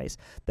else in this race.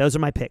 Those are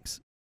my picks.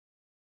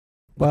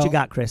 What you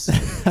got, Chris?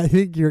 I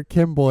think your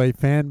Kemboy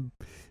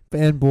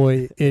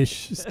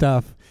fanboy-ish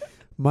stuff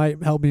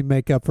might help me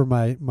make up for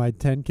my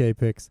 10K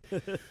picks,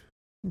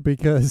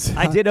 because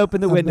I did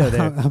open the window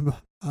there.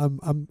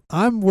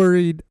 I'm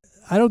worried.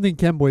 I don't think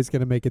Kemboy's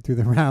going to make it through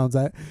the rounds.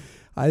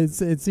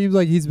 It seems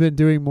like he's been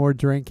doing more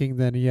drinking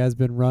than he has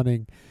been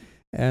running.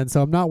 And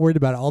so I'm not worried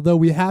about it. Although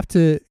we have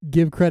to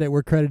give credit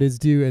where credit is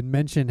due and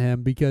mention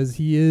him, because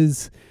he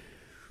is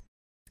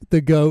the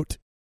GOAT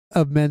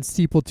of men's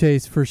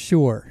steeplechase for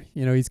sure.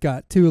 He's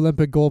got 2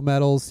 Olympic gold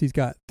medals. He's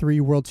got 3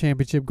 World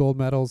Championship gold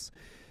medals.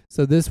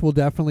 So this will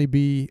definitely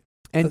be.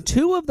 And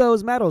 2 of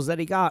those medals that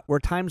he got were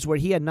times where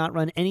he had not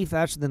run any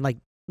faster than like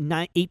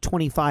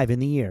 8:25 in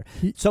the year.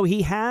 So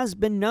he has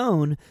been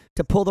known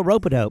to pull the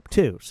rope-a-dope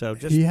too. So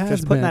just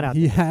putting that out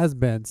there. He has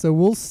been. So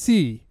we'll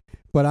see.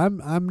 But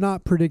I'm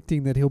not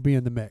predicting that he'll be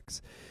in the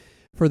mix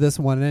for this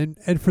one.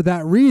 And for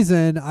that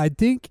reason, I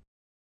think,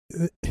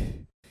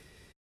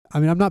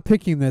 I'm not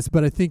picking this,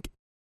 but I think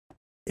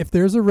if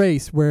there's a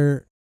race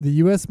where the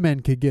U.S. men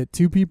could get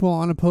 2 people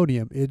on a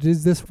podium, it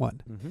is this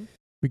one. Mm-hmm.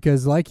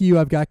 Because like you,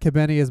 I've got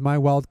Kebeni as my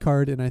wild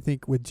card, and I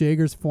think with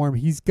Jaeger's form,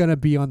 he's going to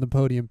be on the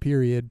podium,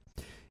 period.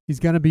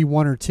 He's going to be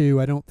 1 or 2.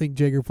 I don't think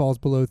Jaeger falls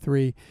below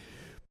 3.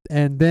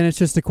 And then it's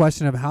just a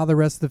question of how the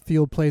rest of the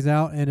field plays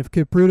out. And if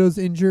Kipruto's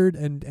injured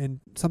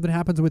and something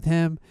happens with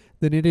him,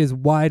 then it is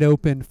wide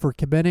open for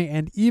Kebeni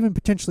and even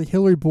potentially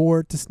Hillary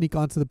Bohr to sneak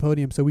onto the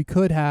podium. So we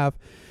could have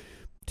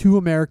 2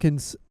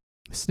 Americans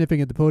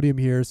sniffing at the podium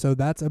here. So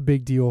that's a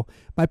big deal.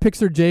 My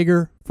picks are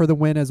Jaeger for the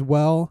win as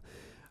well.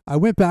 I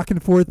went back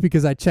and forth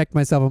because I checked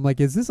myself. I'm like,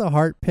 is this a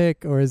heart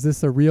pick or is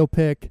this a real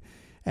pick?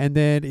 And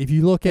then if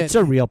you look at... It's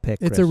a real pick,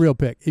 It's a real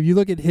pick. If you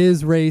look at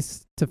his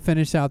race to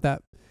finish out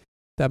that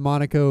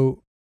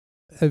Monaco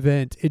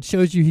event, it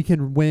shows you he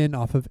can win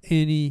off of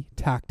any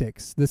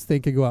tactics. This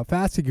thing can go out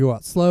fast, it can go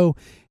out slow.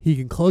 He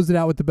can close it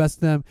out with the best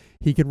of them.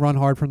 He can run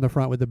hard from the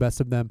front with the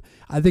best of them.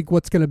 I think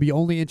what's going to be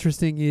only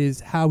interesting is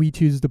how he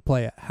chooses to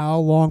play it. How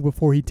long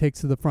before he takes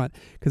to the front.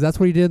 Because that's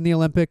what he did in the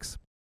Olympics.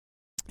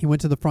 He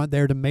went to the front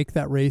there to make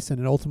that race, and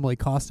it ultimately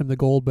cost him the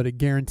gold, but it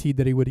guaranteed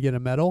that he would get a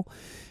medal.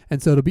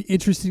 And so it'll be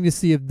interesting to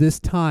see if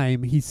this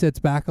time he sits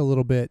back a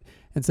little bit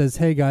and says,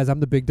 hey, guys, I'm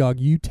the big dog.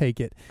 You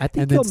take it.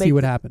 And then see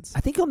what happens.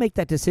 I think he'll make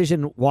that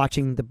decision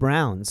watching the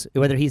Browns.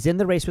 Whether he's in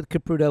the race with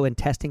Kipruto and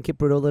testing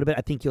Kipruto a little bit,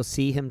 I think you'll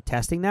see him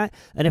testing that.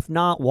 And if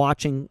not,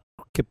 watching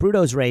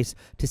Kipruto's race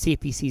to see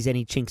if he sees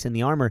any chinks in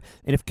the armor.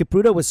 And if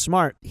Kipruto was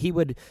smart, he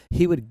would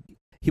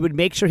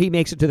make sure he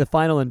makes it to the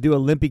final and do a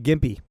limpy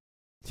gimpy.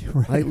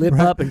 Right, lip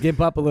up and gimp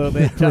up a little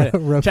bit. Try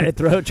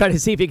to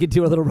see if he can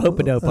do a little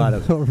rope-a-dope on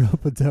him.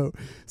 Rope-a-dope.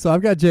 So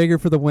I've got Jaeger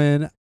for the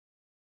win.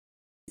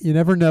 You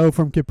never know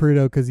from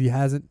Kipruto because he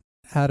hasn't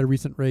had a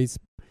recent race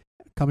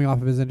coming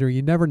off of his injury.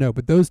 You never know.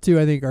 But those 2,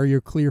 I think, are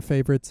your clear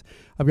favorites.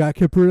 I've got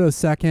Kipruto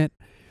second.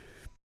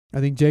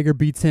 I think Jaeger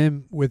beats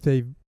him with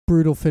a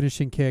brutal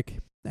finishing kick.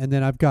 And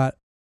then I've got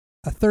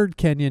a third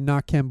Kenyan,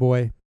 not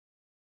Kemboy,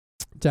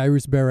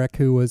 Jairus Berek,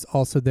 who was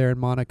also there in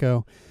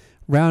Monaco,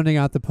 rounding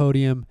out the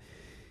podium.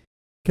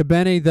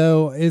 Kebeni,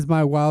 though, is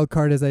my wild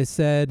card, as I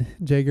said.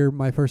 Jaeger,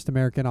 my first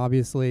American,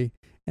 obviously.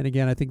 And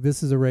again, I think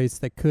this is a race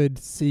that could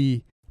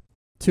see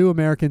 2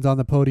 Americans on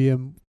the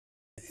podium.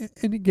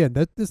 And again,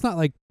 that's not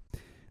like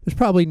there's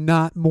probably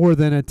not more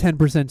than a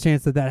 10%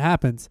 chance that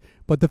happens.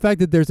 But the fact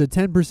that there's a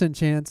 10%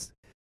 chance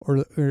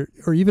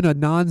or even a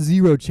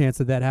non-zero chance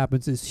that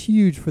happens is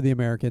huge for the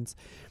Americans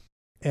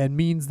and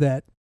means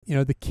that,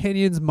 the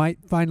Kenyans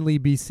might finally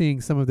be seeing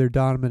some of their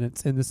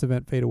dominance in this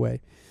event fade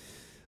away.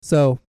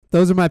 So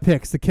those are my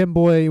picks. The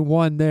Kimboy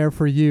one there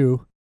for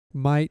you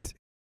might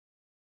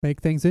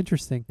make things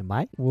interesting. It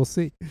might. We'll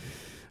see.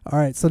 All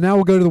right, so now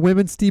we'll go to the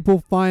women's steeple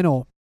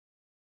final.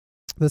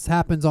 This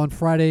happens on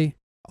Friday,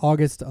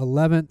 August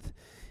 11th.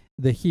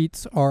 The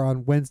heats are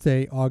on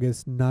Wednesday,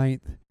 August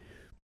 9th.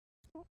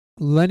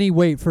 Lenny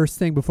Waite, first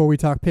thing before we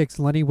talk picks,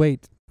 Lenny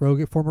Waite,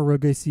 former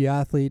RoGacy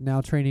athlete, now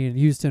training in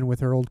Houston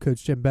with her old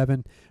coach Jim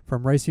Bevan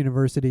from Rice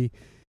University.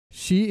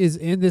 She is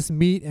in this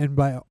meet and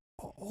by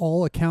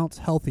all accounts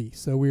healthy,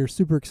 so we are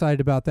super excited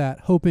about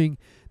that, hoping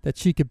that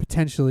she could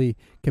potentially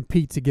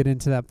compete to get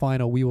into that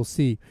final. We will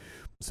see.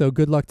 So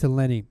good luck to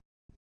Lenny.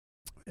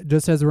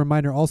 Just as a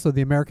reminder, also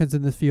the Americans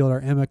in this field are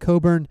Emma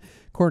Coburn,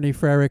 Courtney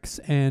Frericks,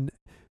 and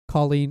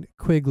Colleen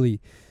Quigley.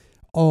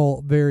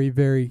 All very,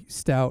 very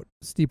stout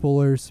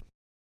steeplers.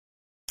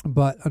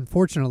 But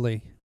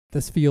unfortunately,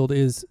 this field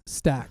is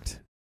stacked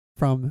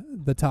from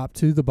the top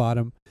to the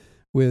bottom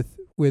with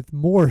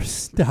more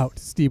stout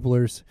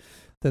steeplers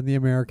than the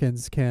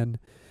Americans can.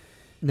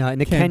 No, and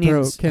the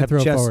Kenyans can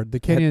throw forward. The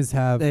Kenyans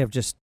have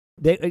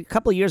a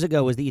couple of years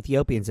ago was the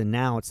Ethiopians, and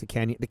now it's the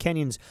Kenyans. The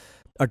Kenyans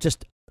are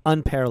just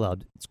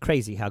unparalleled. It's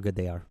crazy how good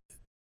they are.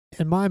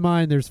 In my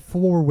mind, there's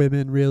 4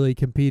 women really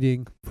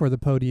competing for the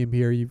podium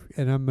here,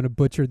 and I'm going to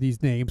butcher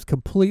these names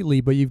completely,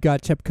 but you've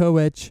got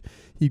Chepkoech,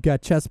 you've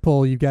got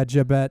Chespol, you've got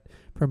Jebet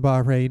from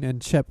Bahrain, and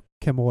Jeb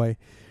Kimoy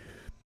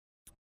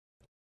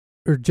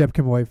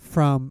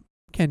from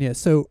Kenya.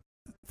 So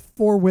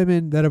 4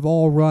 women that have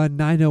all run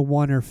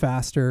 9:01 or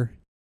faster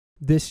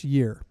this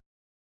year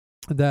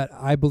that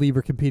I believe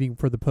are competing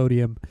for the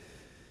podium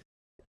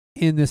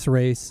in this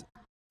race.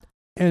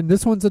 And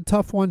this one's a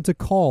tough one to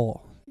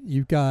call.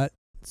 You've got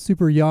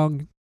super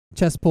young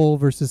Chespol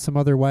versus some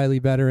other wily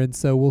veterans,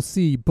 so we'll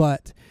see.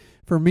 But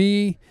for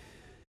me,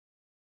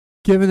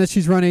 given that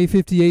she's run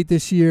 8:58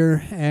 this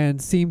year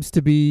and seems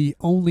to be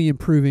only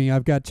improving,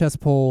 I've got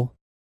Chespol.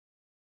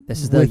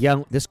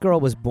 This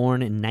girl was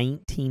born in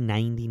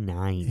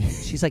 1999.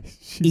 She's like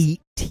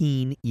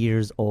 18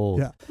 years old.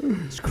 Yeah.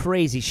 It's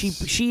crazy.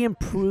 She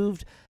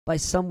improved by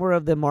somewhere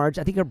of the margin.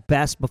 I think her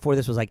best before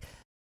this was like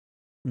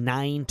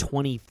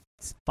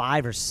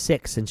 9:25 or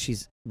 6, and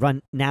she's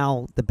run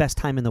now the best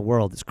time in the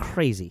world. It's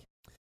crazy.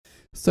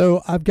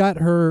 So I've got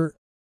her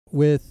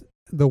with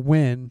the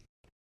win,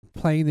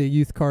 playing the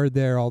youth card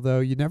there, although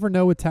you never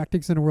know with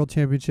tactics in a world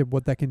championship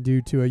what that can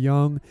do to a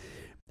young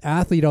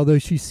athlete, although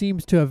she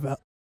seems to have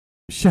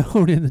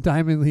shown in the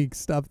Diamond League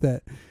stuff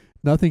that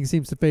nothing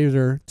seems to phase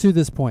her to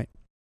this point.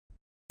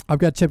 I've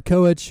got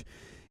Chepkoech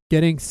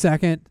getting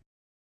second,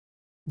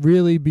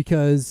 really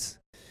because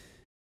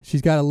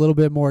she's got a little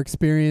bit more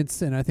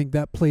experience, and I think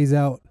that plays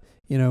out,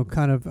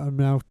 I'm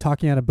now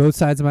talking out of both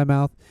sides of my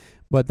mouth,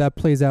 but that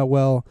plays out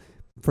well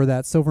for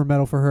that silver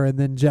medal for her. And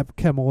then Jeb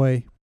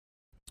Kimoy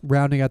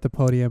rounding out the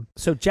podium.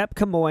 So Jeb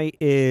Kimoy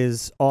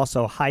is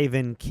also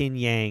Hyven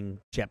Kinyang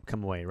Jeb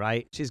Kimoy,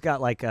 right? She's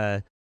got like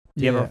a,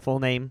 do you have her full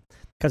name?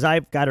 Because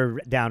I've got her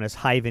down as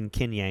Hyven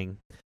Kinyang.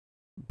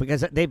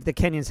 Because the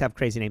Kenyans have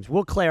crazy names.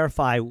 We'll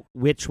clarify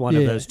which one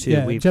of those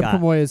two we've Jeb got.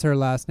 Kimoy is her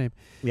last name.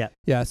 Yeah.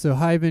 Yeah, so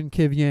Hyven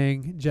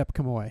Kivyang, Jeb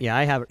Kimoy. Yeah,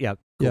 I have. Yeah.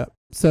 Cool. Yeah.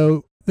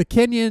 So the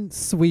Kenyan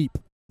sweep.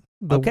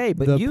 Okay,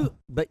 go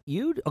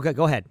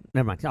ahead.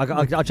 Never mind.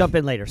 I'll jump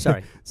in later.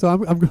 Sorry. So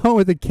I'm going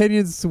with the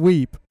Kenyan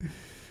sweep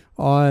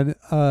on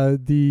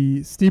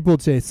the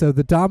steeplechase. So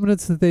the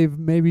dominance that they've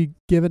maybe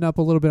given up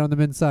a little bit on the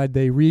men's side,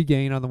 they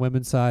regain on the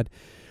women's side.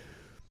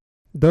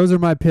 Those are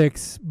my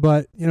picks,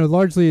 but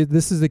largely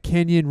this is a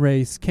Kenyan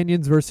race.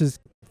 Kenyans versus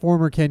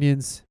former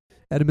Kenyans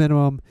at a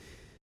minimum.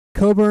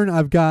 Coburn,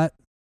 I've got,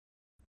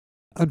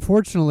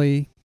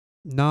 unfortunately,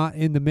 not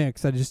in the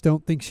mix. I just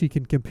don't think she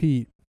can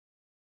compete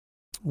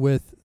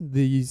with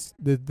this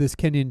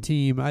Kenyan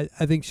team. I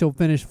think she'll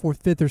finish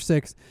 4th, 5th, or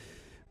 6th,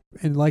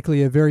 and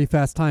likely a very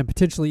fast time,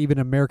 potentially even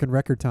American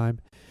record time,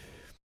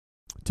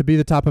 to be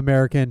the top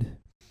American.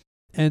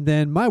 And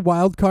then my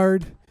wild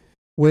card,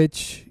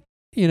 which,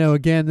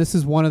 again, this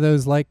is one of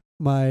those like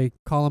my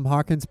Colin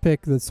Hawkins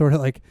pick that's sort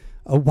of like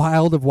a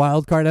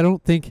wild card. I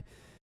don't think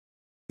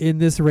in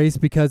this race,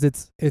 because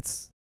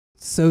it's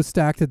so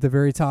stacked at the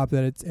very top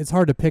that it's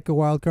hard to pick a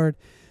wild card.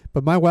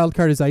 But my wild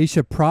card is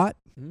Aisha Pratt.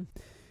 Mm-hmm.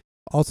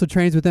 Also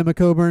trains with Emma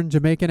Coburn,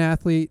 Jamaican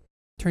athlete,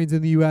 trains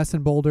in the U.S.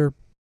 in Boulder.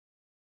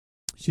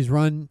 She's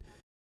run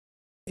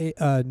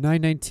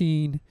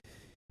 9:19.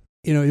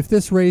 If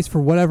this race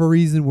for whatever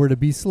reason were to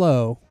be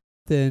slow,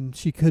 then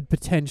she could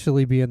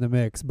potentially be in the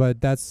mix.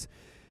 But that's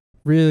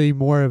really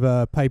more of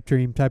a pipe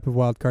dream type of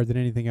wild card than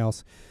anything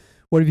else.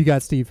 What have you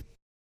got, Steve?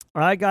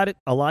 I got it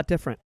a lot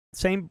different.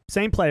 Same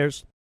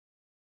players.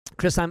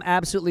 Chris, I'm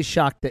absolutely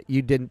shocked that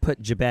you didn't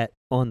put Jebet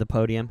on the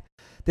podium.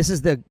 This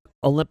is the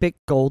Olympic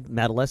gold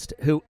medalist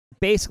who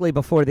basically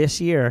before this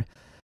year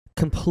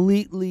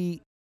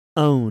completely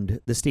owned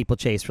the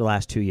steeplechase for the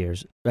last 2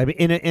 years. I mean,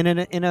 in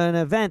an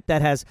event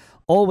that has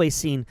always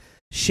seen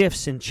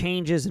shifts and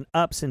changes and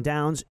ups and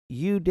downs,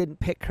 you didn't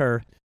pick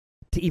her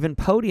to even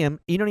podium.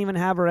 You don't even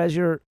have her as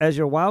your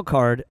wild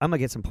card. I'm gonna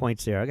get some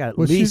points there. I got at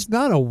Well, least. she's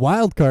not a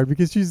wild card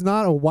because she's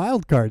not a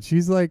wild card.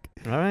 She's like,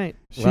 All right.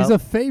 she's a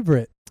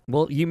favorite.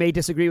 Well, you may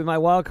disagree with my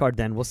wild card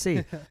then. We'll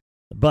see.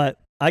 But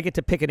I get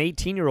to pick an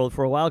 18-year-old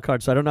for a wild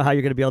card, so I don't know how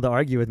you're going to be able to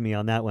argue with me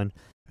on that one.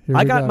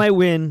 I got my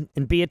win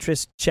in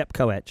Beatrice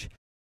Chepkoech.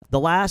 The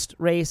last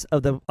race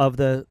of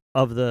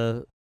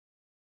the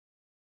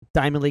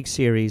Diamond League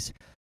Series,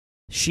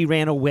 she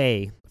ran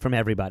away from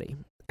everybody.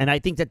 And I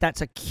think that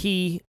that's a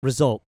key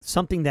result,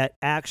 something that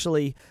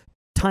actually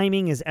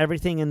timing is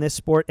everything in this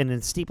sport, and in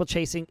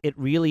steeplechasing, it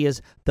really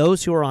is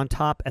those who are on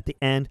top at the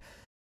end,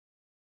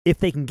 if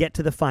they can get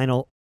to the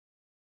final,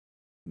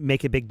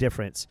 make a big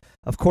difference.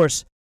 Of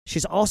course,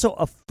 she's also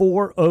a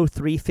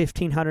 4:03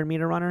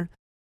 1,500-meter runner.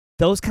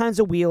 Those kinds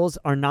of wheels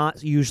are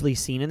not usually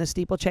seen in the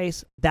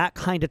steeplechase. That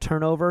kind of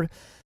turnover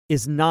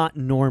is not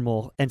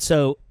normal. And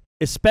so,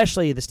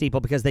 especially the steeple,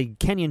 because the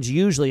Kenyans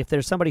usually, if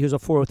there's somebody who's a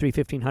 4:03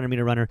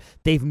 1,500-meter runner,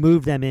 they've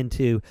moved them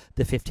into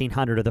the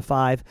 1,500 or the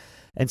 5.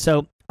 And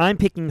so I'm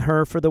picking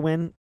her for the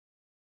win.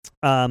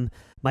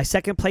 My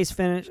second place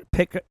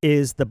pick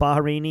is the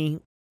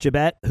Bahraini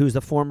Jabet, who's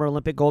the former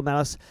Olympic gold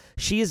medalist.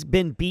 She has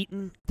been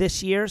beaten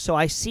this year, so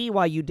I see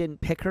why you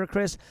didn't pick her,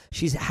 Chris.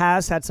 She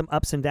has had some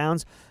ups and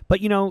downs, but,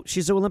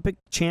 she's an Olympic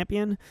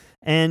champion,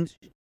 and,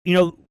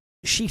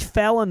 she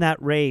fell in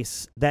that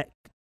race that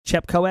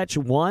Chepkoech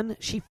won.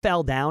 She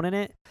fell down in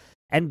it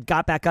and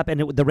got back up, and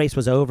the race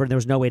was over, and there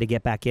was no way to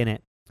get back in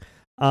it.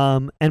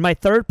 And my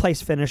third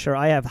place finisher,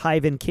 I have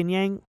Hyven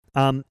Kinyang,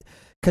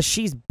 because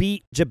she's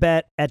beat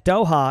Jabet at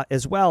Doha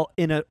as well.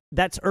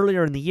 That's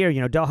earlier in the year.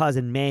 Doha's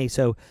in May,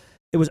 so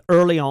it was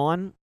early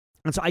on.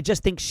 And so I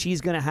just think she's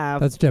going to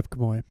have... That's Jep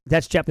Kamoy.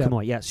 That's Jep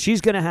Kamoy, yes.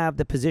 She's going to have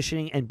the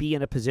positioning and be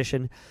in a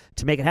position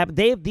to make it happen.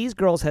 These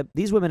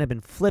women have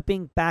been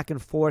flipping back and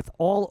forth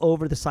all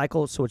over the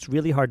cycle, so it's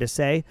really hard to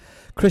say.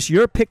 Chris,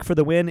 your pick for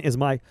the win is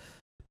my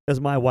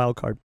wild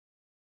card.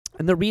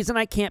 And the reason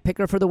I can't pick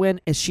her for the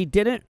win is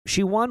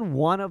she won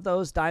one of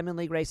those Diamond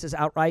League races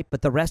outright,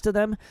 but the rest of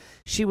them,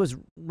 she was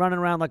running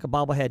around like a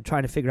bobblehead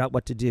trying to figure out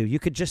what to do. You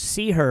could just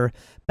see her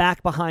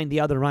back behind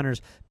the other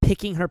runners,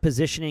 picking her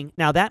positioning.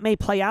 Now, that may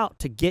play out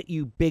to get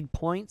you big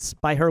points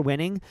by her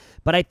winning,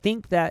 but I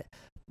think that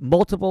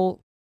multiple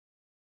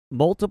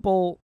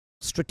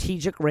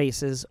strategic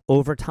races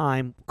over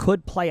time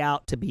could play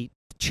out to be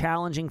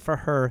challenging for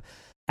her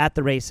at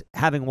the race,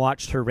 having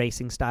watched her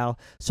racing style.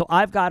 So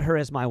I've got her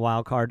as my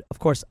wild card. Of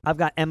course, I've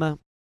got Emma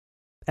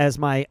as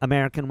my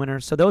American winner.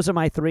 So those are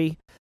my three.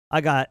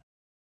 I got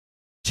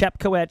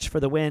Chepkoech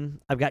for the win.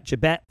 I've got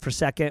Jabet for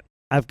second.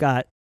 I've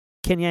got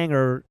Kinyang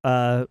or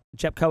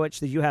Chepkoech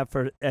that you have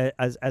for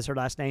as her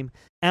last name.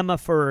 Emma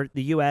for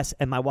the U.S.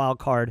 and my wild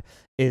card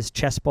is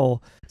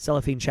Chespol,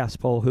 Celestine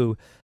Chespol, who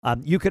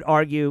you could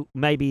argue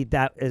maybe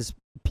that is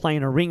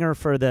playing a ringer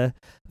for the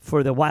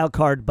wild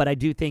card, but I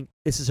do think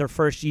this is her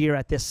first year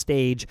at this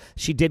stage.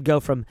 She did go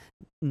from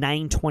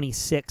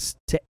 9:26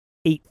 to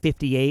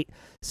 8:58,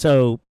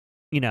 so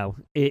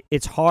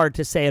it's hard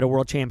to say at a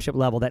world championship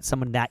level that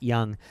someone that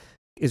young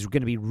is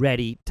going to be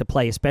ready to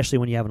play, especially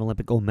when you have an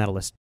Olympic gold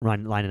medalist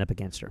lining up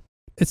against her.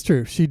 It's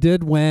true. She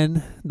did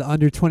win the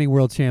under-20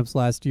 world champs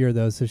last year,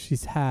 though, so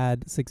she's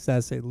had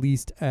success at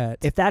least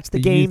at If that's the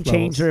game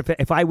changer,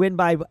 if I win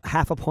by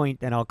half a point,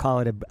 then I'll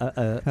call it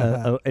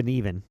an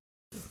even.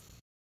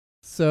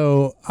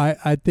 So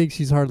I think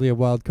she's hardly a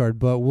wild card,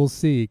 but we'll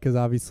see, because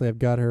obviously I've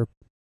got her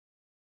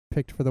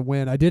picked for the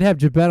win. I did have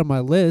Jabet on my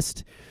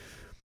list,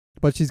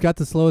 but she's got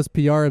the slowest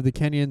PR of the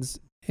Kenyans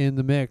in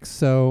the mix,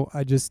 so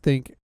I just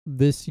think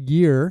this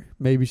year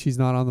maybe she's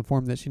not on the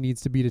form that she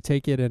needs to be to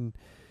take it, and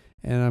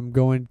I'm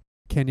going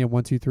Kenya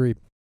 1, 2, 3.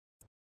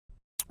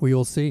 We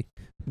will see.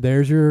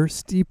 There's your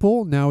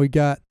steeple. Now we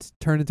got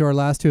turn into our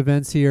last two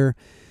events here.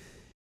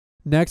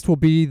 Next will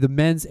be the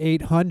men's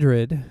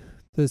 800.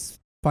 This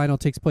final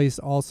takes place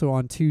also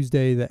on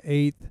Tuesday, the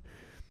 8th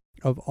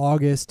of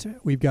August.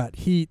 We've got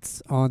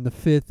heats on the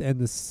 5th and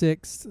the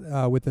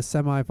 6th with the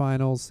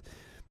semifinals.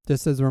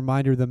 Just as a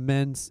reminder,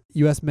 the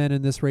U.S. men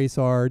in this race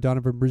are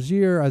Donovan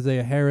Brazier,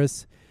 Isaiah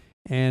Harris,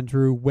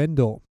 Andrew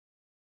Wendell.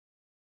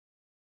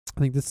 I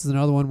think this is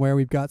another one where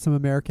we've got some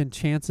American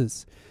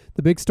chances.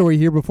 The big story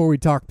here before we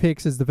talk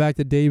picks is the fact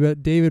that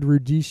David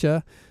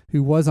Rudisha,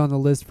 who was on the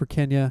list for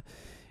Kenya,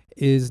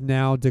 is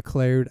now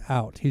declared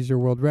out. He's your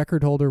world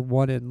record holder,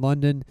 won in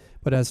London,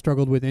 but has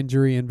struggled with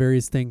injury and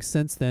various things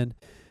since then.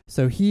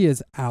 So he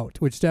is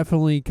out, which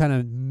definitely kind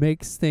of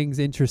makes things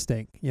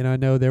interesting. I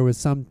know there was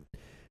some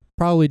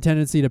probably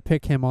tendency to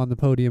pick him on the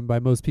podium by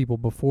most people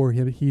before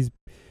him. He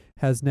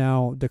has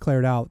now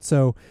declared out.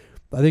 So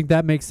I think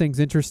that makes things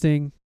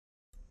interesting.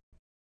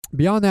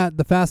 Beyond that,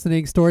 the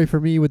fascinating story for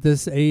me with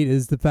this 8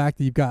 is the fact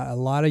that you've got a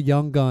lot of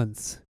young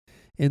guns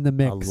in the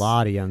mix. A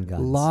lot of young guns.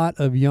 A lot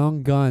of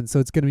young guns. So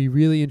it's going to be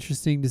really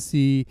interesting to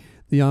see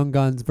the young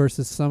guns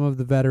versus some of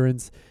the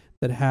veterans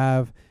that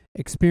have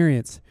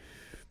experience.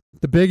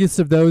 The biggest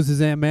of those is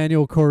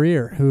Emmanuel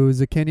Korir, who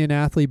is a Kenyan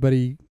athlete, but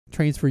he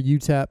trains for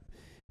UTEP,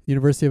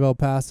 University of El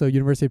Paso,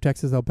 University of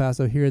Texas El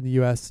Paso here in the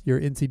U.S., your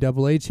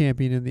NCAA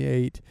champion in the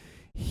 8.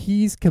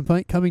 He's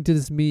coming to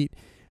this meet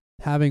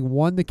having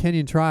won the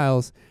Kenyan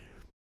trials,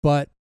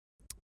 but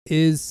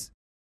is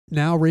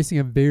now racing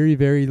a very,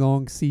 very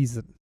long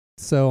season.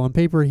 So on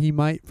paper, he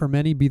might, for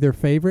many, be their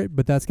favorite,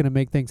 but that's going to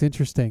make things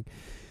interesting.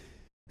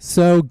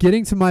 So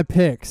getting to my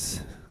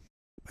picks,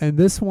 and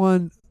this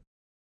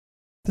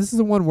is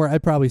the one where I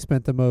probably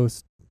spent the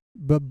most,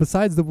 but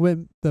besides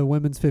the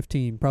women's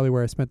 15, probably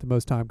where I spent the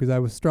most time, because I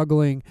was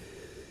struggling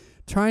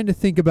trying to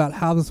think about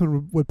how this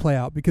one would play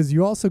out, because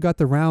you also got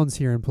the rounds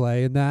here in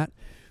play, and that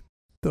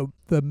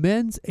the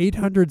men's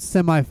 800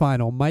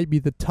 semifinal might be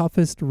the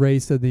toughest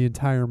race of the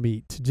entire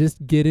meet. To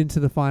just get into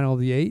the final of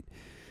the 8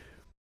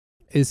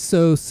 is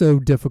so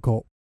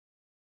difficult,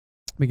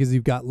 because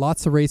you've got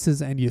lots of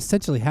races and you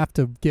essentially have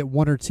to get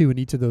 1 or 2 in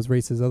each of those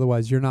races.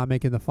 Otherwise, you're not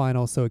making the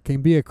final. So it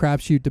can be a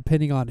crapshoot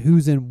depending on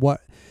who's in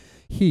what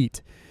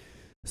heat.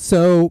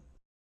 So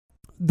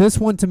this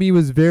one to me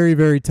was very,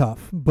 very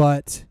tough.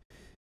 But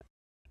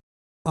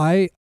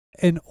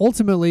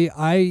ultimately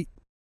I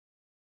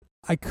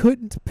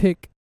couldn't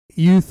pick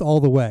Youth all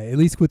the way, at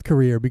least with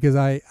career, because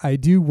I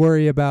do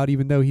worry about,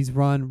 even though he's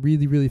run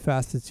really, really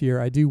fast this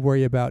year, I do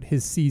worry about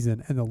his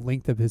season and the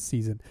length of his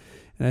season.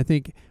 And I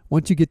think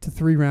once you get to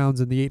 3 rounds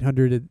in the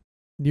 800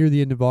 near the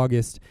end of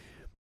August,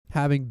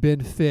 having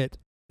been fit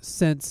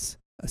since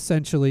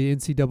essentially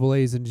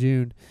NCAAs in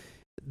June,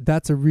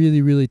 that's a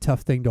really, really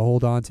tough thing to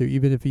hold on to,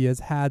 even if he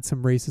has had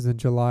some races in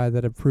July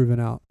that have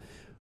proven out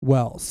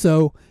well.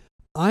 So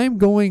I'm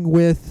going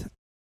with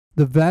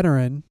the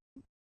veteran.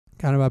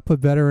 Kind of, I put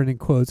veteran in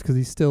quotes because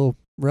he's still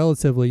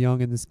relatively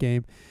young in this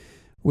game,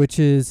 which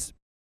is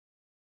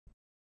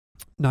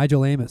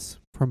Nigel Amos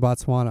from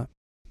Botswana.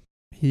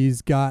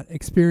 He's got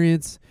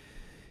experience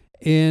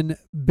in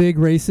big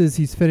races.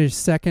 He's finished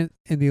second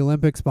in the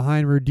Olympics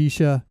behind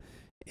Rudisha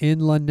in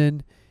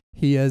London.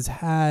 He has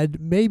had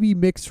maybe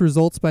mixed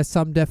results by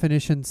some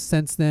definitions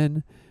since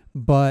then,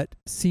 but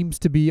seems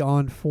to be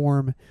on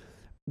form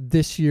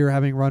this year,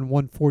 having run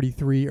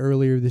 143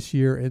 earlier this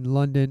year in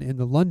London in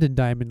the London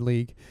Diamond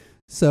League.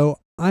 So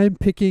I'm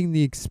picking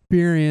the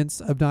experience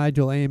of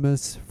Nigel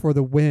Amos for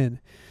the win.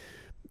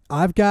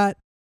 I've got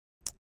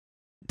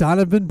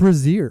Donovan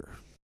Brazier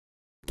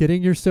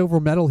getting your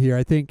silver medal here.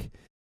 I think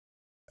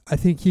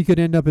he could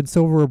end up in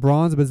silver or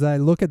bronze, but as I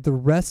look at the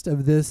rest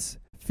of this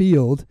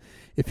field,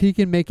 if he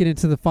can make it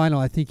into the final,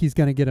 I think he's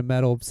going to get a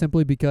medal,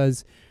 simply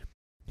because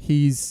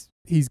he's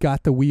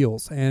got the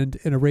wheels. And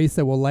in a race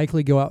that will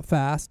likely go out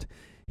fast,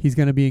 he's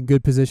going to be in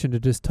good position to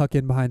just tuck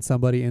in behind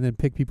somebody and then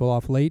pick people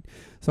off late.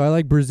 So I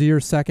like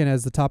Brazier second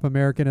as the top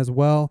American as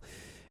well.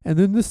 And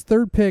then this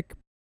third pick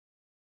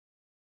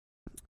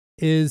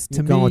is,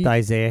 to me, going with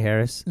Isaiah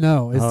Harris.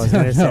 No, it's I was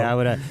going to say I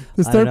would have.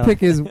 This third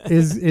pick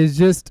is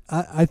just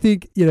I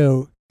think,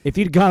 if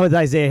you'd gone with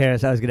Isaiah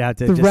Harris, I was going to have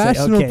to. The just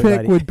rational say, okay, pick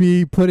buddy. would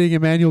be putting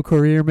Emmanuel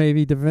Courier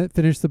maybe to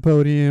finish the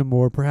podium,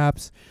 or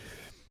perhaps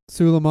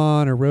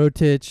Suleiman or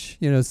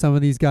Rotich. Some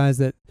of these guys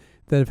that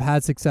have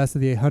had success in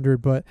the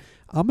 800, but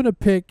I'm going to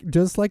pick,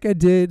 just like I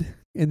did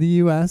in the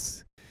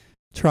U.S.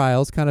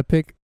 trials, kind of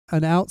pick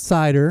an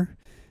outsider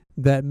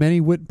that many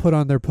wouldn't put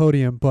on their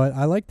podium, but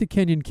I like the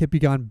Kenyan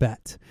Kipyegon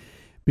Bet,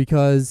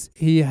 because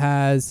he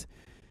has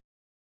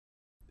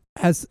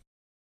raced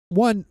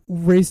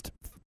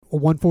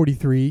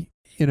 143,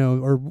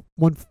 or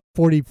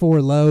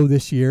 144 low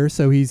this year,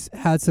 so he's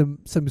had some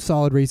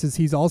solid races.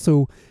 He's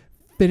also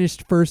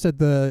finished first at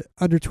the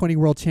Under 20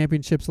 World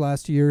Championships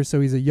last year, so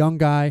he's a young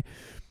guy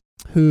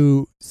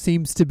who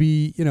seems to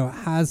be,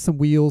 has some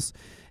wheels.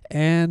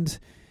 And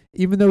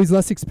even though he's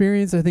less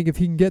experienced, I think if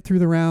he can get through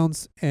the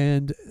rounds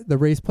and the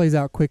race plays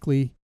out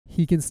quickly,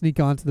 he can sneak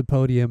onto the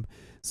podium.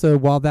 So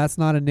while that's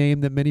not a name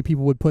that many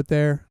people would put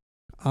there,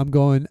 I'm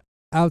going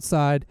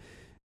outside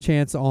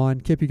chance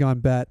on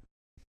Kipyegon Bet.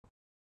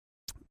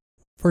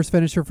 First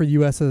finisher for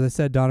U.S., as I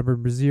said,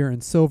 Donovan Brazier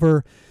in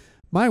silver.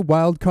 My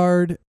wild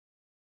card,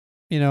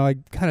 I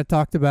kind of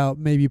talked about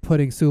maybe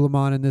putting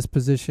Suleiman in this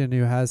position,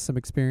 who has some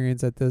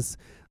experience at this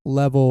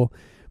level.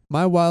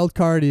 My wild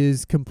card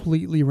is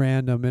completely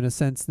random, in a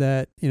sense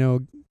that,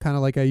 kind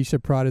of like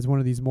Aisha Prat is one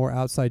of these more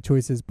outside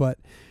choices, but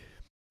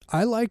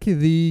I like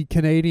the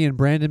Canadian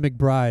Brandon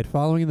McBride,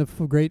 following in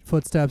the great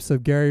footsteps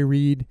of Gary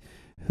Reed,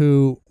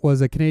 who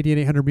was a Canadian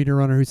 800-meter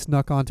runner who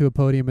snuck onto a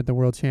podium at the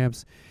World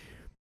Champs.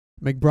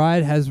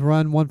 McBride has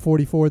run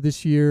 144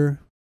 this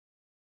year,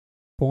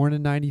 born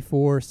in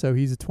 94, so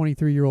he's a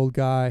 23-year-old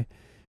guy,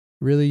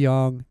 really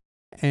young.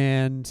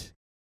 And,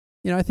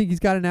 I think he's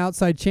got an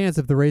outside chance,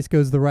 if the race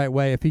goes the right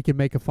way, if he can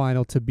make a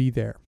final, to be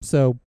there.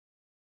 So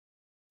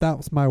that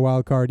was my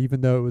wild card,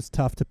 even though it was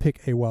tough to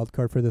pick a wild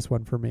card for this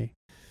one for me.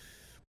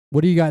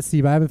 What do you got,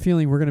 Steve? I have a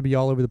feeling we're going to be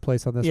all over the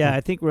place on this one. Yeah, I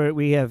think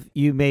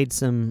you made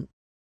some,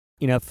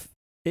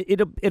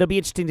 it'll be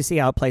interesting to see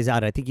how it plays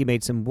out. I think you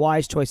made some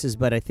wise choices,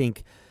 but I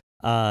think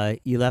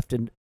you left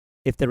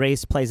if the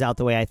race plays out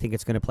the way I think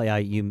it's going to play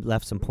out, you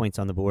left some points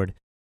on the board.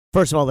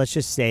 First of all, let's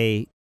just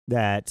say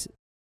that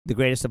the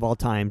greatest of all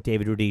time,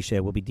 David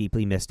Rudisha, will be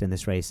deeply missed in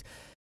this race.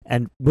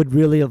 and would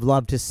really have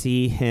loved to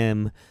see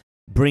him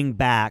bring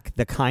back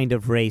the kind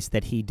of race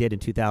that he did in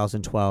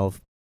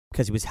 2012,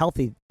 because he was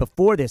healthy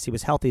before this. He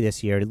was healthy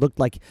this year. It looked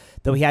like,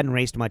 though he hadn't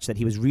raced much, that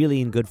he was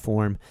really in good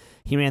form.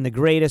 He ran the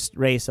greatest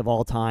race of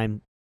all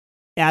time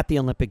at the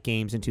Olympic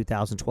Games in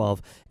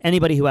 2012.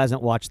 Anybody who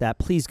hasn't watched that,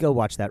 please go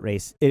watch that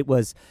race.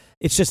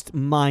 It's just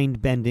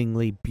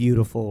mind-bendingly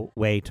beautiful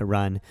way to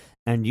run.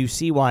 And you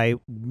see why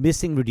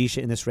missing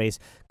Rudisha in this race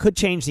could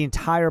change the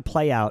entire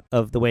play out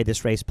of the way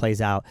this race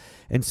plays out.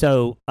 And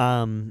so,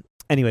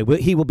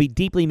 anyway, he will be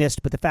deeply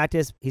missed, but the fact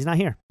is he's not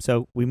here.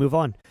 So we move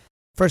on.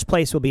 First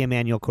place will be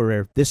Emmanuel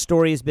Korir. This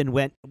story has been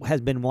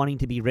wanting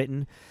to be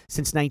written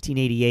since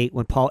 1988,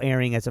 when Paul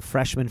Ehring, as a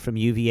freshman from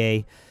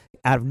UVA,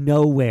 out of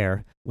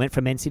nowhere, went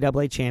from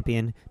NCAA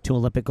champion to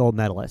Olympic gold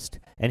medalist.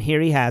 And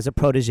here he has a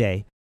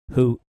protege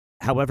who,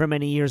 however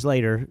many years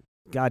later,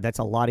 God, that's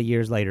a lot of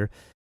years later,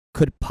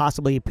 could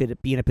possibly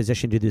be in a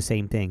position to do the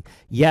same thing.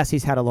 Yes,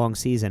 he's had a long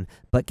season,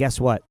 but guess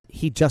what?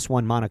 He just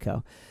won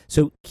Monaco.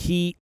 So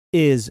he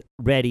is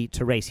ready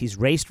to race. He's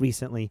raced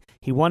recently.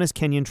 He won his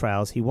Kenyan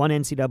trials. He won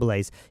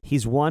NCAAs.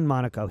 He's won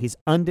Monaco. He's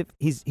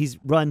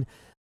run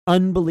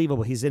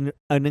unbelievable. He's in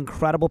an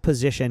incredible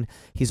position.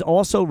 He's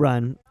also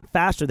run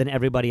faster than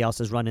everybody else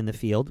has run in the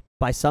field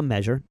by some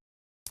measure.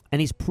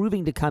 And he's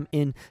proving to come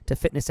into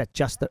fitness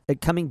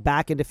coming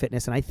back into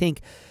fitness. And I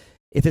think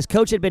if his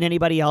coach had been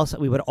anybody else,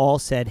 we would all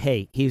said,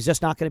 hey, he's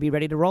just not going to be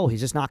ready to roll. He's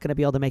just not going to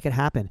be able to make it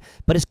happen.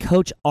 But his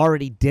coach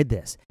already did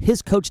this.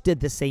 His coach did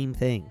the same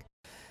thing.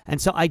 And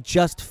so I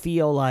just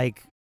feel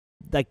like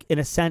in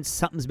a sense,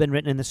 something's been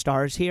written in the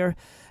stars here.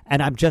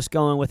 And I'm just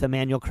going with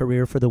Emmanuel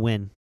Korir for the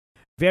win.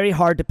 Very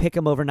hard to pick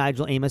him over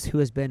Nigel Amos, who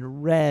has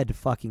been red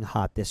fucking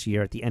hot this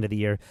year at the end of the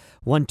year.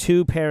 Won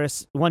two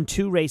races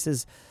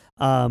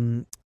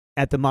in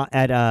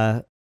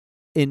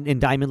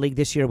Diamond League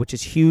this year, which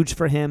is huge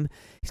for him.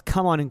 He's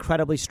come on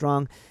incredibly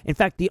strong. In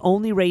fact, the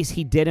only race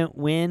he didn't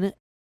win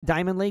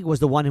Diamond League was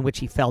the one in which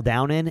he fell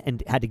down in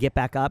and had to get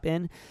back up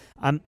in.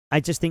 I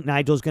just think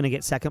Nigel's going to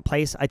get second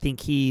place. I think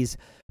he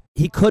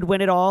could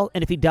win it all,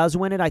 and if he does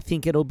win it, I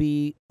think I'll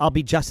be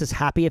just as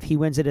happy if he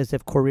wins it as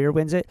if Korir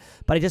wins it.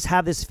 But I just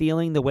have this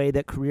feeling the way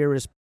that Korir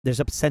is, there's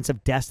a sense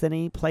of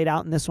destiny played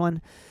out in this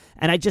one.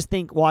 And I just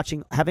think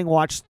having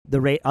watched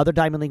the other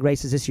Diamond League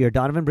races this year,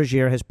 Donovan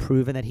Brazier has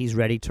proven that he's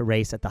ready to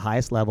race at the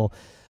highest level.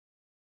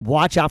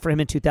 Watch out for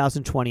him in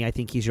 2020. I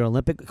think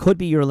could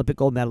be your Olympic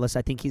gold medalist.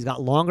 I think he's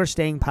got longer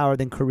staying power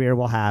than Korir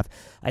will have.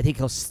 I think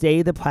he'll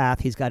stay the path.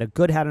 He's got a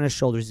good head on his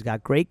shoulders. He's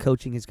got great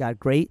coaching. He's got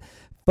great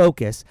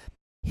focus.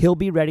 He'll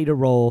be ready to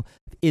roll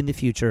in the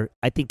future.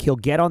 I think he'll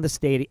get on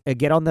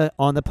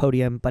the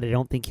podium, but I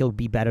don't think he'll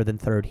be better than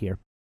third here.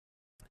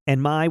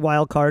 And my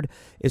wild card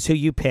is who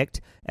you picked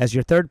as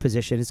your third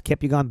position is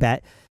Kipyegon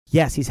Bett.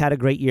 Yes, he's had a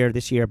great year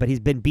this year, but he's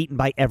been beaten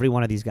by every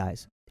one of these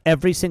guys.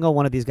 Every single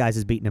one of these guys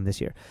has beaten him this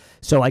year.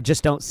 So I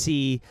just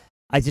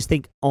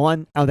think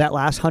on that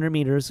last 100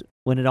 meters,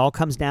 when it all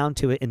comes down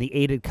to it, and the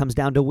aided comes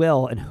down to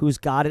Will and who's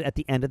got it at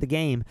the end of the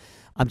game,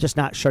 I'm just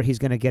not sure he's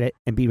going to get it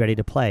and be ready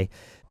to play.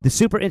 The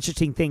super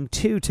interesting thing,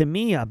 too, to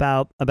me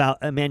about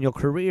Emmanuel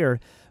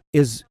Korir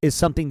is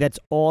something that's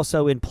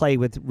also in play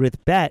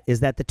with Bett,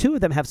 is that the two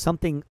of them have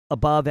something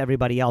above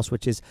everybody else,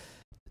 which is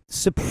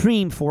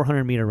supreme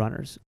 400-meter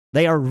runners.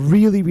 They are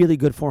really, really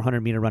good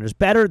 400-meter runners,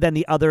 better than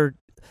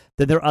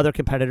their other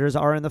competitors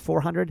are in the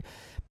 400.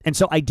 And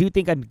so I do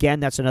think, again,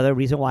 that's another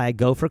reason why I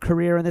go for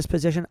Korir in this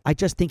position. I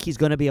just think he's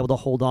going to be able to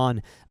hold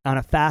on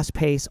a fast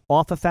pace,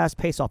 off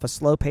a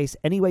slow pace,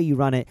 any way you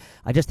run it.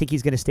 I just think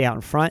he's going to stay out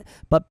in front.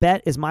 But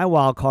Bett is my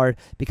wild card,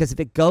 because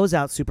if it goes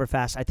out super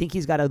fast, I think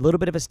he's got a little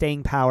bit of a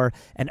staying power,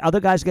 and other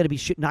guys are going to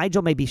be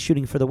Nigel may be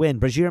shooting for the win.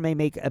 Brazier may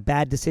make a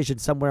bad decision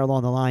somewhere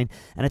along the line,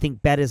 and I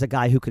think Bett is a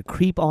guy who could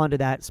creep onto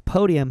that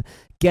podium,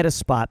 get a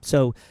spot.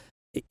 So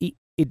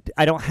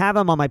I don't have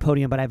him on my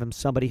podium, but I have him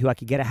somebody who I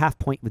could get a half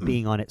point with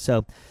being on it.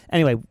 So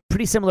anyway,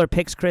 pretty similar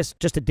picks, Chris,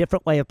 just a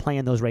different way of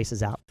playing those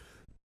races out.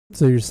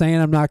 So you're saying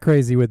I'm not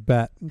crazy with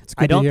Bett.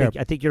 I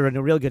think you're in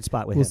a real good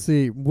spot with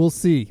him. We'll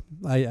see.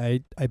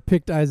 I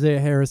picked Isaiah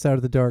Harris out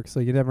of the dark, so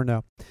you never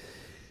know.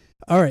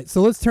 All right,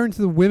 so let's turn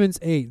to the women's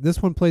 8.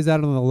 This one plays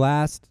out on the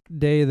last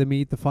day of the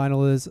meet. The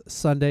final is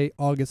Sunday,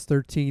 August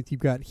 13th.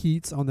 You've got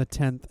heats on the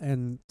 10th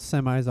and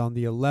semis on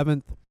the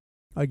 11th.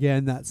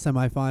 Again, that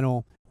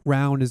semifinal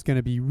round is going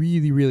to be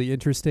really, really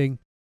interesting.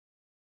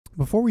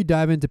 Before we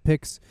dive into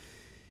picks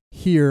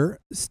here,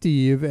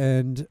 Steve,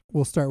 and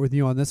we'll start with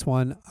you on this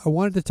one, I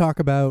wanted to talk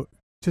about,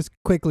 just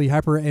quickly,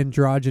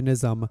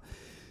 hyperandrogenism.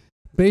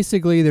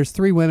 Basically, there's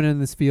 3 women in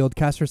this field,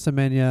 Caster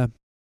Semenya,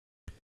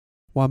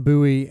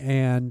 Wambui,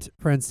 and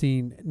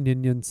Francine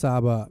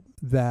Niyonsaba,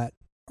 that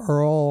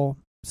are all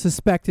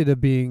suspected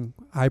of being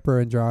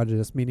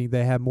hyperandrogynous, meaning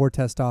they have more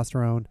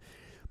testosterone,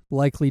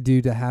 likely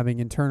due to having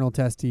internal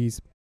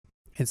testes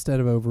instead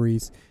of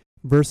ovaries,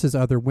 versus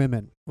other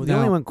women. Well, the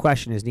only one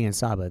question is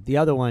Niyonsaba. The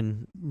other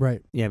one,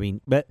 right? Yeah, I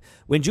mean, but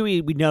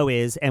Wenjui we know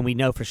is, and we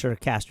know for sure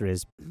Caster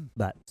is,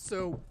 but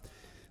so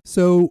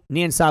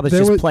Niyonsaba's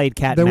just played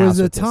cat and mouse.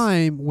 There was a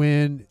time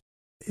when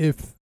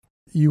if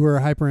you were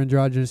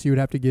hyperandrogynous, you would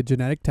have to get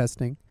genetic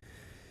testing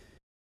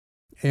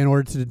in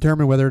order to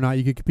determine whether or not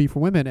you could compete for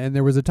women. And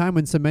there was a time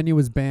when Semenya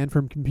was banned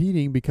from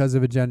competing because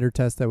of a gender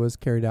test that was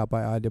carried out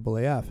by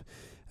IAAF.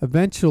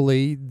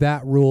 Eventually,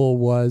 that rule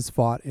was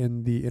fought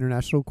in the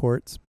international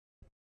courts,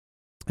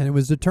 and it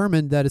was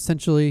determined that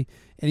essentially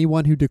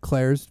anyone who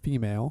declares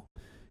female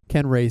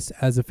can race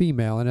as a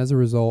female, and as a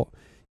result,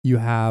 you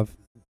have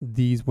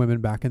these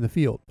women back in the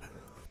field.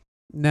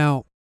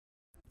 Now,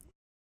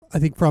 I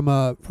think from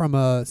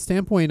a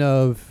standpoint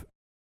of,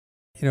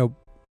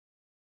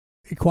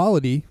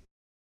 equality,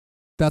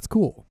 that's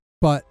cool.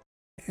 But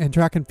in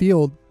track and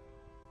field,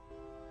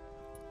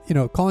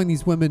 calling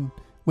these women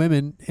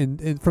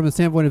and from a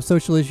standpoint of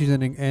social issues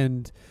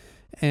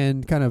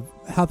and kind of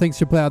how things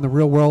should play out in the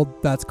real world,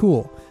 that's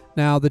cool.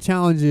 Now, the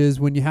challenge is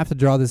when you have to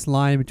draw this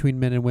line between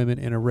men and women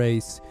in a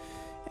race.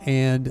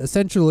 And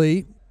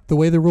essentially, the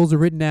way the rules are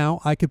written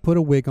now, I could put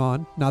a wig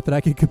on. Not that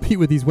I could compete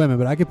with these women,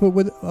 but I could put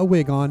with a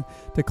wig on,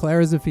 declare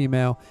as a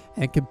female,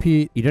 and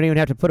compete. You don't even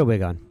have to put a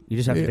wig on. You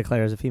just have to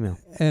declare as a female.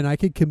 And I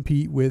could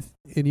compete with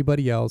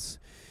anybody else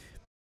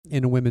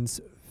in a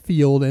women's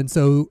field. And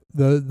so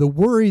the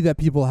worry that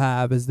people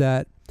have is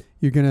that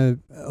you're going to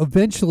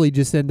eventually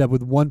just end up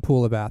with one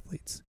pool of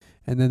athletes.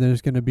 And then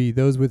there's going to be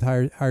those with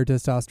higher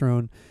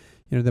testosterone,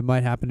 that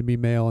might happen to be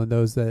male, and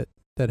those that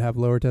have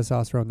lower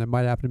testosterone that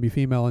might happen to be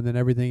female, and then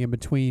everything in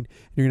between.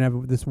 You're going to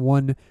have this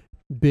one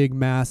big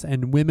mass,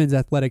 and women's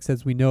athletics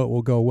as we know it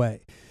will go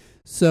away.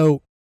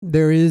 So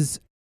there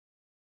is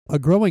a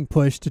growing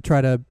push to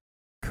try to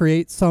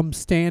create some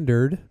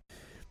standard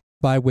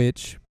by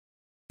which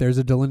there's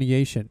a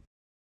delineation.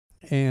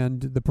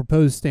 And the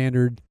proposed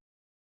standard,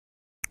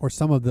 or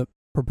some of the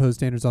proposed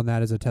standards on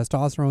that, is a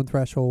testosterone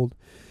threshold.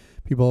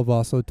 People have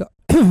also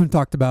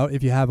talked about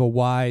if you have a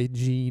Y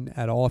gene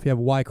at all, if you have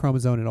a Y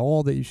chromosome at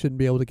all, that you shouldn't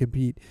be able to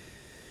compete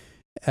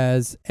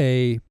as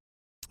a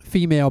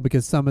female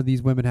because some of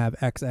these women have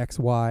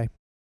XXY.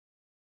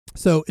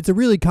 So it's a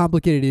really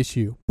complicated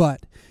issue.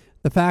 But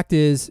the fact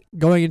is,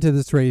 going into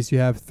this race, you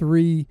have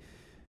 3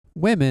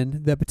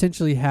 women that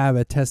potentially have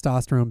a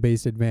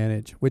testosterone-based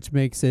advantage, which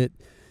makes it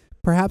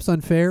perhaps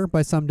unfair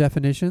by some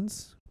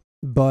definitions,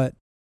 but,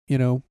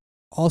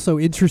 also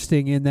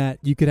interesting in that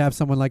you could have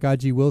someone like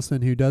Ajeé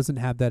Wilson who doesn't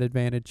have that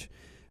advantage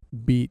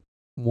beat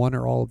one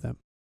or all of them.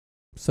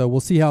 So we'll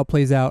see how it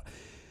plays out.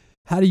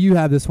 How do you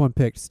have this one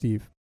picked,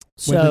 Steve?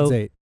 Women's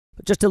 8.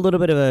 Just a little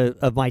bit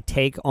of my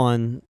take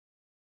on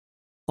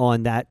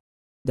that,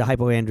 the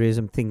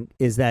hypoandrogenism thing,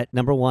 is that,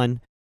 number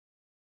one,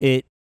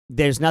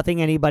 there's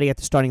nothing anybody at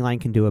the starting line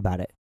can do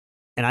about it.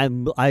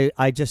 And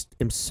I just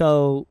am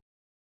so,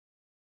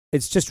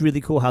 it's just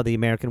really cool how the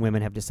American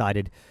women have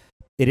decided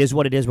it is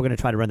what it is. We're going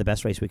to try to run the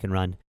best race we can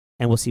run,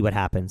 and we'll see what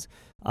happens.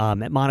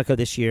 At Monaco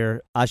this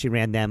year,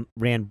 Ajeé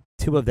ran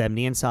 2 of them,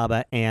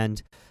 Niyonsaba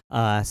and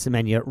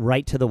Semenya,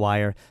 right to the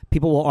wire.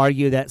 People will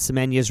argue that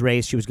Semenya's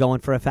race, she was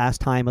going for a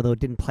fast time, although it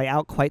didn't play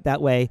out quite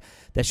that way,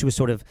 that she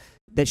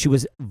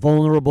was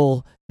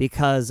vulnerable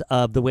because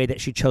of the way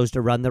that she chose to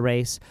run the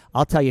race.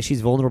 I'll tell you,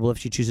 she's vulnerable if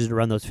she chooses to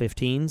run those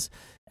 15s,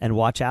 and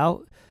watch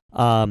out.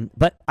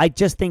 But I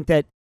just think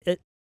that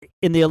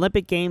in the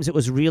Olympic Games, it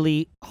was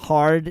really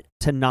hard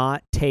to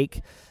not take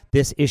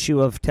this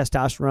issue of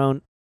testosterone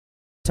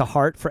to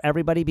heart for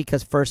everybody,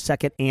 because first,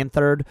 second, and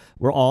third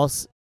were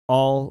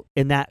all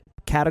in that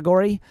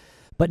category.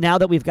 But now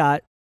that we've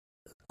got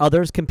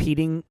others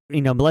competing,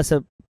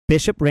 Melissa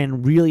Bishop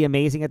ran really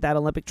amazing at that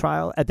Olympic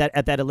trial, at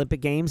that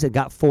Olympic Games, and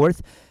got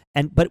 4th,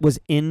 but was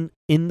in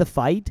the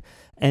fight.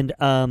 And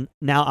now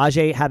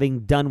Ajeé,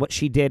 having done what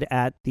she did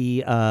at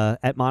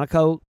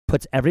Monaco,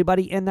 puts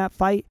everybody in that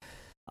fight.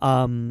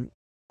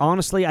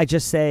 Honestly, I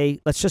just say,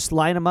 let's just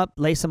line them up,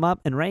 lace them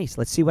up, and race.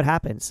 Let's see what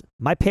happens.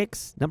 My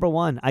picks, number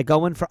 1, I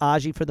go in for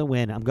Ajeé for the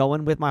win. I'm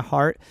going with my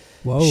heart.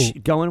 Whoa.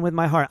 Going with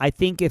my heart. I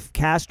think if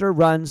Caster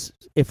runs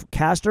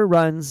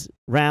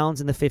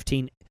rounds in the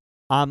 15,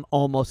 I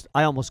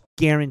almost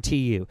guarantee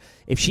you,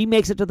 if she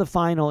makes it to the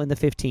final in the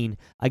 15,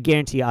 I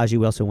guarantee Ajeé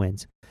Wilson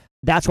wins.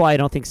 That's why I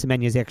don't think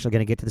Semenya is actually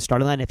going to get to the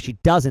starting line. If she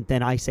doesn't,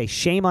 then I say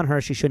shame on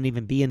her. She shouldn't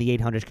even be in the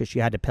 800s because she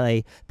had to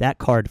play that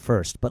card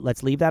first. But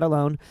let's leave that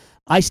alone.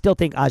 I still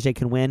think Ajeé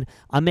can win.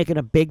 I'm making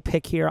a big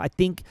pick here. I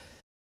think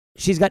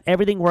she's got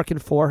everything working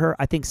for her.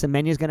 I think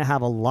Semenya is going to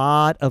have a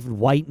lot of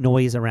white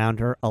noise around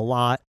her, a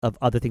lot of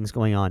other things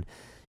going on.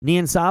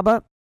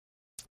 Niyonsaba,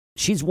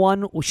 she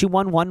won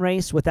one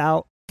race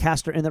without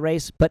Caster in the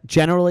race, but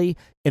generally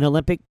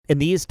in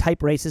these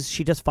type races,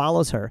 she just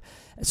follows her.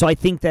 So I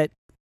think that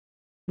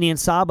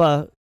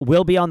Niyonsaba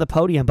will be on the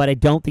podium, but I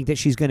don't think that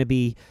she's going to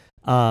be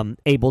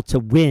able to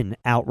win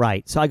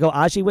outright. So I go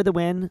Ajeé with the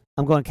win.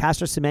 I'm going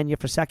Caster Semenya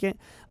for second.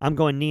 I'm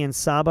going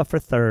Niyonsaba for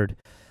third.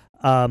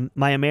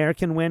 My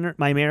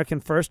American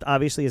first,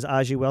 obviously, is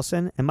Ajeé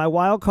Wilson. And my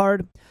wild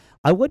card,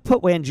 I would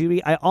put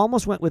Wanjiri. I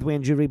almost went with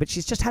Wanjiri, but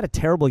she's just had a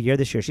terrible year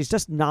this year. She's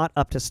just not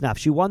up to snuff.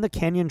 She won the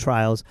Kenyan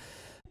trials,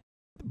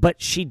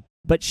 but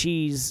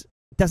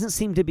doesn't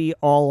seem to be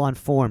all on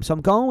form. So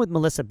I'm going with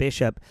Melissa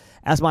Bishop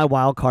as my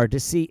wild card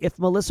to see if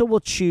Melissa will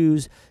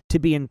choose to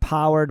be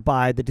empowered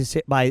by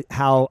by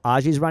how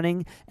Aji's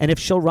running, and if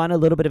she'll run a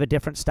little bit of a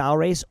different style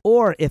race,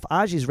 or if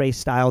Aji's race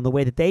style and the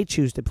way that they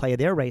choose to play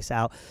their race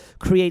out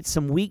creates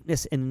some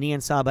weakness in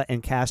Niyonsaba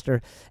and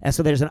Caster, and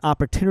so there's an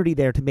opportunity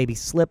there to maybe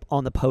slip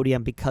on the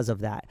podium because of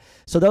that.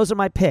 So those are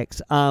my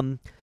picks.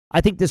 I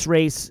think this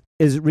race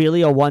is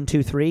really a 1,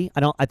 2, 3.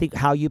 I think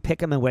how you pick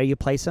them and where you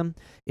place them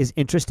is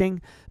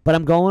interesting, but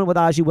I'm going with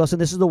Aji Wilson.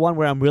 This is the one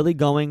where I'm really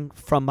going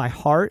from my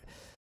heart.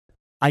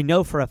 I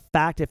know for a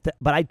fact,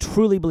 but I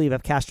truly believe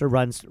if Caster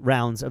runs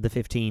rounds of the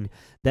 15,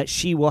 that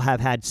she will have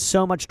had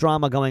so much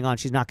drama going on,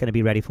 she's not going to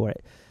be ready for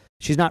it.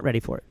 She's not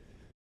ready for it.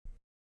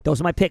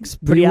 Those are my picks.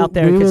 Pretty out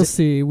there. We will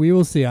see. We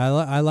will see.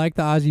 I like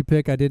the Aji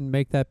pick. I didn't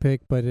make that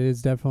pick, but it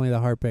is definitely the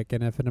heart pick.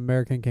 And if an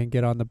American can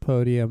get on the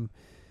podium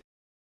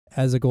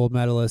as a gold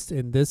medalist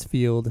in this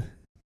field,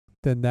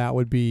 then that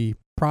would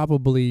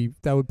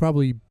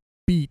probably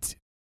beat,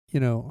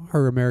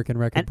 her American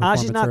record. And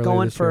Aji's not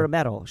going for a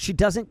medal. She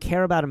doesn't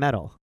care about a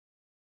medal.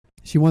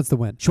 She wants to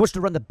win. She wants to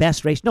run the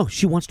best race. No,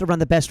 she wants to run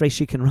the best race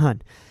she can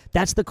run.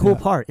 That's the cool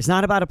part. It's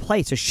not about a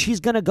place. So she's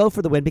going to go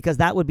for the win because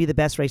that would be the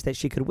best race that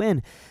she could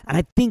win. And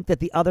I think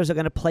that the others are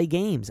going to play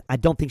games. I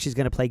don't think she's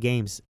going to play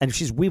games. And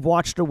we've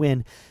watched her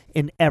win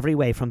in every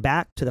way, from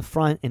back to the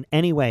front, in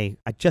any way.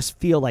 I just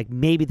feel like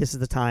maybe this is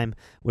the time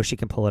where she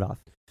can pull it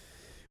off.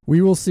 We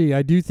will see.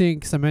 I do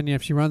think Semenya,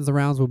 if she runs the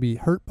rounds, will be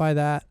hurt by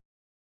that.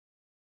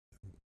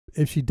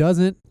 If she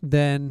doesn't,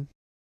 then,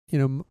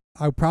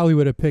 I probably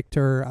would have picked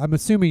her. I'm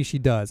assuming she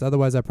does.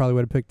 Otherwise, I probably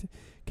would have picked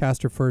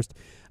Caster first.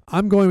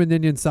 I'm going with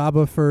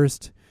Niyonsaba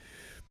first.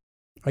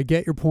 I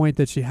get your point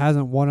that she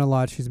hasn't won a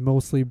lot. She's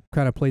mostly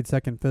kind of played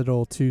second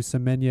fiddle to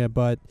Semenya,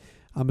 but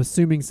I'm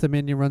assuming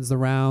Semenya runs the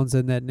rounds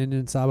and that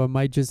Niyonsaba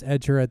might just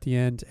edge her at the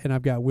end. And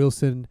I've got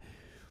Wilson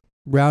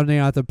rounding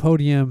out the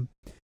podium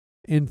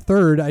in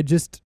third. I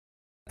just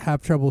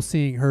have trouble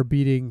seeing her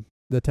beating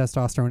the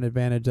testosterone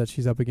advantage that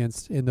she's up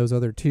against in those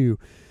other two.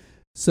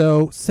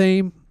 So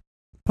same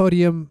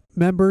podium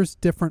members,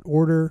 different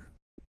order.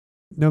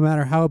 No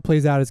matter how it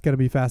plays out, it's going to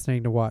be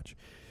fascinating to watch.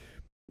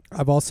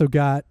 I've also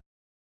got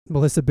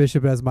Melissa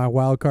Bishop as my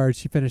wild card.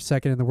 She finished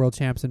second in the World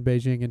Champs in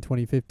Beijing in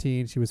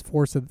 2015. She was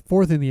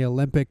fourth in the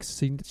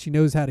Olympics. She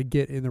knows how to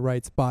get in the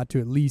right spot to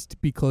at least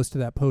be close to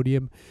that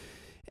podium.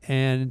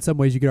 And in some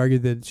ways, you could argue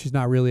that she's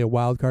not really a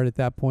wild card at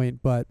that point,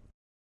 but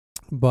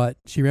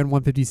she ran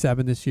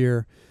 157 this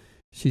year.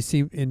 She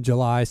seemed in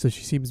July, so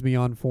she seems to be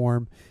on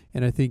form,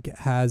 and I think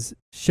has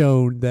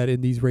shown that in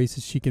these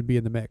races she can be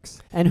in the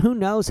mix. And who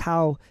knows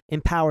how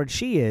empowered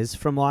she is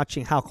from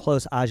watching how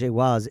close Aji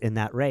was in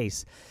that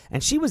race.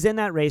 And she was in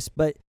that race,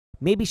 but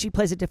maybe she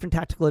plays a different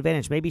tactical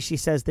advantage. Maybe she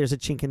says there's a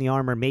chink in the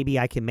armor. Maybe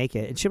I can make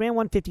it. And she ran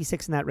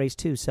 156 in that race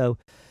too, so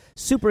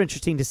super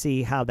interesting to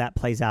see how that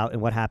plays out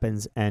and what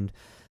happens. And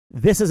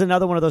this is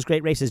another one of those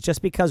great races.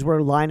 Just because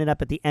we're lining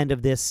up at the end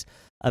of this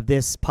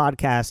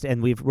podcast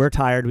and we're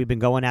tired, we've been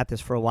going at this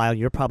for a while,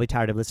 you're probably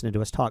tired of listening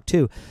to us talk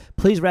too,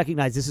 please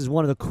recognize this is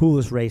one of the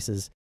coolest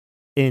races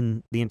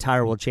in the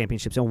entire World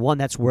Championships, and one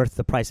that's worth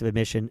the price of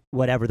admission,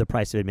 whatever the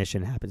price of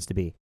admission happens to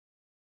be.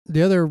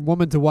 The other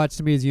woman to watch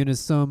to me is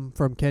Eunice Sum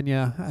from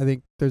Kenya. I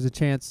think there's a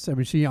chance. I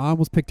mean, I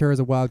almost picked her as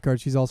a wild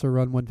card. She's also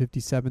run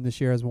 157 this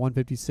year, has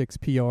 156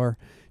 PR.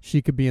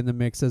 She could be in the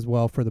mix as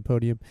well for the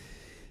podium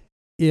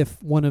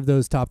if one of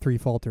those top three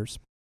falters.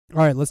 All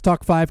right, let's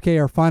talk 5K,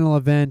 our final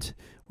event.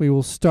 We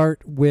will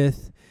start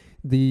with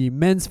the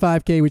men's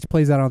 5K, which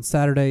plays out on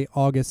Saturday,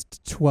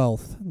 August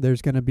 12th.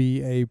 There's going to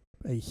be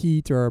a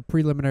heat or a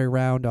preliminary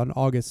round on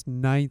August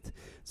 9th,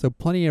 so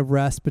plenty of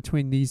rest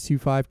between these two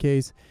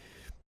 5Ks.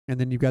 And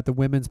then you've got the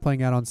women's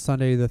playing out on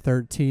Sunday the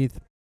 13th.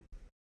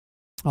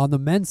 On the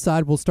men's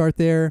side, we'll start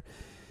there.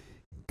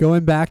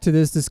 Going back to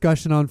this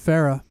discussion on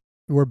Farah,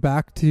 we're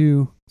back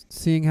to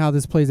seeing how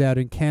this plays out.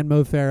 And can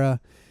Mo Farah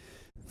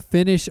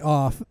finish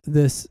off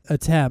this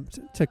attempt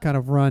to kind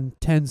of run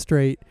 10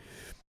 straight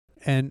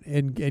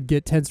and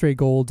get 10 straight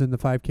golds in the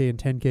 5K and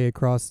 10K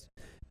across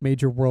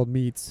major world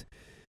meets?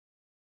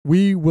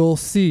 We will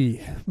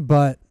see.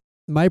 But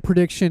my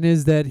prediction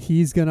is that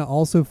he's going to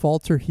also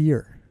falter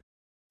here.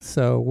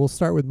 So we'll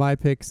start with my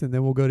picks, and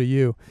then we'll go to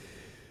you.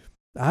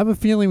 I have a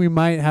feeling we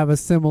might have a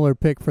similar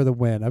pick for the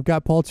win. I've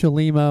got Paul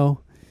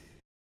Chelimo,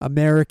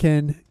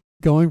 American,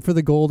 going for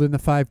the gold in the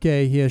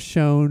 5K. He has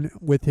shown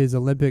with his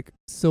Olympic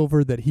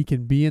silver that he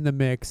can be in the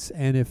mix.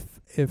 And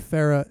if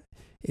Farah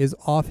is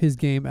off his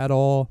game at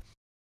all,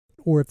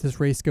 or if this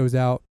race goes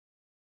out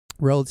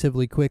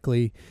relatively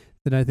quickly,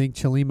 then I think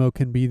Chelimo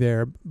can be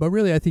there. But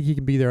really, I think he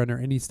can be there under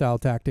any style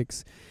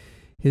tactics.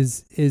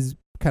 His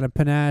kind of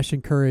panache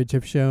and courage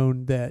have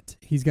shown that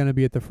he's going to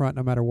be at the front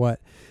no matter what.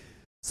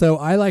 So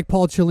I like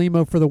Paul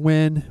Chelimo for the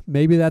win.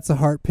 Maybe that's a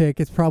heart pick.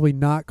 It's probably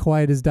not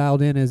quite as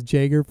dialed in as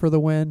Jager for the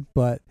win,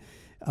 but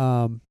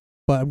I'm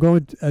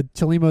going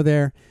Chelimo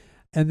there.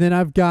 And then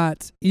I've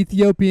got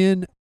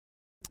Ethiopian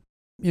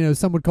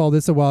some would call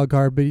this a wild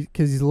card, but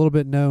because he's a little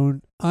bit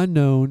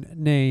unknown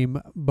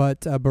name.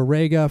 But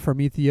Barega from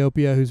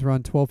Ethiopia, who's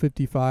run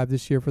 12:55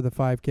 this year for the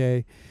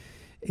 5K,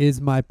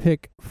 is my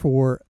pick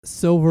for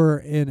silver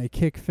in a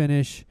kick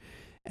finish.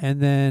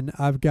 And then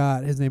I've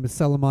got, his name is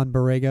Solomon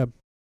Barega,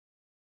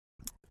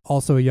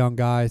 also a young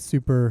guy,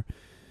 super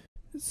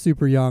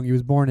young. He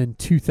was born in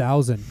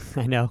 2000.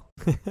 I know.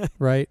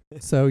 Right?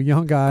 So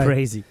young guy.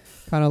 Crazy.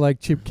 Kind of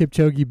like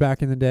Kipchoge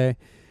back in the day.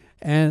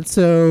 And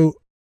so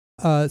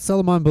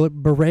Solomon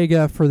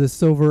Barega for the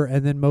silver,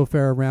 and then Mo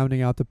Farah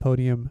rounding out the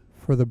podium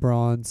for the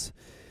bronze.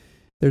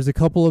 There's a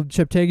couple of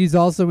Cheptegis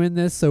also in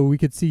this, so we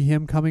could see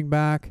him coming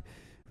back.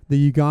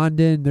 The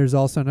Ugandan, there's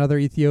also another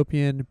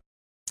Ethiopian,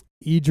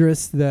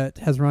 Idris, that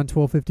has run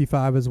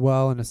 12:55 as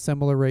well in a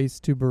similar race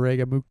to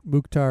Barega,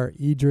 Mukhtar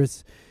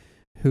Idris,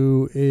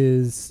 who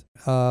is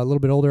a little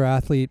bit older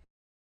athlete.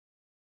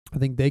 I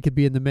think they could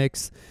be in the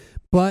mix.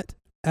 But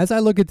as I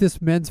look at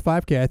this men's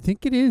 5K, I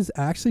think it is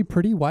actually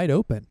pretty wide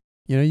open.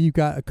 You've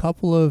got a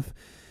couple of,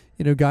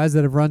 guys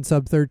that have run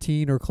sub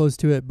 13 or close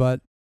to it,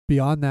 but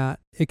beyond that,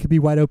 it could be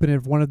wide open.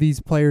 If one of these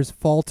players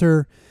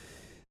falter,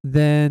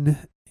 then,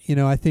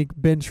 I think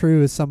Ben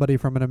True is somebody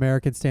from an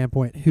American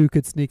standpoint who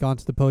could sneak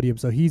onto the podium.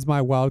 So he's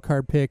my wild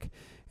card pick.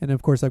 And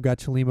of course, I've got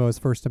Chelimo as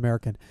first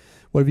American.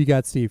 What have you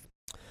got, Steve?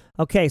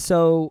 Okay,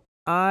 so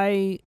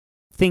I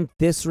think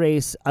this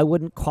race, I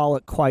wouldn't call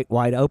it quite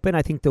wide open.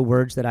 I think the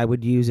words that I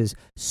would use is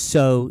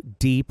so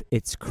deep,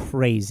 it's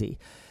crazy.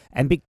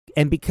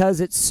 And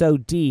because it's so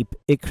deep,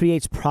 it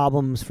creates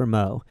problems for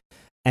Mo.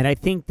 And I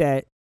think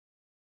that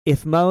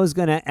if Mo is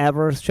going to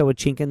ever show a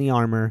chink in the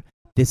armor,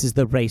 this is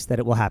the race that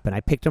it will happen. I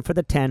picked him for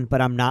the 10,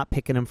 but I'm not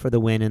picking him for the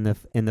win in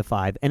the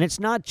 5. And it's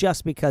not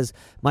just because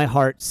my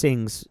heart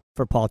sings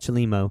for Paul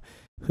Chelimo,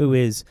 who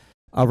is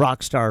a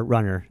rock star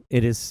runner.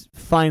 It is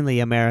finally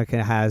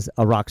America has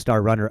a rock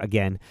star runner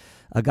again,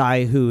 a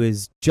guy who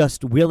is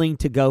just willing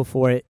to go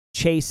for it,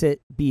 chase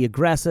it, be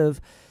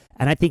aggressive.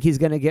 And I think he's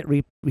going to get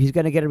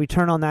a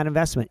return on that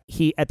investment.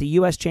 He at the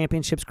U.S.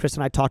 Championships, Chris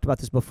and I talked about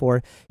this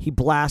before. He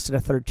blasted a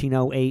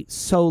 13:08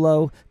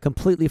 solo,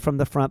 completely from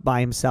the front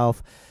by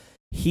himself.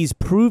 He's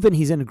proven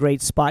he's in a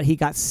great spot. He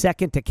got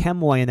second to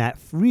Kemway in that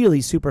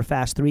really super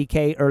fast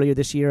 3K earlier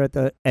this year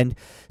and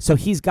so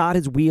he's got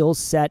his wheels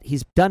set.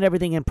 He's done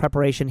everything in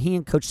preparation. He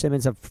and Coach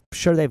Simmons, I'm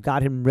sure they've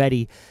got him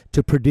ready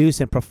to produce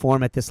and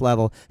perform at this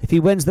level. If he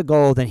wins the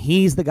gold, then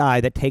he's the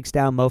guy that takes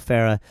down Mo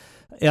Farah.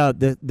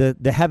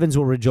 The heavens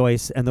will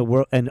rejoice, and the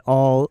world and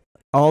all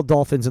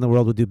dolphins in the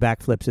world will do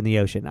backflips in the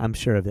ocean. I'm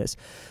sure of this.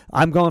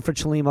 I'm going for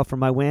Chelimo for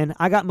my win.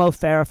 I got Mo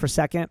Farah for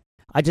second.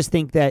 I just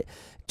think that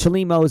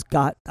Chelimo's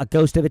got a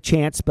ghost of a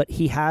chance, but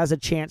he has a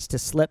chance to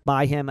slip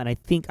by him, and I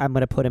think I'm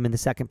going to put him in the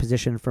second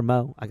position for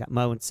Mo. I got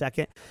Mo in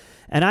second.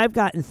 And I've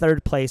got in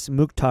third place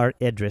Mukhtar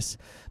Idris.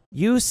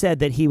 You said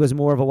that he was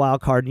more of a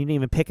wild card, and you didn't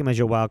even pick him as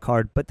your wild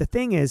card. But the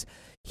thing is,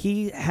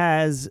 he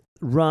has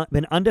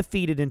been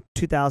undefeated in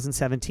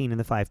 2017 in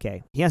the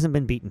 5K. He hasn't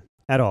been beaten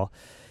at all.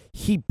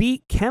 He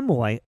beat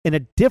Kemway in a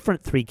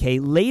different 3K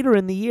later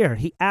in the year.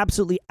 He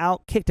absolutely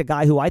outkicked a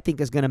guy who I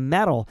think is going to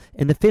medal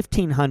in the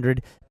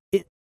 1500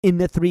 in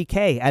the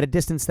 3K at a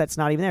distance that's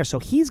not even there. So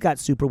he's got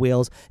super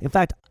wheels. In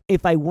fact,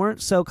 if I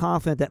weren't so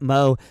confident that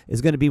Mo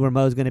is going to be where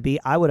Mo's going to be,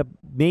 I would have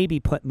maybe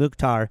put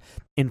Mukhtar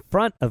in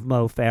front of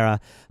Mo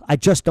Farah. I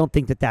just don't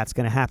think that that's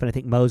going to happen. I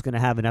think Mo's going to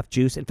have enough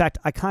juice. In fact,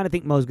 I kind of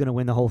think Mo's going to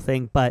win the whole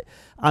thing, but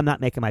I'm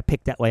not making my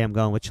pick that way. I'm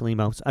going with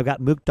Chelimo. So I've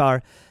got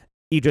Mukhtar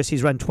Idris.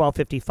 He's run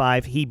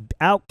 12:55. He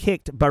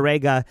outkicked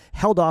Barega,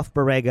 held off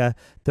Barega,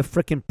 the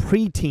frickin'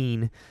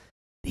 preteen.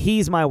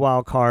 He's my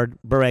wild card,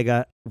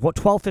 Barega.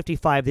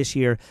 12:55 this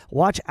year.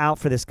 Watch out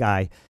for this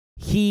guy.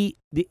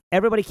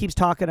 Everybody keeps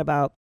talking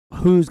about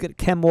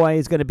Kemway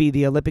is going to be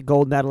the Olympic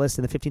gold medalist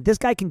in the 15. This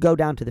guy can go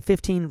down to the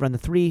 15, run the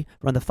 3,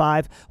 run the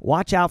 5.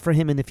 Watch out for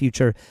him in the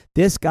future.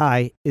 This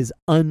guy is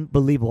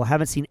unbelievable. I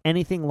haven't seen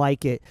anything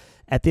like it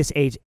at this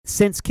age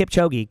since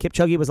Kipchoge.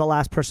 Kipchoge was the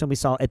last person we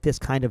saw at this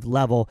kind of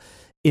level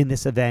in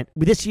this event.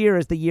 This year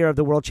is the year of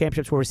the World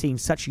Championships where we're seeing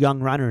such young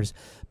runners,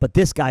 but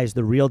this guy is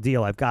the real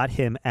deal. I've got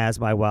him as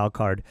my wild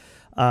card.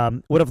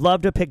 Would have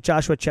loved to pick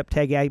Joshua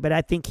Cheptegei, but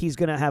I think he's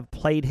going to have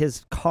played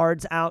his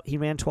cards out. He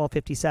ran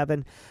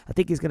 12:57. I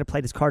think he's going to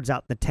play his cards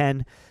out in the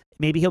 10.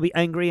 Maybe he'll be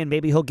angry, and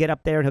maybe he'll get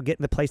up there and he'll get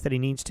in the place that he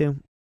needs to.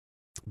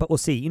 But we'll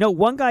see.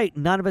 One guy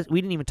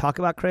we didn't even talk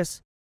about,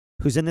 Chris,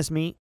 who's in this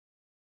meet,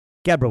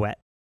 Gebrewedt.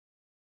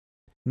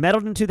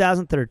 Medaled in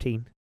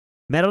 2013,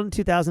 medaled in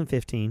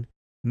 2015,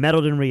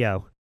 medaled in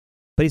Rio.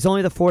 But he's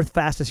only the 4th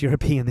fastest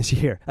European this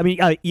year.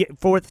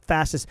 4th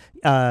fastest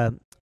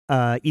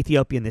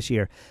Ethiopian this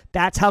year.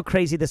 That's how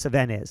crazy this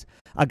event is.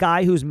 A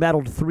guy who's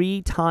medaled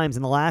 3 times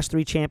in the last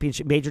 3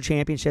 major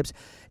championships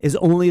is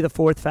only the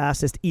 4th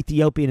fastest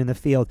Ethiopian in the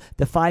field.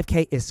 The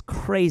 5K is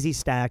crazy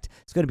stacked.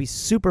 It's going to be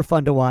super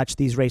fun to watch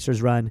these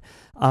racers run.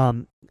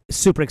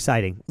 Super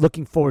exciting.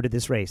 Looking forward to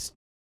this race.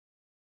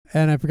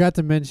 And I forgot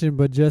to mention,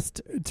 but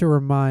just to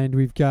remind,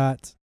 we've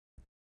got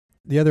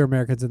the other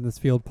Americans in this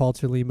field, Paul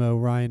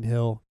Chelimo, Ryan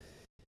Hill,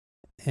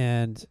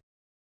 and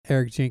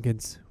Eric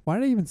Jenkins. Why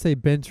did I even say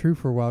Ben True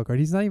for wild card?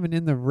 He's not even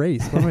in the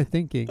race. What am I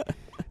thinking?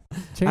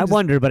 I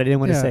wondered, but I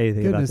didn't want to say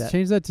anything goodness, about that.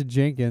 Change that to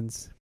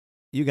Jenkins.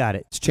 You got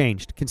it. It's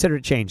changed. Consider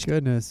it changed.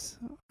 Goodness,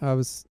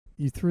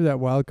 you threw that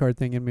wild card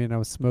thing in me, and I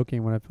was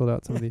smoking when I filled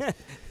out some of these.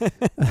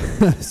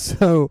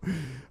 So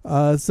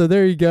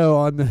there you go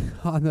on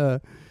the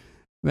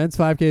men's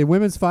 5K,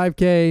 women's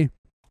 5K.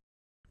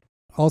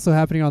 Also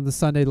happening on the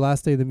Sunday,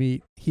 last day of the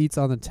meet. Heats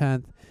on the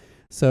 10th.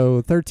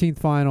 So 13th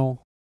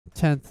final,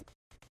 10th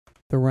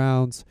the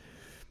rounds.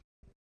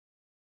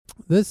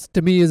 This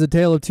to me is a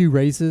tale of two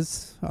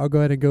races. I'll go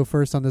ahead and go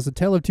first on this. A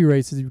tale of two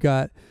races. You've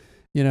got,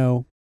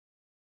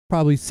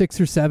 probably 6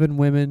 or 7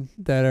 women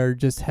that are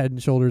just head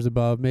and shoulders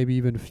above, maybe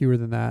even fewer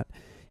than that.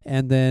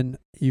 And then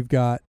you've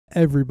got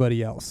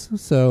everybody else.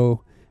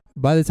 So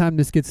by the time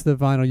this gets to the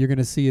final, you're going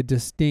to see a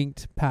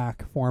distinct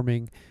pack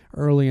forming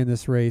early in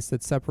this race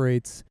that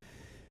separates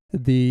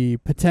the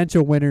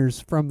potential winners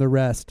from the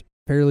rest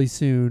fairly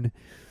soon.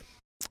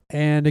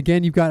 And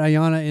again, you've got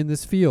Ayana in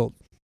this field.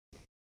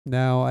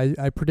 Now,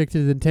 I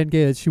predicted in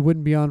 10K that she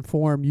wouldn't be on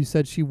form. You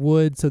said she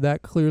would, so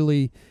that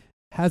clearly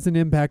has an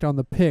impact on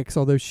the picks,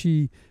 although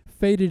she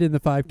faded in the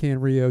 5K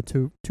in Rio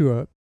to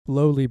a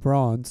lowly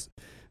bronze.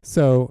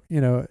 So,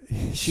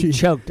 she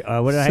choked.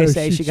 What did I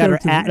say? She got her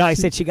I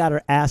said she got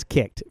her ass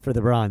kicked for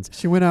the bronze.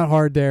 She went out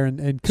hard there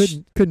and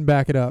couldn't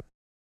back it up.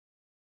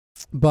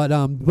 But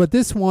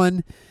this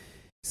one,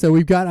 so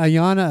we've got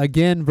Ayana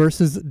again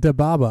versus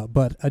Dababa,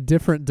 but a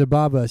different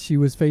Dababa. She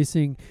was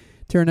facing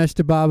Tirunesh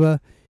Dababa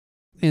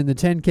in the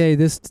 10K.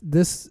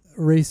 This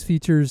race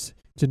features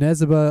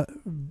Janezeba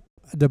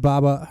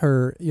Dababa,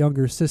 her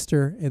younger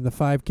sister, in the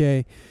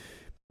 5K.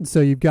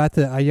 So you've got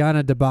the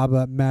Ayana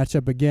Dababa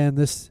matchup again.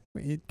 This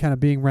kind of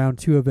being round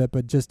 2 of it,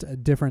 but just a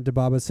different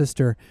Dababa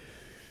sister.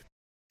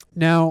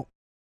 Now,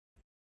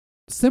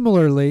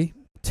 similarly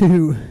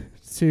to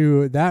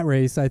that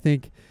race, I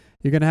think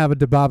you're going to have a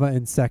Dababa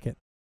in second.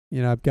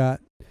 I've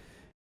got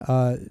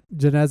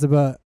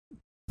Janezeba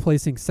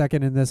placing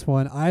second in this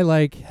one. I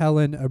like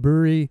Helen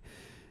Aburi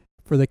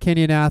for the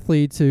Kenyan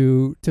athlete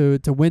to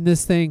win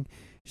this thing.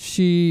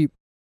 She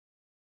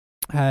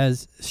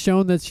has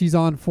shown that she's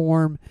on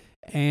form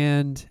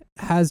and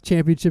has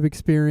championship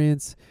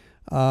experience.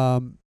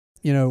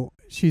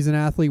 She's an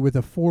athlete with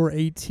a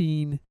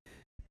 4:18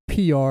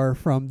 PR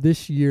from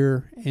this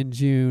year in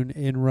June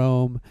in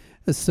Rome.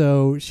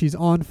 So she's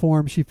on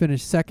form. She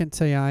finished second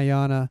to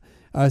Ayana.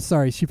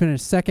 She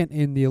finished second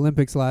in the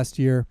Olympics last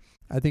year.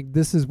 I think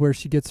this is where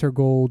she gets her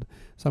gold.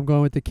 So I'm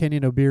going with the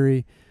Kenyan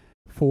Obiri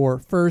for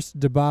first,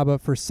 Dababa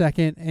for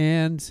second,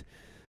 and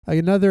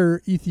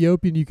another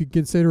Ethiopian you could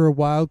consider a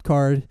wild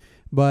card.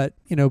 But,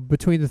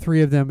 between the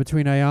three of them,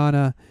 between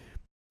Ayana,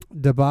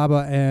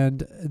 Dababa,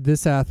 and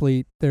this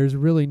athlete, there's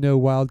really no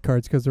wild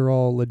cards because they're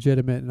all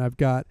legitimate. And I'm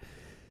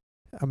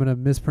going to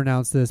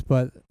mispronounce this,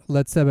 but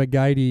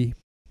Letsenaba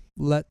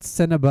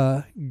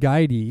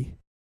Gaidi,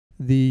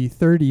 the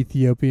third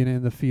Ethiopian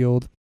in the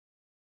field.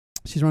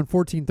 She's run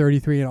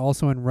 14:33 and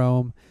also in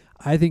Rome.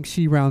 I think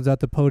she rounds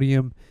out the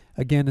podium,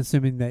 again,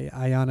 assuming that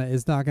Ayana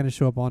is not going to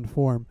show up on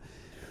form.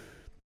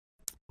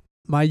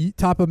 My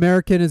top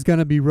American is going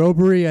to be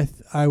Robbery.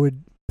 I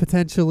would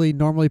potentially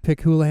normally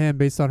pick Houlihan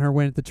based on her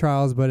win at the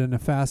trials, but in a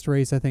fast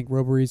race, I think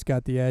Robbery's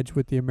got the edge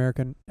with the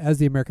American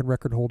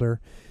record holder.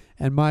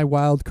 And my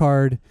wild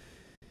card,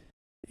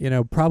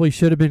 probably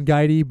should have been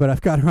Gaidi, but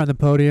I've got her on the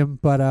podium.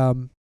 But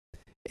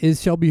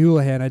is Shelby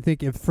Houlihan. I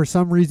think if for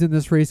some reason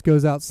this race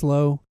goes out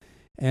slow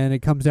and it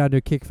comes down to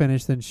a kick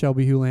finish, then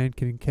Shelby Houlihan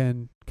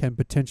can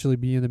potentially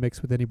be in the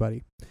mix with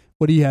anybody.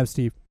 What do you have,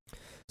 Steve?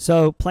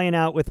 So playing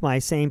out with my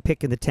same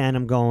pick in the 10,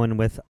 I'm going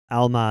with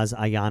Almaz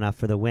Ayana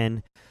for the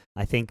win.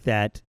 I think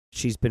that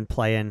she's been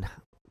playing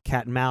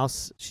cat and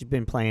mouse. She's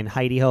been playing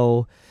hidey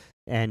ho,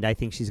 and I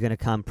think she's going to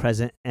come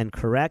present and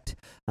correct.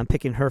 I'm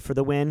picking her for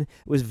the win. It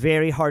was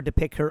very hard to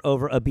pick her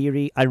over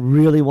Obiri. I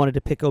really wanted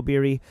to pick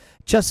Obiri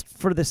just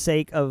for the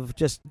sake of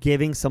just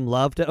giving some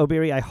love to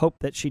Obiri. I hope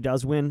that she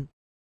does win.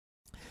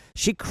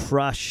 She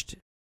crushed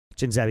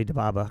Janzebi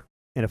Dababa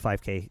in a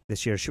 5K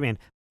this year. She ran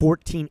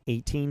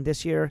 14:18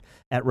 this year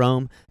at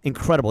Rome.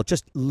 Incredible.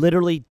 Just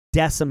literally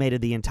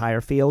decimated the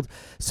entire field.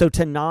 So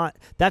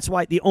that's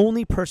why the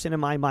only person in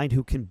my mind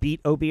who can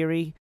beat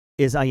Obiri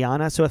is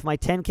Ayana. So if my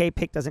 10K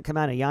pick doesn't come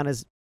out,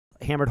 Ayana's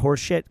hammered horse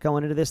shit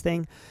going into this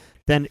thing,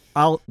 then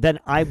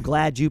I'm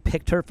glad you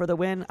picked her for the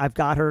win. I've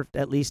got her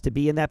at least to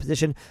be in that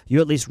position. You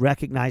at least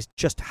recognize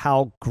just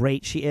how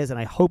great she is, and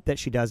I hope that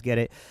she does get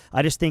it.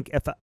 I just think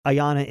if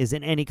Ayana is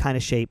in any kind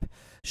of shape,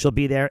 she'll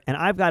be there. And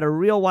I've got a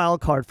real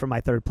wild card for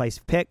my third place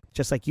pick,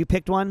 just like you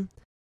picked one,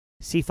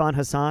 Sifan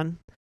Hassan.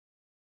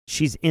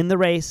 She's in the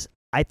race.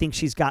 I think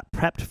she's got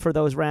prepped for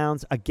those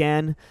rounds.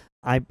 Again,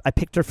 I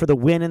picked her for the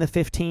win in the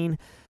 15.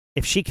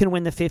 If she can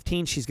win the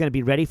 15, she's going to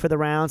be ready for the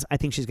rounds. I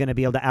think she's going to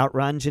be able to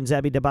outrun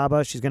Janzebi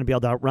Dababa. She's going to be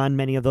able to outrun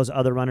many of those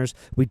other runners.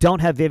 We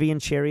don't have Vivian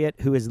Chariot,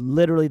 who is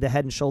literally the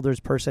head and shoulders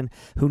person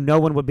who no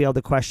one would be able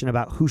to question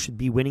about who should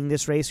be winning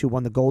this race, who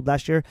won the gold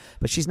last year.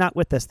 But she's not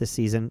with us this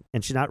season,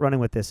 and she's not running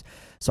with this.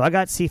 So I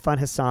got Sifan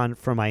Hassan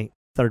for my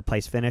third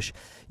place finish.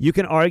 You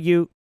can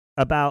argue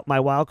about my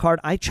wild card.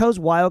 I chose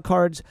wild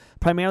cards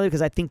primarily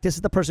because I think this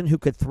is the person who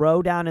could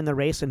throw down in the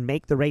race and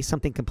make the race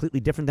something completely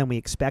different than we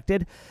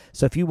expected.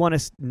 So if you want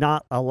to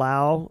not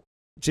allow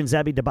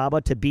Genzebe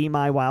Dibaba to be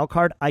my wild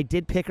card, I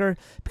did pick her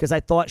because I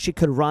thought she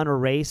could run a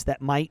race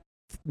that might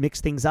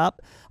mix things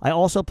up. I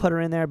also put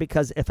her in there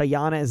because if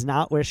Ayana is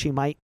not where she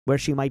might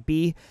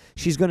be,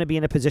 she's going to be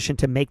in a position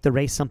to make the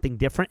race something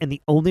different, and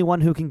the only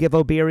one who can give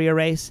Obiri a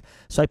race.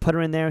 So I put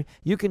her in there.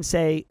 You can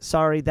say,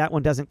 sorry, that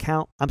one doesn't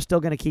count. I'm still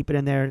going to keep it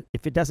in there.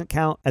 If it doesn't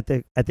count at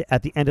the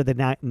end of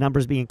the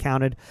numbers being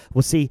counted,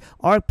 we'll see.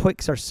 Our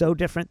picks are so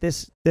different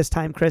this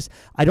time, Chris.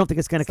 I don't think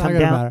it's going to come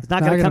down. It's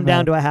not going to come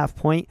down to a half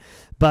point.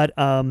 But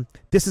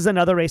this is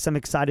another race I'm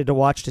excited to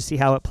watch to see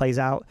how it plays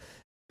out.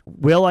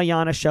 Will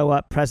Ayana show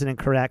up present and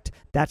correct?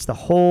 That's the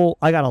whole.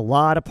 I got a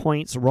lot of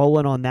points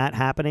rolling on that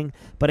happening.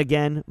 But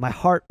again, my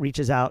heart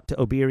reaches out to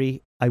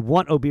Obiri. I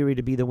want Obiri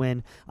to be the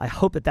win. I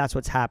hope that that's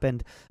what's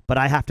happened. But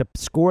I have to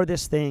score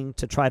this thing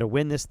to try to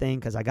win this thing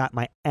because I got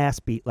my ass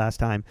beat last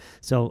time.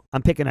 So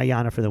I'm picking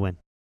Ayana for the win.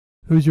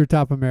 Who's your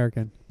top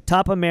American?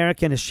 Top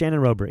American is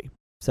Shannon Robery.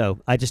 So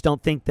I just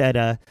don't think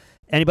that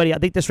anybody. I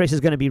think this race is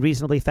going to be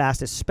reasonably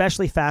fast,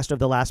 especially fast over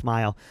the last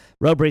mile.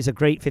 Robery's a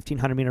great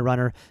 1,500-meter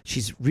runner.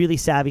 She's really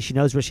savvy. She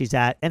knows where she's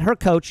at. And her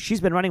coach,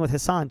 she's been running with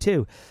Hassan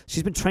too.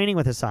 She's been training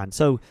with Hassan.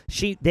 So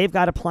they've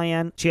got a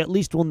plan. She at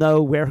least will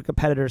know where her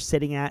competitor is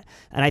sitting at.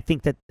 And I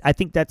think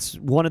that's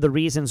one of the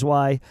reasons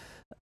why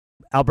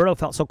Alberto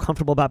felt so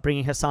comfortable about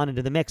bringing Hassan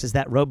into the mix, is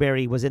that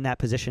Robery was in that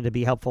position to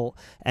be helpful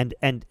and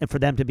for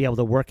them to be able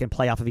to work and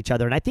play off of each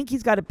other. And I think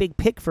he's got a big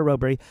pick for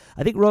Robery.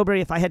 I think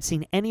Robery, if I had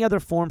seen any other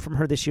form from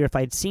her this year, if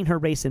I had seen her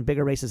race in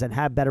bigger races and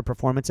have better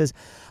performances,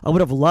 I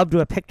would have loved to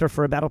have picked her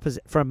for a battle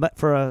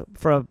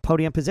for a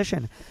podium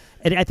position.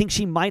 And I think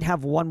she might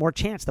have one more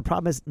chance. The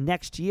problem is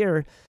next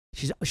year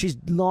she's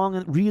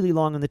long, really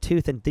long in the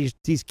tooth, and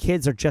these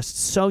kids are just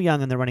so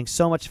young and they're running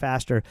so much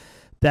faster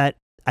that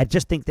I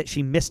just think that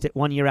she missed it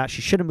 1 year out.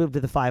 She should have moved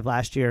to the 5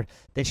 last year.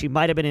 Then she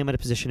might have been in a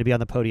position to be on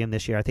the podium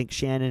this year. I think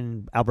Shannon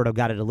and Alberto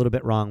got it a little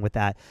bit wrong with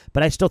that.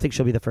 But I still think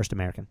she'll be the first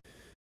American.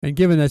 And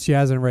given that she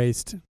hasn't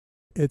raced,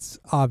 it's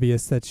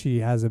obvious that she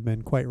hasn't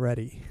been quite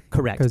ready.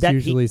 Correct. Because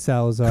usually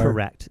Salazar.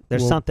 Correct.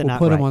 There's something we'll not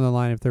put right. them on the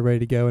line if they're ready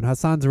to go. And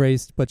Hassan's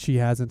raced, but she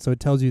hasn't. So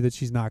it tells you that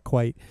she's not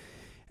quite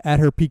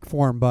at her peak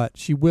form. But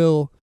she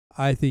will,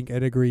 I think,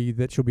 I'd agree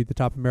that she'll be the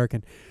top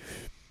American.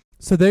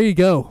 So there you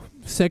go.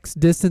 6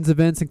 distance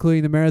events,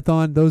 including the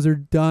marathon. Those are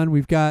done.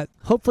 We've got...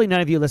 Hopefully none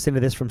of you listen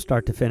to this from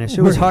start to finish.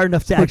 It was hard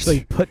enough to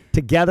actually put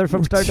together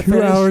from start to finish.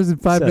 2 hours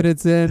and 5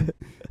 minutes in.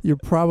 You're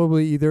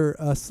probably either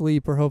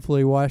asleep or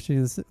hopefully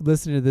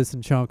listening to this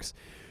in chunks.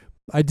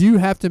 I do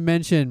have to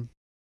mention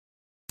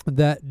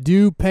that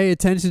do pay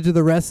attention to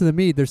the rest of the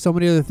meet. There's so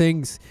many other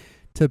things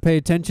to pay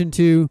attention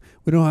to.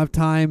 We don't have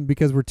time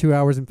because we're 2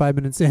 hours and 5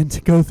 minutes in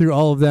to go through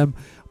all of them.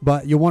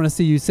 But you'll want to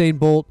see Usain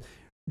Bolt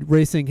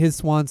racing his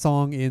swan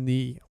song in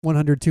the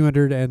 100,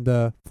 200, and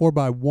the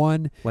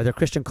 4x1. Whether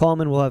Christian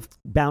Coleman will have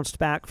bounced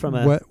back from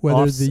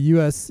whether the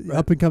U.S.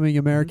 up-and-coming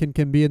American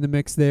can be in the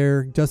mix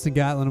there. Justin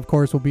Gatlin, of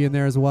course, will be in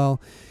there as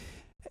well.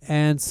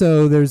 And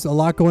so there's a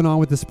lot going on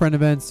with the sprint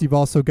events. You've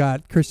also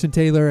got Christian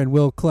Taylor and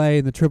Will Clay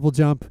in the triple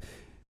jump.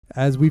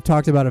 As we've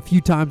talked about a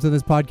few times on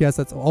this podcast,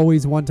 that's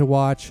always one to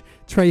watch.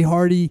 Trey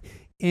Hardy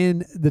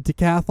in the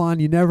decathlon.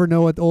 You never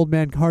know what the old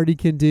man Hardy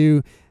can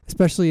do,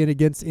 especially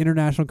against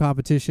international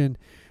competition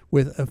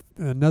with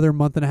another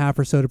month and a half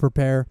or so to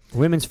prepare.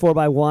 Women's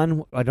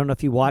 4x1, I don't know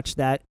if you watched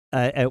that.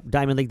 At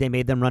Diamond League, they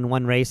made them run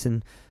one race,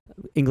 and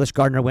English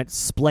Gardner went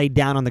splayed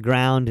down on the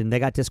ground, and they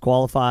got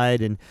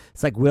disqualified. And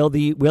it's like, will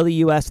the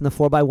U.S. and the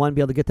 4x1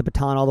 be able to get the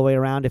baton all the way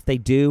around? If they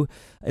do,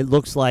 it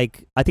looks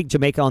like, I think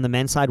Jamaica on the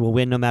men's side will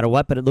win no matter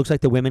what, but it looks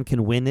like the women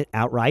can win it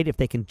outright if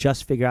they can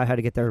just figure out how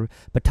to get their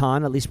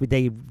baton. At least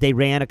they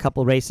ran a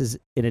couple races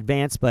in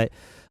advance, but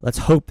let's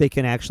hope they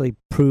can actually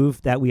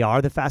prove that we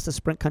are the fastest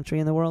sprint country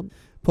in the world.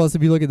 Plus,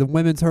 if you look at the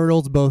women's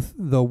hurdles, both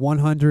the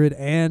 100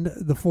 and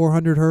the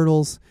 400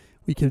 hurdles,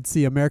 we could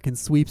see American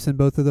sweeps in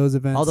both of those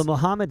events. Although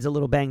Mohammed's a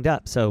little banged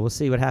up, so we'll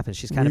see what happens.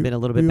 She's kind of been a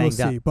little bit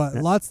banged up. But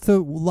lots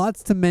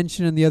to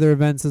mention in the other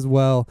events as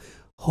well.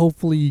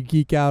 Hopefully you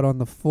geek out on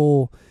the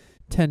full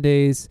 10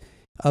 days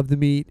of the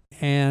meet.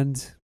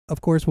 And, of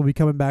course, we'll be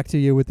coming back to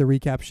you with the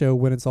recap show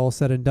when it's all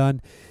said and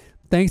done.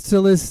 Thanks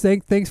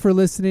for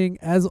listening.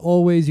 As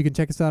always, you can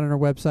check us out on our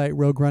website,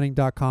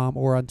 roguerunning.com,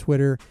 or on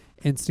Twitter,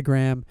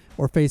 Instagram,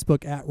 or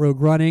Facebook at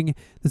Rogue Running.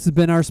 This has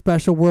been our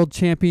special World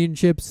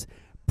Championships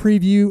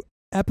preview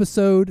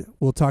episode.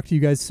 We'll talk to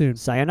you guys soon.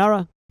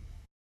 Sayonara.